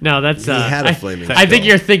 Right? That's. He had a flaming I think skull.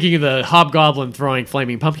 you're thinking of the Hobgoblin throwing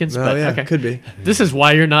flaming pumpkins. Oh, but yeah, okay. could be. This is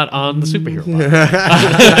why you're not on the superhero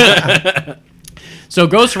podcast. So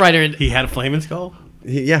Ghost Rider. He had a flaming skull.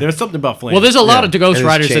 Yeah. There's something about flaming. Well, there's a lot of Ghost And his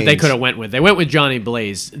Riders that they chains. could have went with. They went with Johnny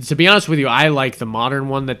Blaze. To be honest with you, I like the modern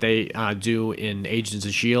one that they do in Agents of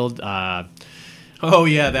S.H.I.E.L.D. Oh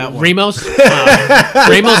yeah, that one. Ramos,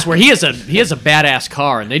 Ramos, where he has a badass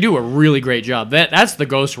car, and they do a really great job. That's the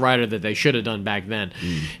Ghost Rider that they should have done back then.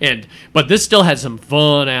 But this still had some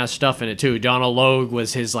fun ass stuff in it too. Donald Logue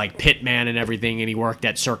was his like pit man and everything, and he worked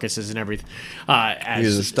at circuses and everything. He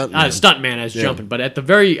was a stuntman. Stuntman as jumping. But at the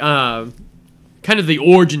very kind of the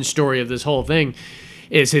origin story of this whole thing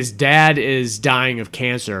is his dad is dying of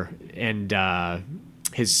cancer, and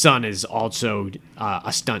his son is also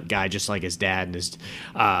a stunt guy, just like his dad. And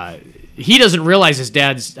he doesn't realize his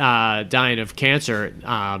dad's dying of cancer.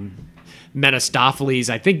 Mephistopheles,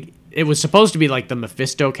 I think it was supposed to be like the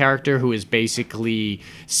Mephisto character, who is basically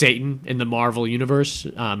Satan in the Marvel universe.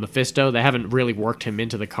 Mephisto. They haven't really worked him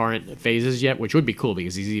into the current phases yet, which would be cool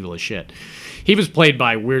because he's evil as shit. He was played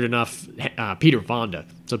by, weird enough, Peter Fonda.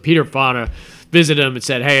 So Peter Fonda visited him and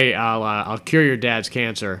said, "Hey, I'll cure your dad's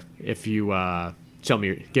cancer if you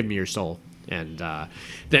give me your soul." And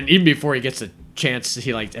then even before he gets a chance,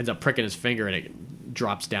 he like ends up pricking his finger, and it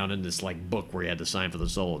drops down in this like book where he had to sign for the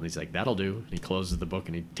soul. And he's like, "That'll do." And he closes the book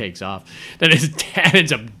and he takes off. Then his dad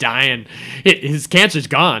ends up dying. His cancer's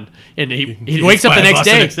gone, and he wakes up the next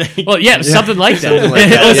day. Well, yeah, it was something like that.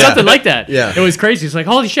 It was something like that. Yeah. It was crazy. He's like,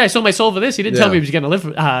 "Holy shit! I sold my soul for this." He didn't tell Yeah. me he was going to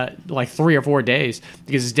live like 3 or 4 days,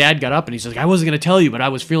 because his dad got up and he's like, "I wasn't going to tell you, but I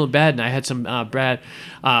was feeling bad and I had some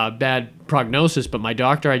bad prognosis, but my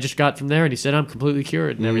doctor I just got from there, and he said I'm completely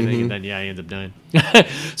cured and everything." And then he ends up dying.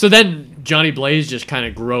 So then Johnny Blaze just kind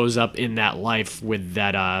of grows up in that life with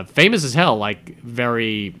that famous as hell, like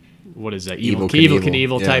very, what is that, Evil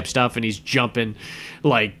Knievel yeah. type stuff, and he's jumping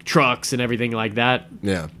like trucks and everything like that.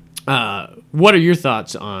 Yeah. What are your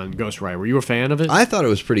thoughts on Ghost Rider? Were you a fan of it? I thought it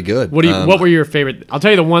was pretty good. What were your favorite? I'll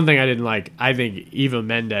tell you the one thing I didn't like. I think Eva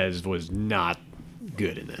Mendes was not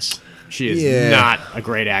good in this. She is not a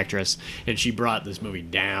great actress, and she brought this movie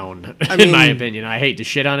down, in my opinion. I hate to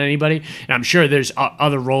shit on anybody, and I'm sure there's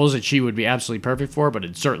other roles that she would be absolutely perfect for, but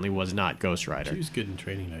it certainly was not Ghost Rider. She was good in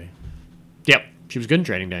Training Day. Yep, she was good in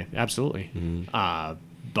Training Day, absolutely.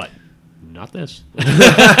 But not this. Those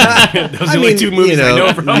are only two movies I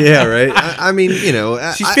know from. Yeah, right. I mean, She's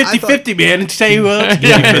 50-50, man. Tell you what.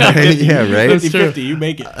 yeah, right. 50-50, you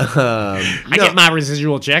make it. I get my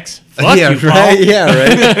residual checks. Fuck yeah, you, Paul. right.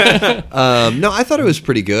 Yeah, right. No, I thought it was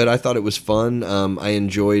pretty good. I thought it was fun. I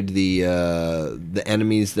enjoyed the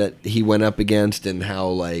enemies that he went up against, and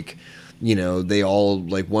how they all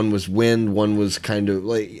like, one was wind, one was kind of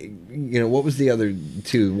like, what was the other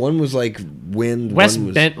two? One was like wind. Wes one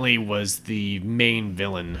was, Bentley was the main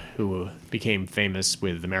villain who became famous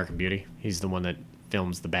with American Beauty. He's the one that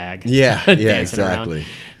films the bag. Yeah, dancing exactly.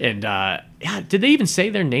 around. And did they even say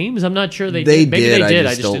their names? I'm not sure they They did. Maybe did. they did.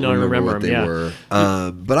 I just don't remember what them. they were.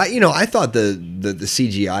 But I thought the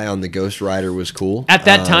CGI on the Ghost Rider was cool. At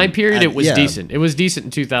that time period, it was yeah. decent. It was decent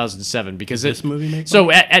in 2007 because this movie make so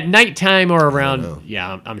at nighttime or around.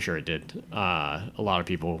 Yeah, I'm sure it did. A lot of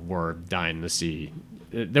people were dying to see.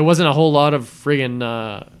 There wasn't a whole lot of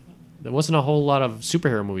friggin'. There wasn't a whole lot of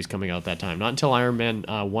superhero movies coming out at that time. Not until Iron Man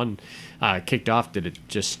 1 kicked off did it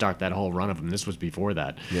just start that whole run of them. This was before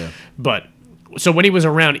that. Yeah. But so when he was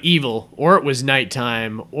around evil, or it was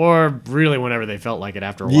nighttime, or really whenever they felt like it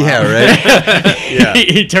after a while. Yeah, right. Yeah.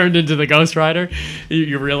 he turned into the Ghost Rider.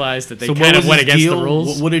 You realize that they So kind what of was went his against deal? the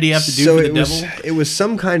rules. What did he have to do So for the it was devil? it was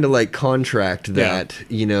some kind of like contract that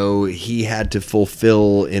he had to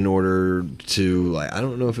fulfill in order to, like, I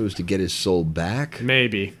don't know if it was to get his soul back.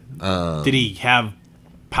 Maybe. Did he have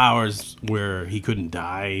powers where he couldn't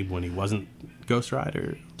die when he wasn't Ghost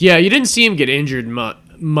Rider? Yeah, you didn't see him get injured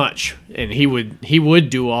much, and he would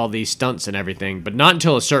do all these stunts and everything, but not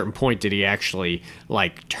until a certain point did he actually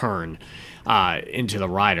like turn. into the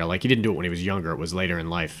Rider. Like he didn't do it when he was younger; it was later in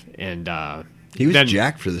life, and He was then-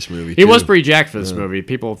 jacked for this movie. He was too. pretty jacked for this movie.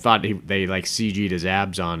 People thought they like CG'd his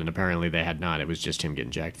abs on, and apparently they had not. It was just him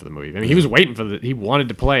getting jacked for the movie. I mean, he was waiting for he wanted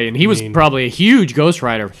to play, and he was probably a huge Ghost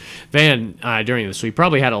Rider fan during this, so he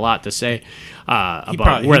probably had a lot to say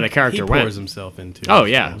about where the character he went. pours himself into. Oh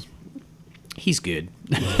his yeah, films. he's good.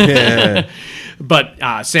 Yeah.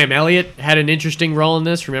 But Sam Elliott had an interesting role in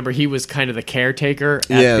this. Remember, he was kind of the caretaker at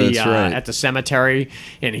Yeah, the that's right. at the cemetery,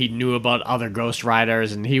 and he knew about other Ghost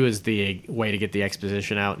Riders, and he was the way to get the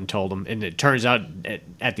exposition out and told him. And it turns out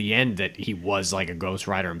at the end that he was like a Ghost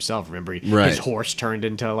Rider himself. Remember, Right. his horse turned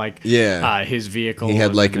into like Yeah. his vehicle. He had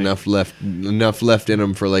and like everything. enough left in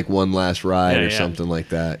him for like one last ride Yeah, or yeah. something like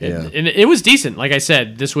that. Yeah. And it was decent. Like I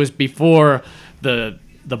said, this was before the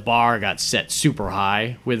bar got set super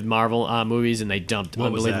high with Marvel movies, and they dumped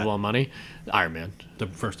What was unbelievable that? money. Iron Man. The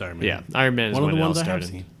first Iron Man. Yeah, Iron Man is One of when the it all ones I have started.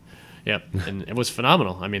 seen. Yep, and it was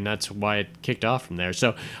phenomenal. I mean, that's why it kicked off from there.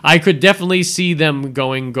 So I could definitely see them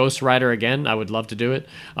going Ghost Rider again. I would love to do it.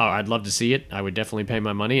 I'd love to see it. I would definitely pay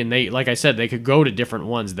my money. And they, like I said, they could go to different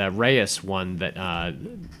ones. That Reyes one that I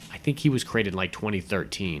think he was created in like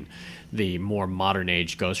 2013. The more modern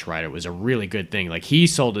age Ghost Rider was a really good thing. Like he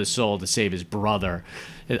sold his soul to save his brother,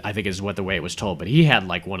 I think is what the way it was told. But he had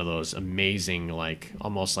like one of those amazing, like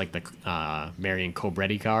almost like the Marion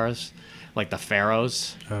Cobretti cars, like the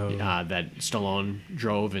Pharaohs that Stallone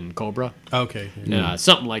drove in Cobra. Okay.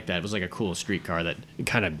 Something like that. It was like a cool street car that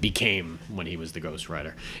kind of became when he was the Ghost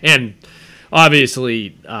Rider. And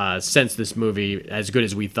obviously, since this movie, as good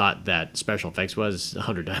as we thought that special effects was,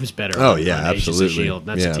 100 times better. Oh, on yeah, Agents of absolutely. S.H.I.E.L.D.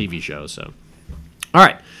 That's Yeah. a TV show, so. All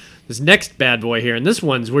right. This next bad boy here, and this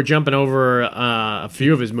one's, we're jumping over a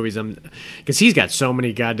few of his movies, because he's got so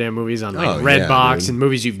many goddamn movies on like Oh, Redbox yeah, dude. and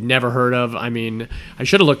movies you've never heard of. I mean, I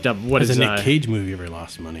should have looked up what Has is a Nick Cage movie ever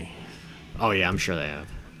lost money? Oh yeah, I'm sure they have.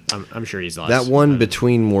 I'm sure he's lost. That one,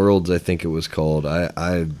 Between Worlds, I think it was called.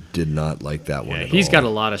 I did not like that one. Yeah, at he's all. got a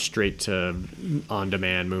lot of straight to on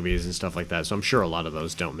demand movies and stuff like that. So I'm sure a lot of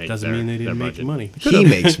those don't make Doesn't their, mean they their didn't make budget. money. He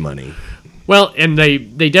makes money. Well, and they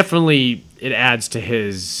definitely, it adds to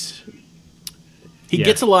his. He Yeah.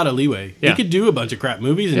 gets a lot of leeway. Yeah. He could do a bunch of crap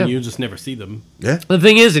movies, and Yeah. you just never see them. Yeah. The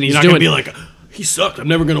thing is, and he's You're not doing gonna be like, he sucked. I'm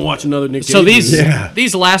never gonna watch another Nick Cage. so these movie." Yeah.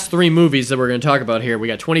 these last three movies that we're going to talk about here, we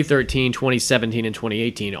got 2013, 2017, and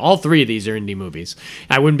 2018. All three of these are indie movies.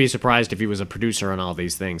 I wouldn't be surprised if he was a producer on all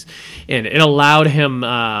these things, and it allowed him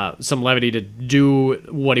some levity to do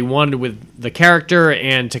what he wanted with the character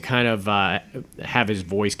and to kind of have his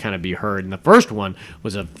voice kind of be heard. And the first one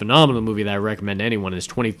was a phenomenal movie that I recommend to anyone. Is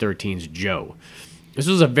 2013's Joe. This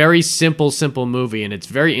was a very simple movie, and it's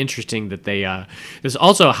very interesting that they. This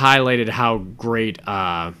also highlighted how great.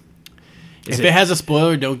 If it has a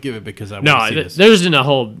spoiler, don't give it because I want No, to see this. there isn't a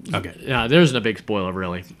whole. Okay. There isn't a big spoiler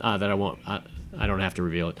really that I won't. I don't have to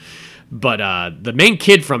reveal it. But the main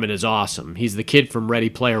kid from it is awesome. He's the kid from Ready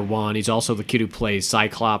Player One. He's also the kid who plays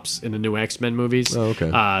Cyclops in the new X-Men movies. Oh,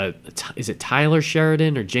 okay. Is it Tyler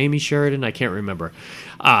Sheridan or Jamie Sheridan? I can't remember.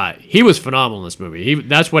 He was phenomenal in this movie.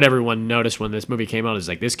 That's what everyone noticed when this movie came out. Is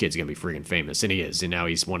like, this kid's gonna be freaking famous, and he is. And now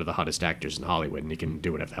he's one of the hottest actors in Hollywood, and he can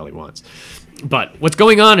do whatever the hell he wants. But what's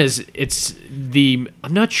going on is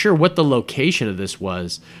I'm not sure what the location of this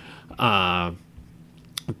was.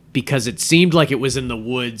 Because it seemed like it was in the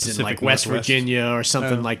woods in Pacific like West Northwest. Virginia or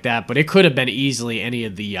something like that, but it could have been easily any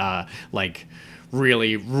of the like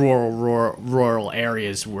really rural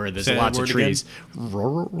areas where there's Say that lots of word trees.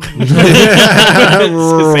 Rural, Say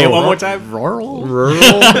it one more time. rural. Rural.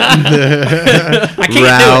 I can't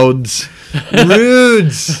Rouds.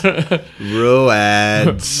 Rudes.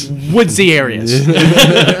 Roads. do it. Woodsy areas.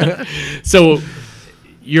 So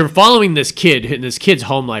you're following this kid, and this kid's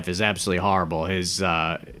home life is absolutely horrible. His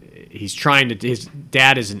dad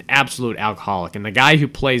is an absolute alcoholic, and the guy who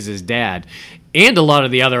plays his dad and a lot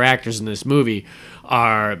of the other actors in this movie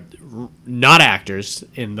are not actors,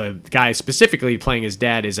 and the guy specifically playing his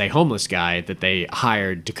dad is a homeless guy that they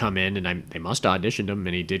hired to come in, and they must have auditioned him,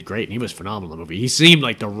 and he did great, and he was phenomenal in the movie. He seemed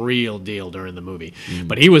like the real deal during the movie,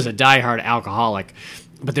 but he was a diehard alcoholic.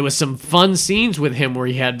 But there was some fun scenes with him where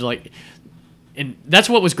he had like. And that's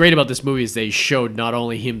what was great about this movie is they showed not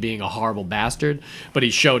only him being a horrible bastard, but he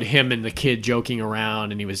showed him and the kid joking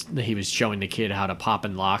around, and he was showing the kid how to pop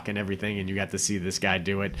and lock and everything, and you got to see this guy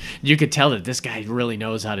do it. You could tell that this guy really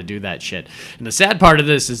knows how to do that shit. And the sad part of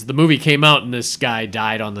this is the movie came out, and this guy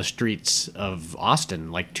died on the streets of Austin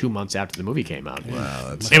like 2 months after the movie came out.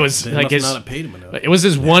 Wow, that's It was They like must his. not have paid him enough. It was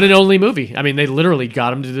his one and only movie. I mean, they literally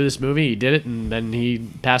got him to do this movie. He did it, and then he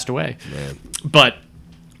passed away. man. But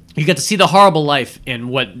you get to see the horrible life and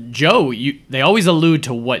what Joe. They always allude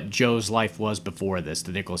to what Joe's life was before this,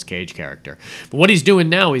 the Nicolas Cage character. But what he's doing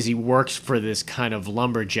now is he works for this kind of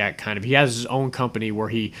lumberjack kind of. He has his own company where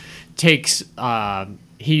he takes.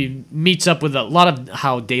 He meets up with a lot of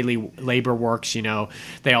how daily labor works. You know,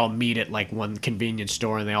 they all meet at like one convenience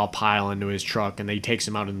store and they all pile into his truck and he takes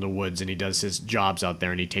them out in the woods and he does his jobs out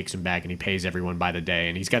there and he takes them back and he pays everyone by the day.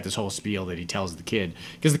 And he's got this whole spiel that he tells the kid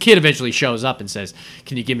because the kid eventually shows up and says,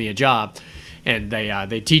 "Can you give me a job?" And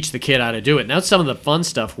they teach the kid how to do it. And that's some of the fun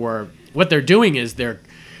stuff where what they're doing is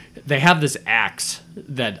they have this axe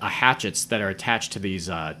hatchets that are attached to these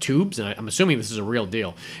tubes, and I'm assuming this is a real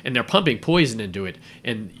deal. And they're pumping poison into it,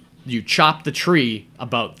 and you chop the tree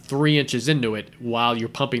about 3 inches into it while you're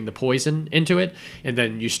pumping the poison into it, and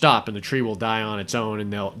then you stop, and the tree will die on its own,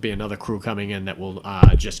 and there'll be another crew coming in that will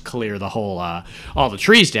just clear the whole all the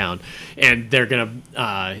trees down. And they're gonna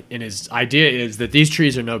and his idea is that these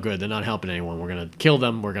trees are no good; they're not helping anyone. We're gonna kill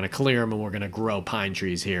them, we're gonna clear them, and we're gonna grow pine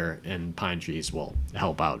trees here, and pine trees will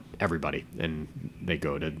help out everybody. And they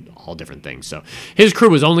go to all different things. So his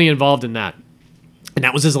crew was only involved in that. And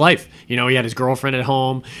that was his life. You know, he had his girlfriend at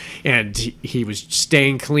home, and he was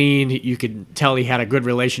staying clean. You could tell he had a good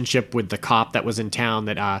relationship with the cop that was in town.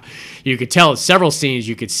 That you could tell several scenes.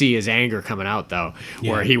 You could see his anger coming out though,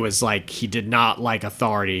 where he was like he did not like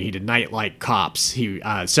authority. He did not like cops. He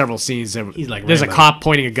several scenes. He's like there's Rambo. a cop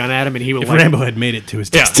pointing a gun at him, and he would. If Rambo had made it to his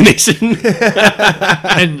destination,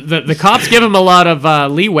 and the cops give him a lot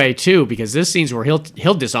of leeway too, because there's scenes where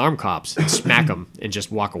he'll disarm cops, and smack them, and just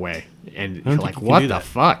walk away. And you're like, what the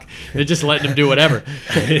fuck? They're just letting him do whatever.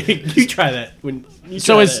 You try that.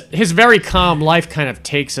 His very calm life kind of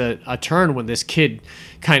takes a turn when this kid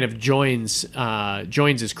kind of joins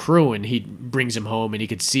his crew, and he brings him home, and he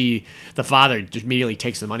could see the father just immediately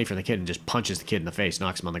takes the money from the kid and just punches the kid in the face,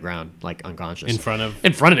 knocks him on the ground like unconscious in front of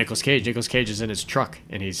Nicolas Cage. Nicolas Cage is in his truck,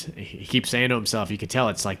 and he keeps saying to himself, you could tell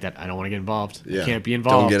it's like that. I don't want to get involved. Yeah. Can't be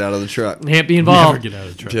involved. Don't get out of the truck. Can't be involved. Never get out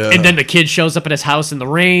of the truck. Yeah. And then the kid shows up at his house in the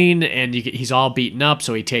rain, and he's all beaten up,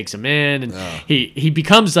 so he takes him in, and he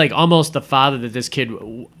becomes like almost the father that this kid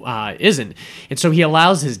isn't. And so he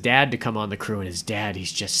allows his dad to come on the crew, and his dad,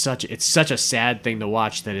 it's such a sad thing to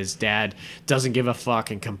watch that his dad doesn't give a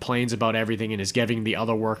fuck and complains about everything and is giving the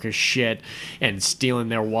other workers shit and stealing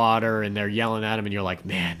their water, and they're yelling at him, and you're like,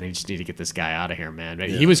 man, they just need to get this guy out of here, man. But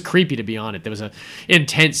he was creepy to be on it. There was a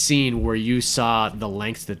intense scene where you saw the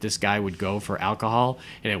lengths that this guy would go for alcohol,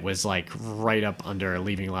 and it was like right up under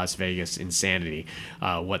Leaving Las Vegas insanity,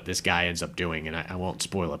 what this guy ends up doing. And I won't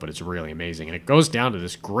spoil it, but it's really amazing. And it goes down to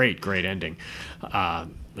this great ending.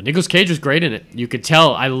 Nicolas Cage was great in it. You could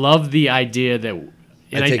tell. I love the idea that,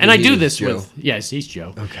 and I do this Joe. with. Yes, he's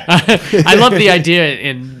Joe. Okay. I love the idea,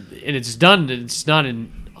 and it's done. It's not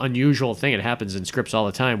an unusual thing. It happens in scripts all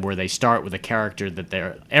the time where they start with a character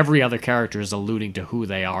that every other character is alluding to who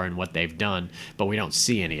they are and what they've done, but we don't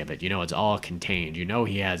see any of it. You know, it's all contained. You know,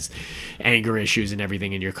 he has anger issues and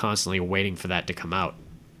everything, and you're constantly waiting for that to come out.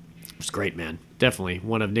 It's great, man. Definitely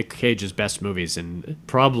one of Nick Cage's best movies, and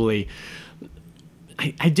probably.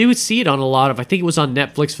 I do see it on a lot of. I think it was on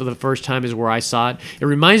Netflix for the first time is where I saw it. It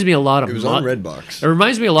reminds me a lot of. It was Mud. on Redbox. It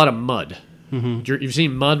reminds me a lot of Mud. Mm-hmm. You've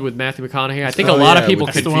seen Mud with Matthew McConaughey. I think a lot of people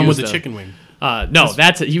that's confuse the one with the chicken wing. No,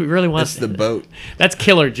 that's you really want. That's the boat. That's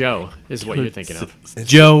Killer Joe is what you're thinking of.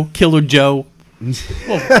 Joe, Killer Joe.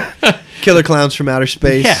 Killer clowns from outer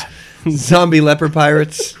space. Yeah. Zombie leopard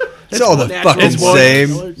pirates. It's all the fucking It's one.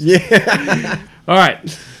 same. Yeah. All right.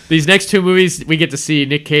 These next two movies, we get to see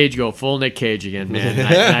Nick Cage go full Nick Cage again, man.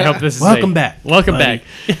 And I hope this is Welcome back, Welcome buddy.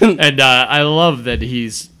 back. And I love that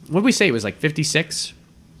he's. What did we say? He was like 56.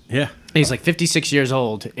 Yeah. He's like 56 years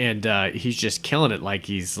old, and he's just killing it like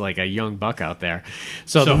he's like a young buck out there.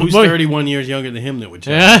 So who's 31 years younger than him that would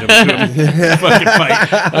challenge him to a fucking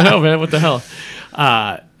fight? I know, man. What the hell?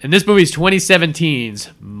 And this movie's 2017's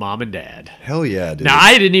Mom and Dad. Hell yeah, dude. Now,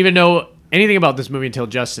 I didn't even know anything about this movie until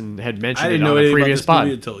Justin had mentioned I didn't it know on a anything about previous this pod.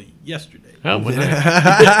 movie until yesterday. Oh,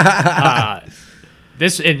 well,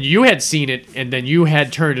 this and you had seen it, and then you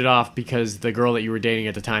had turned it off because the girl that you were dating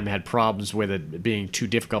at the time had problems with it being too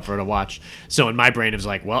difficult for her to watch. So in my brain, it was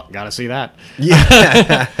like, well, gotta see that.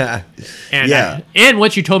 Yeah. And Yeah. And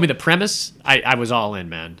once you told me the premise, I was all in,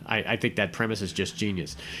 man. I think that premise is just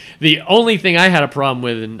genius. The only thing I had a problem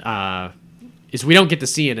with is we don't get to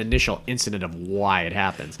see an initial incident of why it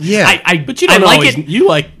happens. Yeah. But you don't like always, it.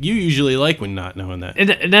 you usually like when not knowing that.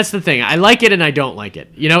 And that's the thing. I like it and I don't like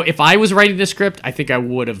it. You know, if I was writing the script, I think I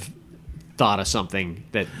would have thought of something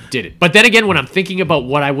that did it. But then again, when I'm thinking about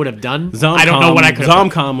what I would have done, I don't know what I could have done.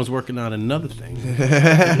 Zomcom was working on another thing.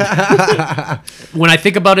 When I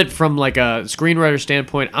think about it from like a screenwriter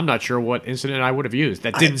standpoint, I'm not sure what incident I would have used.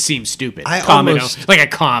 That didn't seem stupid. Like a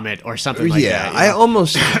comet or something like that. I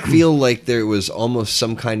almost feel like there was almost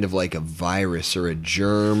some kind of like a virus or a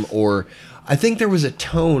germ, or I think there was a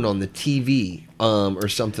tone on the TV or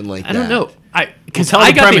something like that. I don't know. Because Tell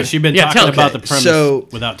I the got premise. You've been talking about the premise So-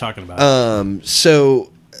 without talking about it.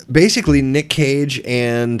 So basically, Nick Cage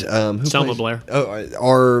and who Selma plays- Blair.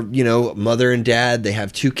 are mother and dad. They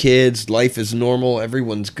have 2 kids. Life is normal.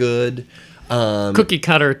 Everyone's good. Cookie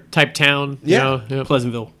cutter type town. Yeah.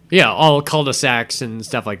 Pleasantville. Yeah, all cul-de-sacs and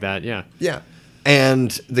stuff like that. Yeah. Yeah.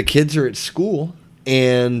 And the kids are at school,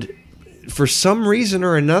 and for some reason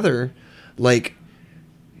or another, like,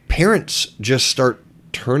 parents just start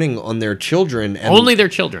turning on their children. And, Only their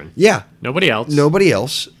children. Yeah. Nobody else. Nobody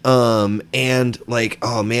else. And, like,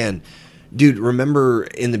 oh, man. Dude, remember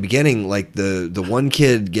in the beginning, like, the one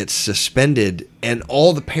kid gets suspended, and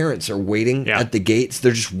all the parents are waiting at the gates.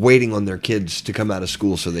 They're just waiting on their kids to come out of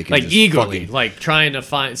school so they can Like just eagerly, fucking- like trying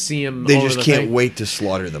to see him. They over just the can't thing. wait to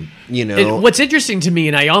slaughter them, And what's interesting to me,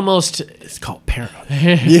 and I almost, It's called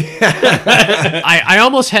paranoid. I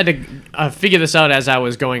almost had to figure this out as I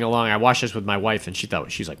was going along. I watched this with my wife, and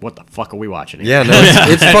she's like, "What the fuck are we watching?" Yeah, no,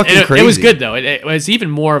 it's fucking And crazy. It was good though. It was even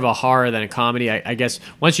more of a horror than a comedy. I guess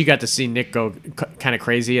once you got to see Nick go kind of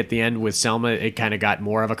crazy at the end with Selma, it kind of got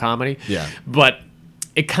more of a comedy. Yeah. But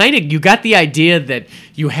it kind of, you got the idea that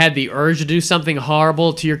you had the urge to do something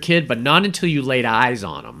horrible to your kid, but not until you laid eyes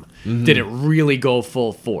on him did it really go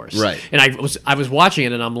full force. Right. And I was watching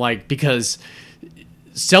it, and I'm like, because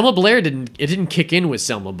Selma Blair didn't kick in with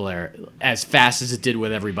Selma Blair as fast as it did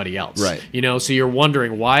with everybody else. Right. So you're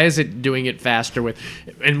wondering, why is it doing it faster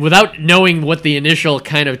and without knowing what the initial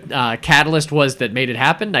kind of catalyst was that made it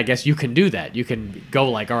happen. I guess you can do that. You can go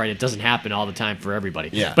like, all right, it doesn't happen all the time for everybody.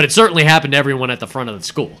 Yeah. But it certainly happened to everyone at the front of the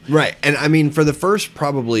school. Right. And I mean, for the first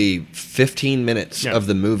probably 15 minutes Yeah. of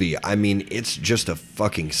the movie, I mean, it's just a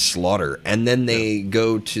fucking slaughter. And then they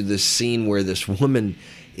go to this scene where this woman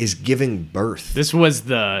is giving birth. This was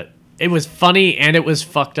it was funny and it was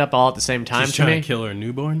fucked up all at the same time She's to me. trying to kill her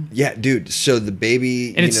newborn. Yeah, dude. So the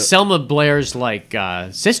baby, And it's Selma Blair's like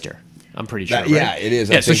sister. I'm pretty sure. that- right? yeah, it is.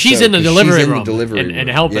 I Yeah, so think she's in the 'cause delivery she's in room the delivery and room.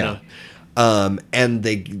 helping Yeah. her. And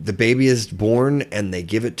the baby is born, and they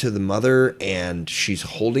give it to the mother, and she's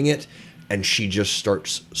holding it, and she just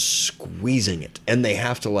starts squeezing it, and they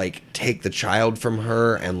have to like take the child from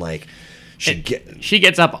her, and like She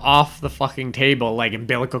gets up off the fucking table, like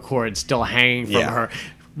umbilical cord still hanging from Yeah. her,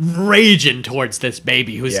 raging towards this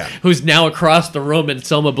baby Yeah. who's now across the room in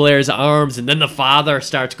Selma Blair's arms, and then the father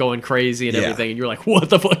starts going crazy and Yeah. everything, and you're like, what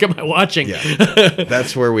the fuck am I watching? Yeah,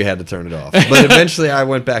 that's where we had to turn it off. But eventually, I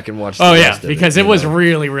went back and watched. Oh the yeah, rest of because it it was you know?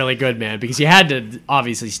 really, really good, man. Because you had to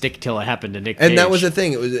obviously stick till it happened to Nick Cage. And that was the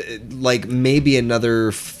thing. It was like maybe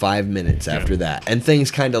another 5 minutes after that, and things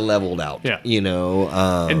kind of leveled out. Yeah. You know.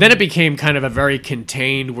 And then it became kind of a very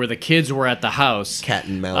contained, where the kids were at the house, Cat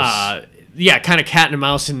and mouse. Yeah, kind of cat and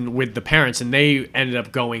mouse, and with the parents, and they ended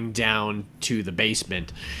up going down to the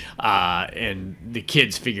basement, and the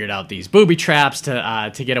kids figured out these booby traps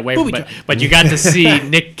to get away from. But you got to see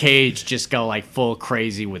Nick Cage just go like full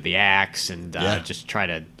crazy with the axe and just try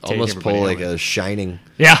to take almost everybody pull like over. a Shining.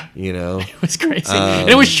 Yeah. You know. It was crazy, and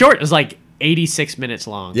it was short. It was like 86 minutes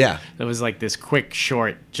long. Yeah. It was like this quick,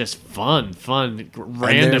 short, just fun, And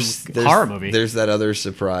random horror movie. There's that other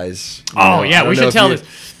surprise. Oh, yeah, I don't we know should if tell you-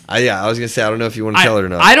 this. I was gonna say I don't know if you want to tell it or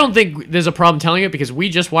not. I don't think there's a problem telling it because we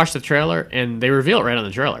just watched the trailer and they reveal it right on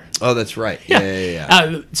the trailer. Oh, that's right.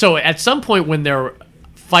 Yeah. So at some point when they're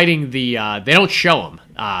fighting they don't show them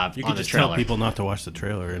You on could the just trailer. tell people not to watch the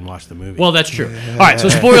trailer and watch the movie. Well, that's true. All right, so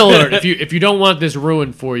spoiler alert. If you don't want this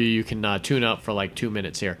ruined for you, you can tune out for like 2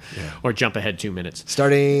 minutes here, or jump ahead 2 minutes.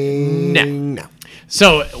 Starting now.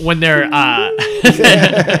 So when they're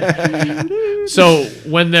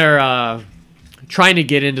trying to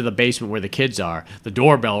get into the basement where the kids are, the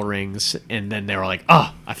doorbell rings, and then they were like,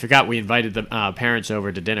 "Oh, I forgot we invited the parents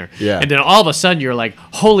over to dinner." Yeah. And then all of a sudden you're like,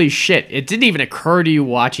 "Holy shit!" It didn't even occur to you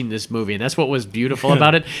watching this movie, and that's what was beautiful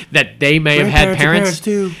about it, that they may have had parents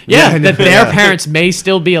too. Yeah, Yeah, that their parents may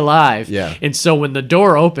still be alive. Yeah. And so when the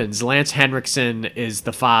door opens, Lance Henriksen is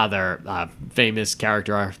the father, famous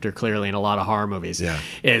character actor clearly in a lot of horror movies. Yeah.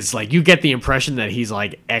 Is like, you get the impression that he's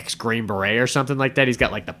like ex-Green Beret or something like that. He's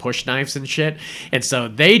got like the push knives and shit. And so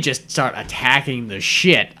they just start attacking the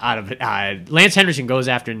shit out of it. Lance Henriksen goes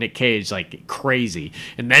after Nick Cage like crazy.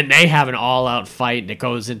 And then they have an all-out fight, and it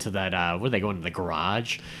goes into that, where they go into the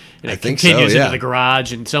garage. And I it think so, continues yeah. into the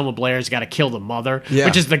garage, and Selma Blair's got to kill the mother, Yeah.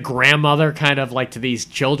 which is the grandmother, kind of like to these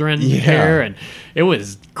children Yeah. here, and it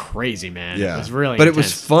was crazy, man. Yeah. It was really, But it was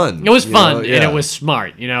intense. fun, It was you fun, know? and Yeah. it was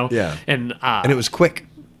smart, you know. Yeah. and And it was quick.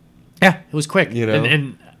 yeah, it was quick, You know?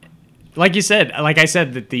 and like you said, like I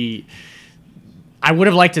said, that I would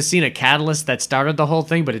have liked to have seen a catalyst that started the whole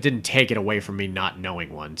thing, but it didn't take it away from me not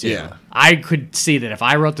knowing one. Too. Yeah. I could see that if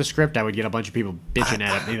I wrote the script, I would get a bunch of people bitching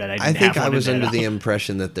at me that I didn't I think have I one was in under it. the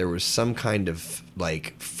impression that there was some kind of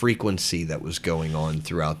like frequency that was going on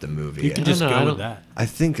throughout the movie. You can just know, I go don't- with that. I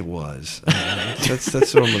think it was.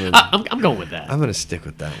 That's what I'm gonna. I'm going with that. I'm gonna stick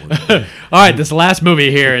with that one. All right, this last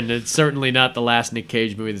movie here, and it's certainly not the last Nick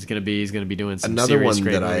Cage movie that's going to be. He's going to be doing some Another serious one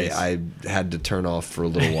great that movies. I had to turn off for a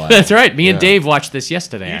little while. That's right. Me and Yeah. Dave watched this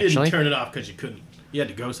yesterday. You Actually, didn't turn it off because you couldn't. You had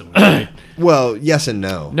to go somewhere. Right? Well, yes and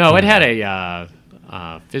no. no, it had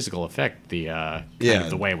a physical effect. The kind Yeah. of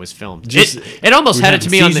the way it was filmed. Just- it almost had it to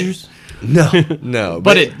me on the. Caesars? No.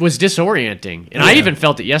 But it was disorienting, and I Yeah. even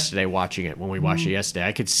felt it yesterday watching it. When we watched it yesterday,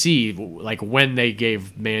 I could see like when they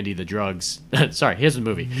gave Mandy the drugs. Sorry, here's the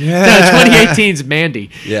movie. 2018's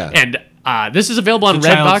Mandy. Yeah. and this is available on The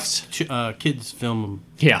child's Redbox. kids film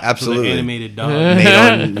Yeah, Absolutely. the animated dog.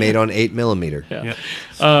 made on 8mm. Yeah.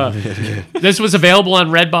 This was available on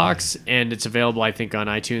Redbox, and it's available, I think, on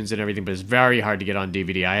iTunes and everything. But it's very hard to get on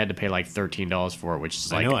DVD. I had to pay like $13 for it, which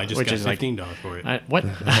is like I know. I just which got is like $15 for it. what?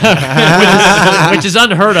 which is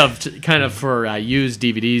unheard of, kind of for used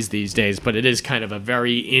DVDs these days. But it is kind of a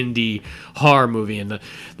very indie horror movie, and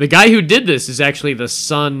the guy who did this is actually the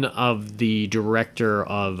son of the director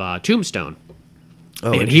of Tombstone.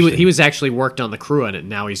 Oh, And interesting. he was actually worked on the crew on it. And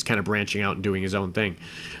now he's kind of branching out and doing his own thing,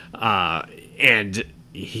 and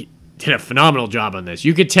he did a phenomenal job on this.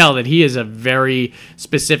 You could tell that he is a very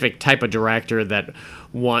specific type of director that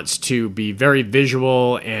wants to be very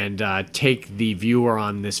visual and take the viewer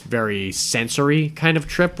on this very sensory kind of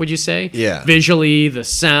trip. Would you say? Yeah. Visually, the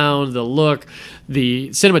sound, the look, the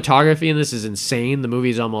cinematography in this is insane. The movie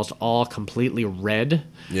is almost all completely red.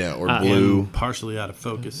 Yeah, or And blue. partially out of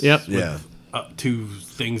focus. Yep. with, Yeah. two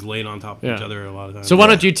things laid on top of each Yeah. other a lot of times. So why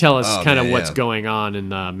don't you tell us Oh, kind of man, what's yeah. going on in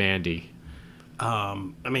Mandy? I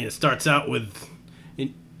mean, it starts out with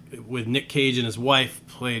Nick Cage and his wife,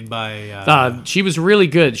 played by She was really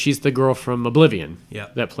good. She's the girl from Oblivion. Yeah.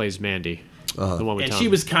 That plays Mandy. The one with and Tom. she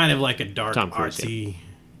was kind of like a dark, Tom Cruise, artsy.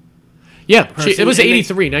 Yeah, it person, was and they-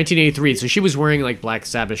 1983. So she was wearing like Black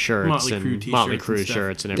Sabbath shirts Motley and Crue t-shirts Motley and Crue stuff.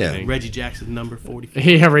 shirts and Yeah. everything. Reggie Jackson, number 44.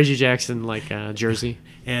 Yeah, Reggie Jackson like jersey.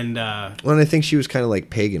 And Well, and I think she was kind of like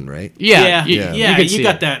pagan, right? Yeah, yeah, you could see you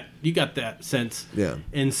got it. that. You got that sense. Yeah.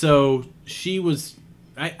 And so she was.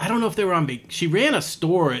 I don't know if they were on. She ran a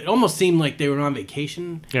store. It almost seemed like they were on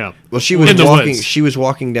vacation. Yeah. Well, she was In the walking. woods. She was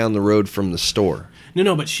walking down the road from the store.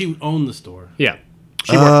 No, but she owned the store. Yeah.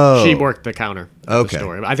 Oh. She worked the counter. At Okay. The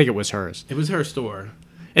store. I think it was hers. It was her store.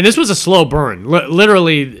 And this was a slow burn.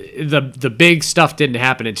 Literally, the big stuff didn't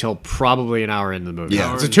happen until probably an hour into the movie.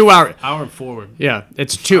 Yeah. It's a 2 hour. Hour and forward. Yeah,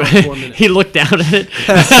 it's 2. Hour and 4 minutes. He looked down at it.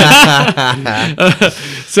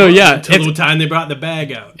 So yeah, Until the time they brought the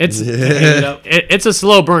bag out. it's Ended up- it's a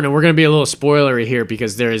slow burn, and we're going to be a little spoilery here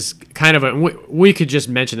because there's kind of we could just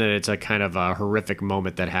mention that it's a kind of a horrific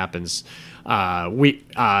moment that happens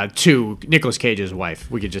to Nicolas Cage's wife.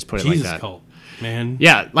 We could just put it Jesus like that. cult, man.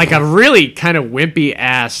 Yeah, like a really kind of wimpy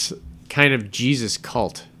ass kind of Jesus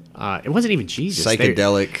cult. It wasn't even Jesus.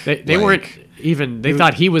 Psychedelic, They like- weren't even. They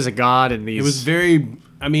thought he was a god, and these. It was very.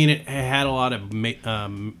 I mean, it had a lot of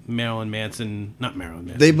Marilyn Manson. Not Marilyn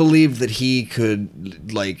Manson. They believed that he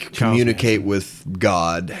could like communicate with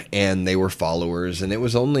God, and they were followers. And it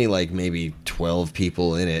was only like maybe 12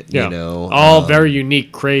 people in it. Yeah. You know, all very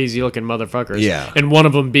unique, crazy looking motherfuckers. Yeah. and one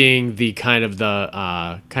of them being the kind of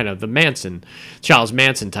the Manson, Charles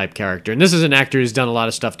Manson type character. And this is an actor who's done a lot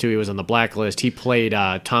of stuff too. He was on the Blacklist. He played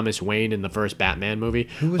Thomas Wayne in the first Batman movie,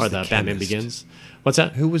 was or the the Batman chemist? Begins. What's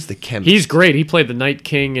that? Who was the chemist? He's great. He played the Night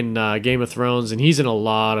King in Game of Thrones, and he's in a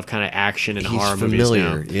lot of kind of action and He's horror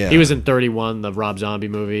familiar, movies now. yeah. He was in 31, the Rob Zombie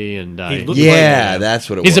movie, and He looked Yeah, like, that's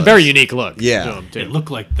what it he's was. a very unique look. Yeah. to him, too. It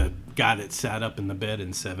looked like the guy that sat up in the bed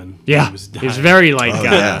in Seven. Yeah, He was he's dying. very like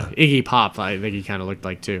yeah. Iggy Pop. I think he kind of looked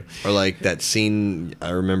like too. Or like that scene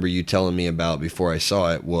I remember you telling me about before I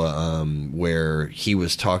saw it, where he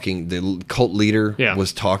was talking, the cult leader Yeah.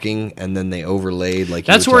 was talking, and then they overlaid like.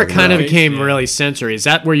 That's you where were it talking kind of about. became Yeah. really sensory. Is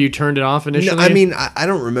that where you turned it off initially? No, I mean, I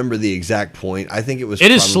don't remember the exact point. I think it was.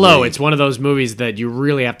 it is probably- slow. It's one of those movies that you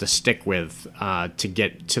really have to stick with to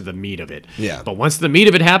get to the meat of it. Yeah. But once the meat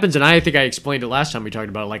of it happens, and I think I explained it last time we talked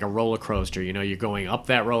about it, like a roller roller coaster. You know, you're going up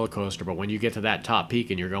that roller coaster, but when you get to that top peak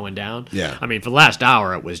and you're going down, Yeah. I mean, for the last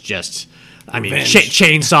hour, it was just, I mean, Revenge.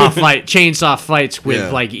 chainsaw fights with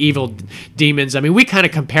Yeah. like evil demons. I mean, we kind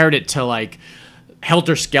of compared it to like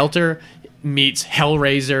Helter Skelter meets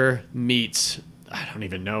Hellraiser meets, I don't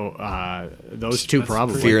even know, those two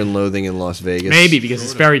probably. Fear and Loathing in Las Vegas. Maybe because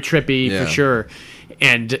it's very trippy Yeah. for sure.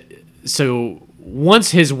 And so once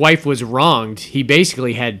his wife was wronged, he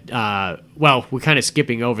basically had, well, we're kind of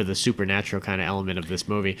skipping over the supernatural kind of element of this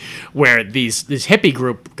movie, where this hippie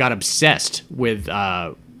group got obsessed with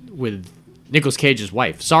Nicolas Cage's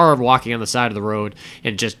wife, saw her walking on the side of the road,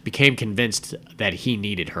 and just became convinced that he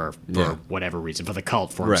needed her for Yeah. whatever reason, for the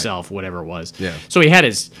cult, for Right. himself, whatever it was. Yeah. So he had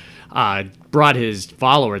brought his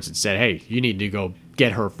followers and said, hey, you need to go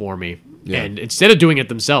get her for me. Yeah. And instead of doing it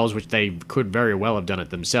themselves, which they could very well have done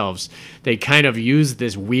it themselves, they kind of used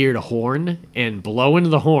this weird horn and blow into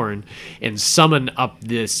the horn and summon up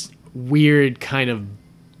this weird kind of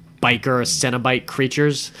biker Cenobite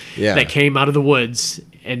creatures Yeah. that came out of the woods,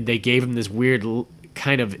 and they gave him this weird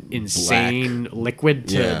kind of insane liquid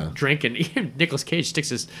to Yeah. drink, and even Nicolas Cage sticks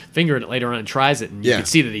his finger in it later on and tries it, and you Yeah. can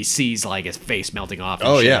see that he sees like his face melting off. And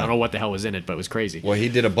Oh, shit. yeah. I don't know what the hell was in it, but it was crazy. Well, he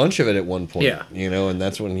did a bunch of it at one point. Yeah. You know, and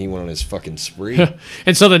that's when he went on his fucking spree.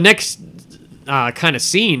 And so the next kind of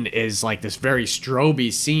scene is like this very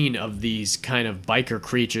stroby scene of these kind of biker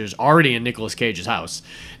creatures already in Nicolas Cage's house.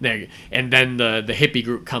 And then the hippie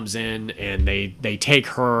group comes in and they take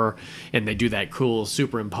her and they do that cool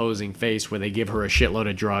superimposing face where they give her a shitload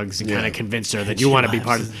of drugs and Yeah. kind of convince her that She you want to be laughs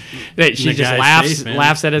part of that. She the just guy's laughs face, man.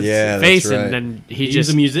 laughs at his Yeah, that's face right. and then he He's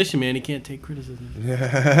just a musician, man. He can't take criticism.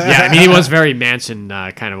 yeah, I mean, he was very Manson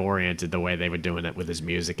kind of oriented the way they were doing it with his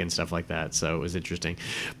music and stuff like that. So it was interesting.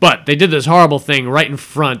 But they did this horrible thing right in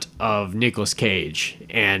front of Nicolas Cage,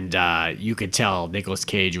 and you could tell Nicolas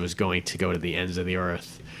Cage was going to go to the ends of the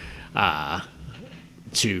earth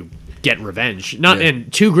to get revenge. Not Yeah. in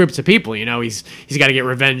two groups of people, you know. He's got to get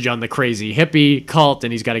revenge on the crazy hippie cult,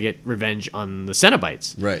 and he's got to get revenge on the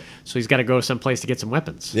Cenobites. Right. So he's got to go someplace to get some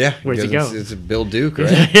weapons. Yeah. Where's he go? because It's Bill Duke,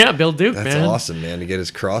 right? Yeah, Bill Duke, That's man. awesome, man, to get his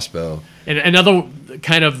crossbow. And another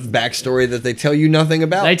kind of Backstory that they tell you nothing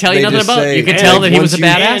about. They tell you nothing just about. say, You can hey, tell that he once was a you-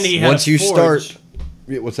 badass. And he had Once a you forge. start.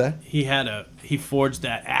 What's that? He forged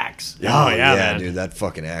that axe. Oh, yeah, man. dude, that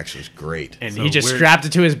fucking axe was great. And So he just we're- strapped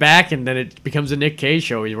it to his back, and then it becomes a Nick Cage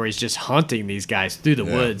show where he's just hunting these guys through the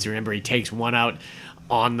Yeah. woods. Remember, he takes one out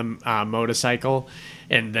on the motorcycle,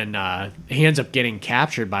 and then he ends up getting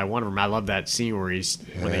captured by one of them. I love that scene where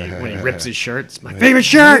when he rips his shirt. It's my favorite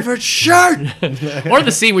shirt. Or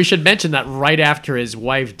the scene we should mention that right after his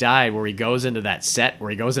wife died, where he goes into that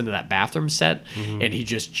bathroom set, and he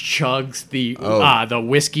just chugs the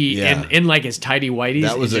whiskey Yeah. in like his tidy whities.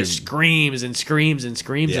 That was and just screams and screams and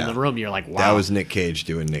screams in Yeah. the room. You're like, wow. That was Nick Cage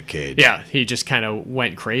doing Nick Cage. Yeah, he just kind of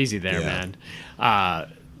went crazy there, Yeah. man.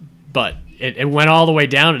 But it went all the way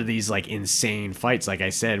down to these like insane fights, like I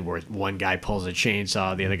said, where one guy pulls a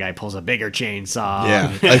chainsaw, the other guy pulls a bigger chainsaw. Yeah,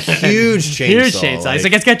 a huge chainsaw. Huge chainsaw. He's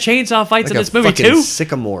like, it's got chainsaw fights like in a this movie fucking too.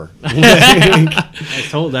 sycamore.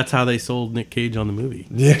 That's how they sold Nick Cage on the movie.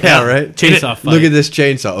 Yeah, right. Chainsaw fight. Look at this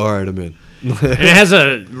chainsaw. All right, I'm in. And it has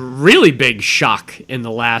a really big shock in the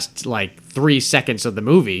last like 3 seconds of the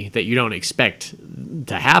movie that you don't expect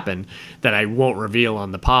to happen, that I won't reveal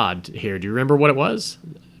on the pod here. Do you remember what it was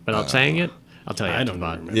without saying it? I'll tell you after I don't the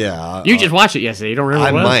pod. remember. Yeah, You just watched it yesterday. You don't remember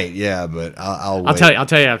I what it was? might. Yeah, but I'll I'll wait. tell you. I'll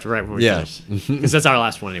tell you after right when we Yeah. finish, because that's our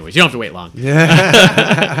last one, anyways. You don't have to wait long.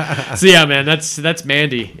 Yeah. So yeah, man, that's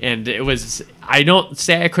Mandy, and it was. I don't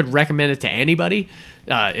say I could recommend it to anybody.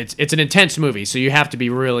 It's an intense movie, so you have to be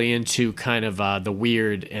really into kind of the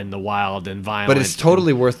weird and the wild and violent. But it's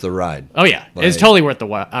totally worth the ride. Oh yeah, it's Like- totally worth the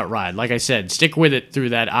ride. Like I said, stick with it through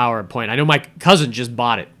that hour point. I know my cousin just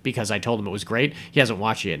bought it because I told him it was great. He hasn't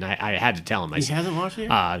watched it yet, and I had to tell him. I He said, hasn't watched it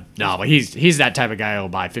yet? no, but he's that type of guy who'll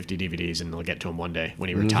buy 50 DVDs and they'll get to him one day when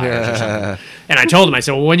he retires or something. And I told him, I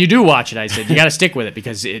said, well, when you do watch it, I said, you got to stick with it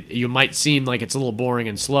because you might seem like it's a little boring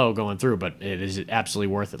and slow going through, but it is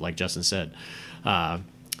absolutely worth it, like Justin said.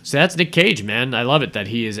 So that's Nick Cage, man. I love it that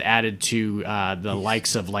he is added to the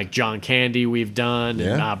likes of like John Candy we've done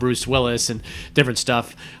and Yeah. Bruce Willis and different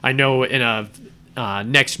stuff. I know in a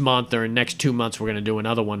next month or next 2 months we're going to do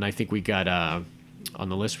another one. I think we got on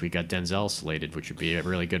the list we got Denzel slated, which would be a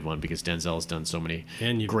really good one because Denzel's done so many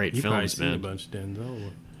great you've probably films, seen a man. bunch of Denzel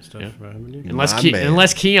stuff, Yeah. haven't you? Unless My man.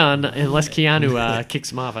 Unless Keanu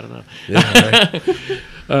kicks him off, I don't know. Yeah, right.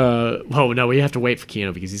 Oh no, we have to wait for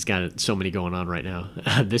Keanu because he's got so many going on right now.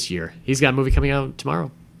 This year, he's got a movie coming out tomorrow,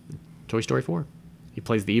 Toy Story 4. He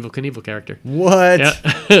plays the Evel Knievel character. What?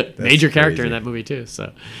 Yeah. Major character in crazy. that movie too,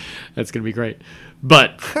 so that's gonna be great.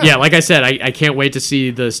 But yeah, like I said, I can't wait to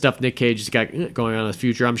see the stuff Nick Cage has got going on in the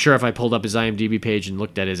future. I'm sure if I pulled up his IMDb page and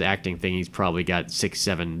looked at his acting thing, he's probably got 6,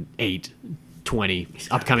 7, 8, 20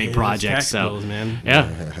 upcoming projects. So Bills, man. yeah,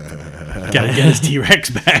 Gotta get his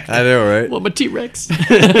T-Rex back. I know, right? well, my T-Rex.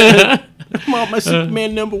 Come on, my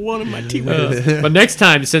Superman #1 and my T-Rex. But next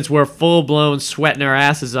time, since we're full blown sweating our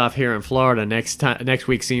asses off here in Florida, next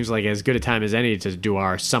week seems like as good a time as any to do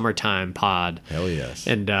our summertime pod. Hell yes.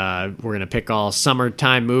 And we're gonna pick all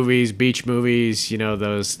summertime movies, beach movies. You know,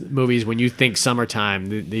 those movies when you think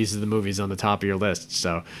summertime, these are the movies on the top of your list.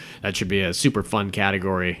 So that should be a super fun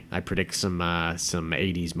category. I predict some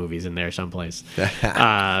 '80s movies in there someplace.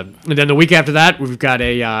 And then the week after that, we've got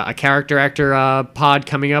a character actor pod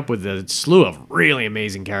coming up with a slew of really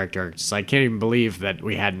amazing character actors. I can't even believe that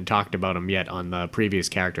we hadn't talked about them yet on the previous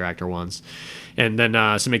character actor ones. And then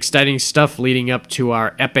some exciting stuff leading up to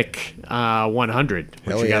our epic 100, which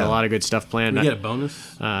Hell we got yeah. a lot of good stuff planned. We get a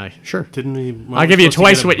bonus. Sure. Didn't we? I'll give you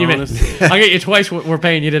twice what you meant. I'll get you twice what we're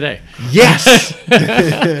paying you today. Yes.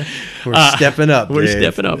 We're stepping up. We're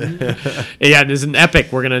Dave. stepping up. Yeah, there's an epic.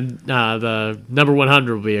 We're gonna the number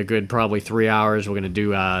 100 will be a good probably 3 hours. We're gonna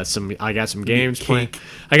do some. I got some games planned.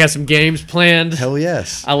 I got some games planned. Hell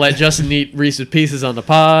yes. I'll let Justin eat Reese's Pieces on the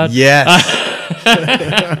pod. Yes.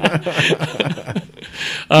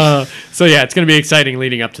 So yeah, it's gonna be exciting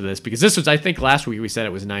leading up to this because this was, I think last week we said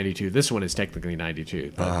it was 92. This one is technically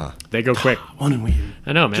 92. But they go quick. One and weird.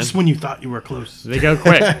 I know, man. Just when you thought you were close. They go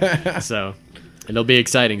quick. So it'll be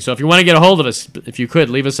exciting. So if you want to get a hold of us, if you could,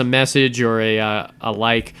 leave us a message or a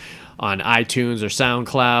like on iTunes or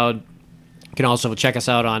SoundCloud. You can also check us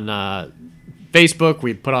out on Facebook.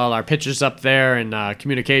 We put all our pictures up there and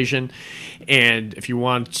communication. And if you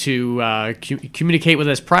want to communicate with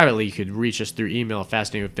us privately, you could reach us through email,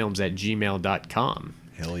 fascinatingwithfilms@gmail.com.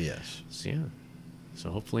 Hell yes. So yeah. So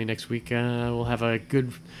hopefully next week we'll have a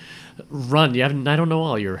good run. I don't know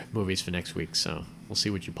all your movies for next week, so we'll see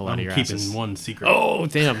what you pull out of I'm your keeping asses. one secret. Oh,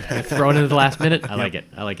 damn. Throw it into the last minute. I like it.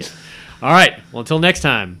 I like it. All right. Well, until next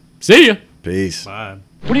time. See ya. Peace. Bye.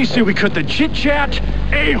 What do you say we cut the chit-chat?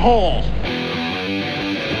 A-hole!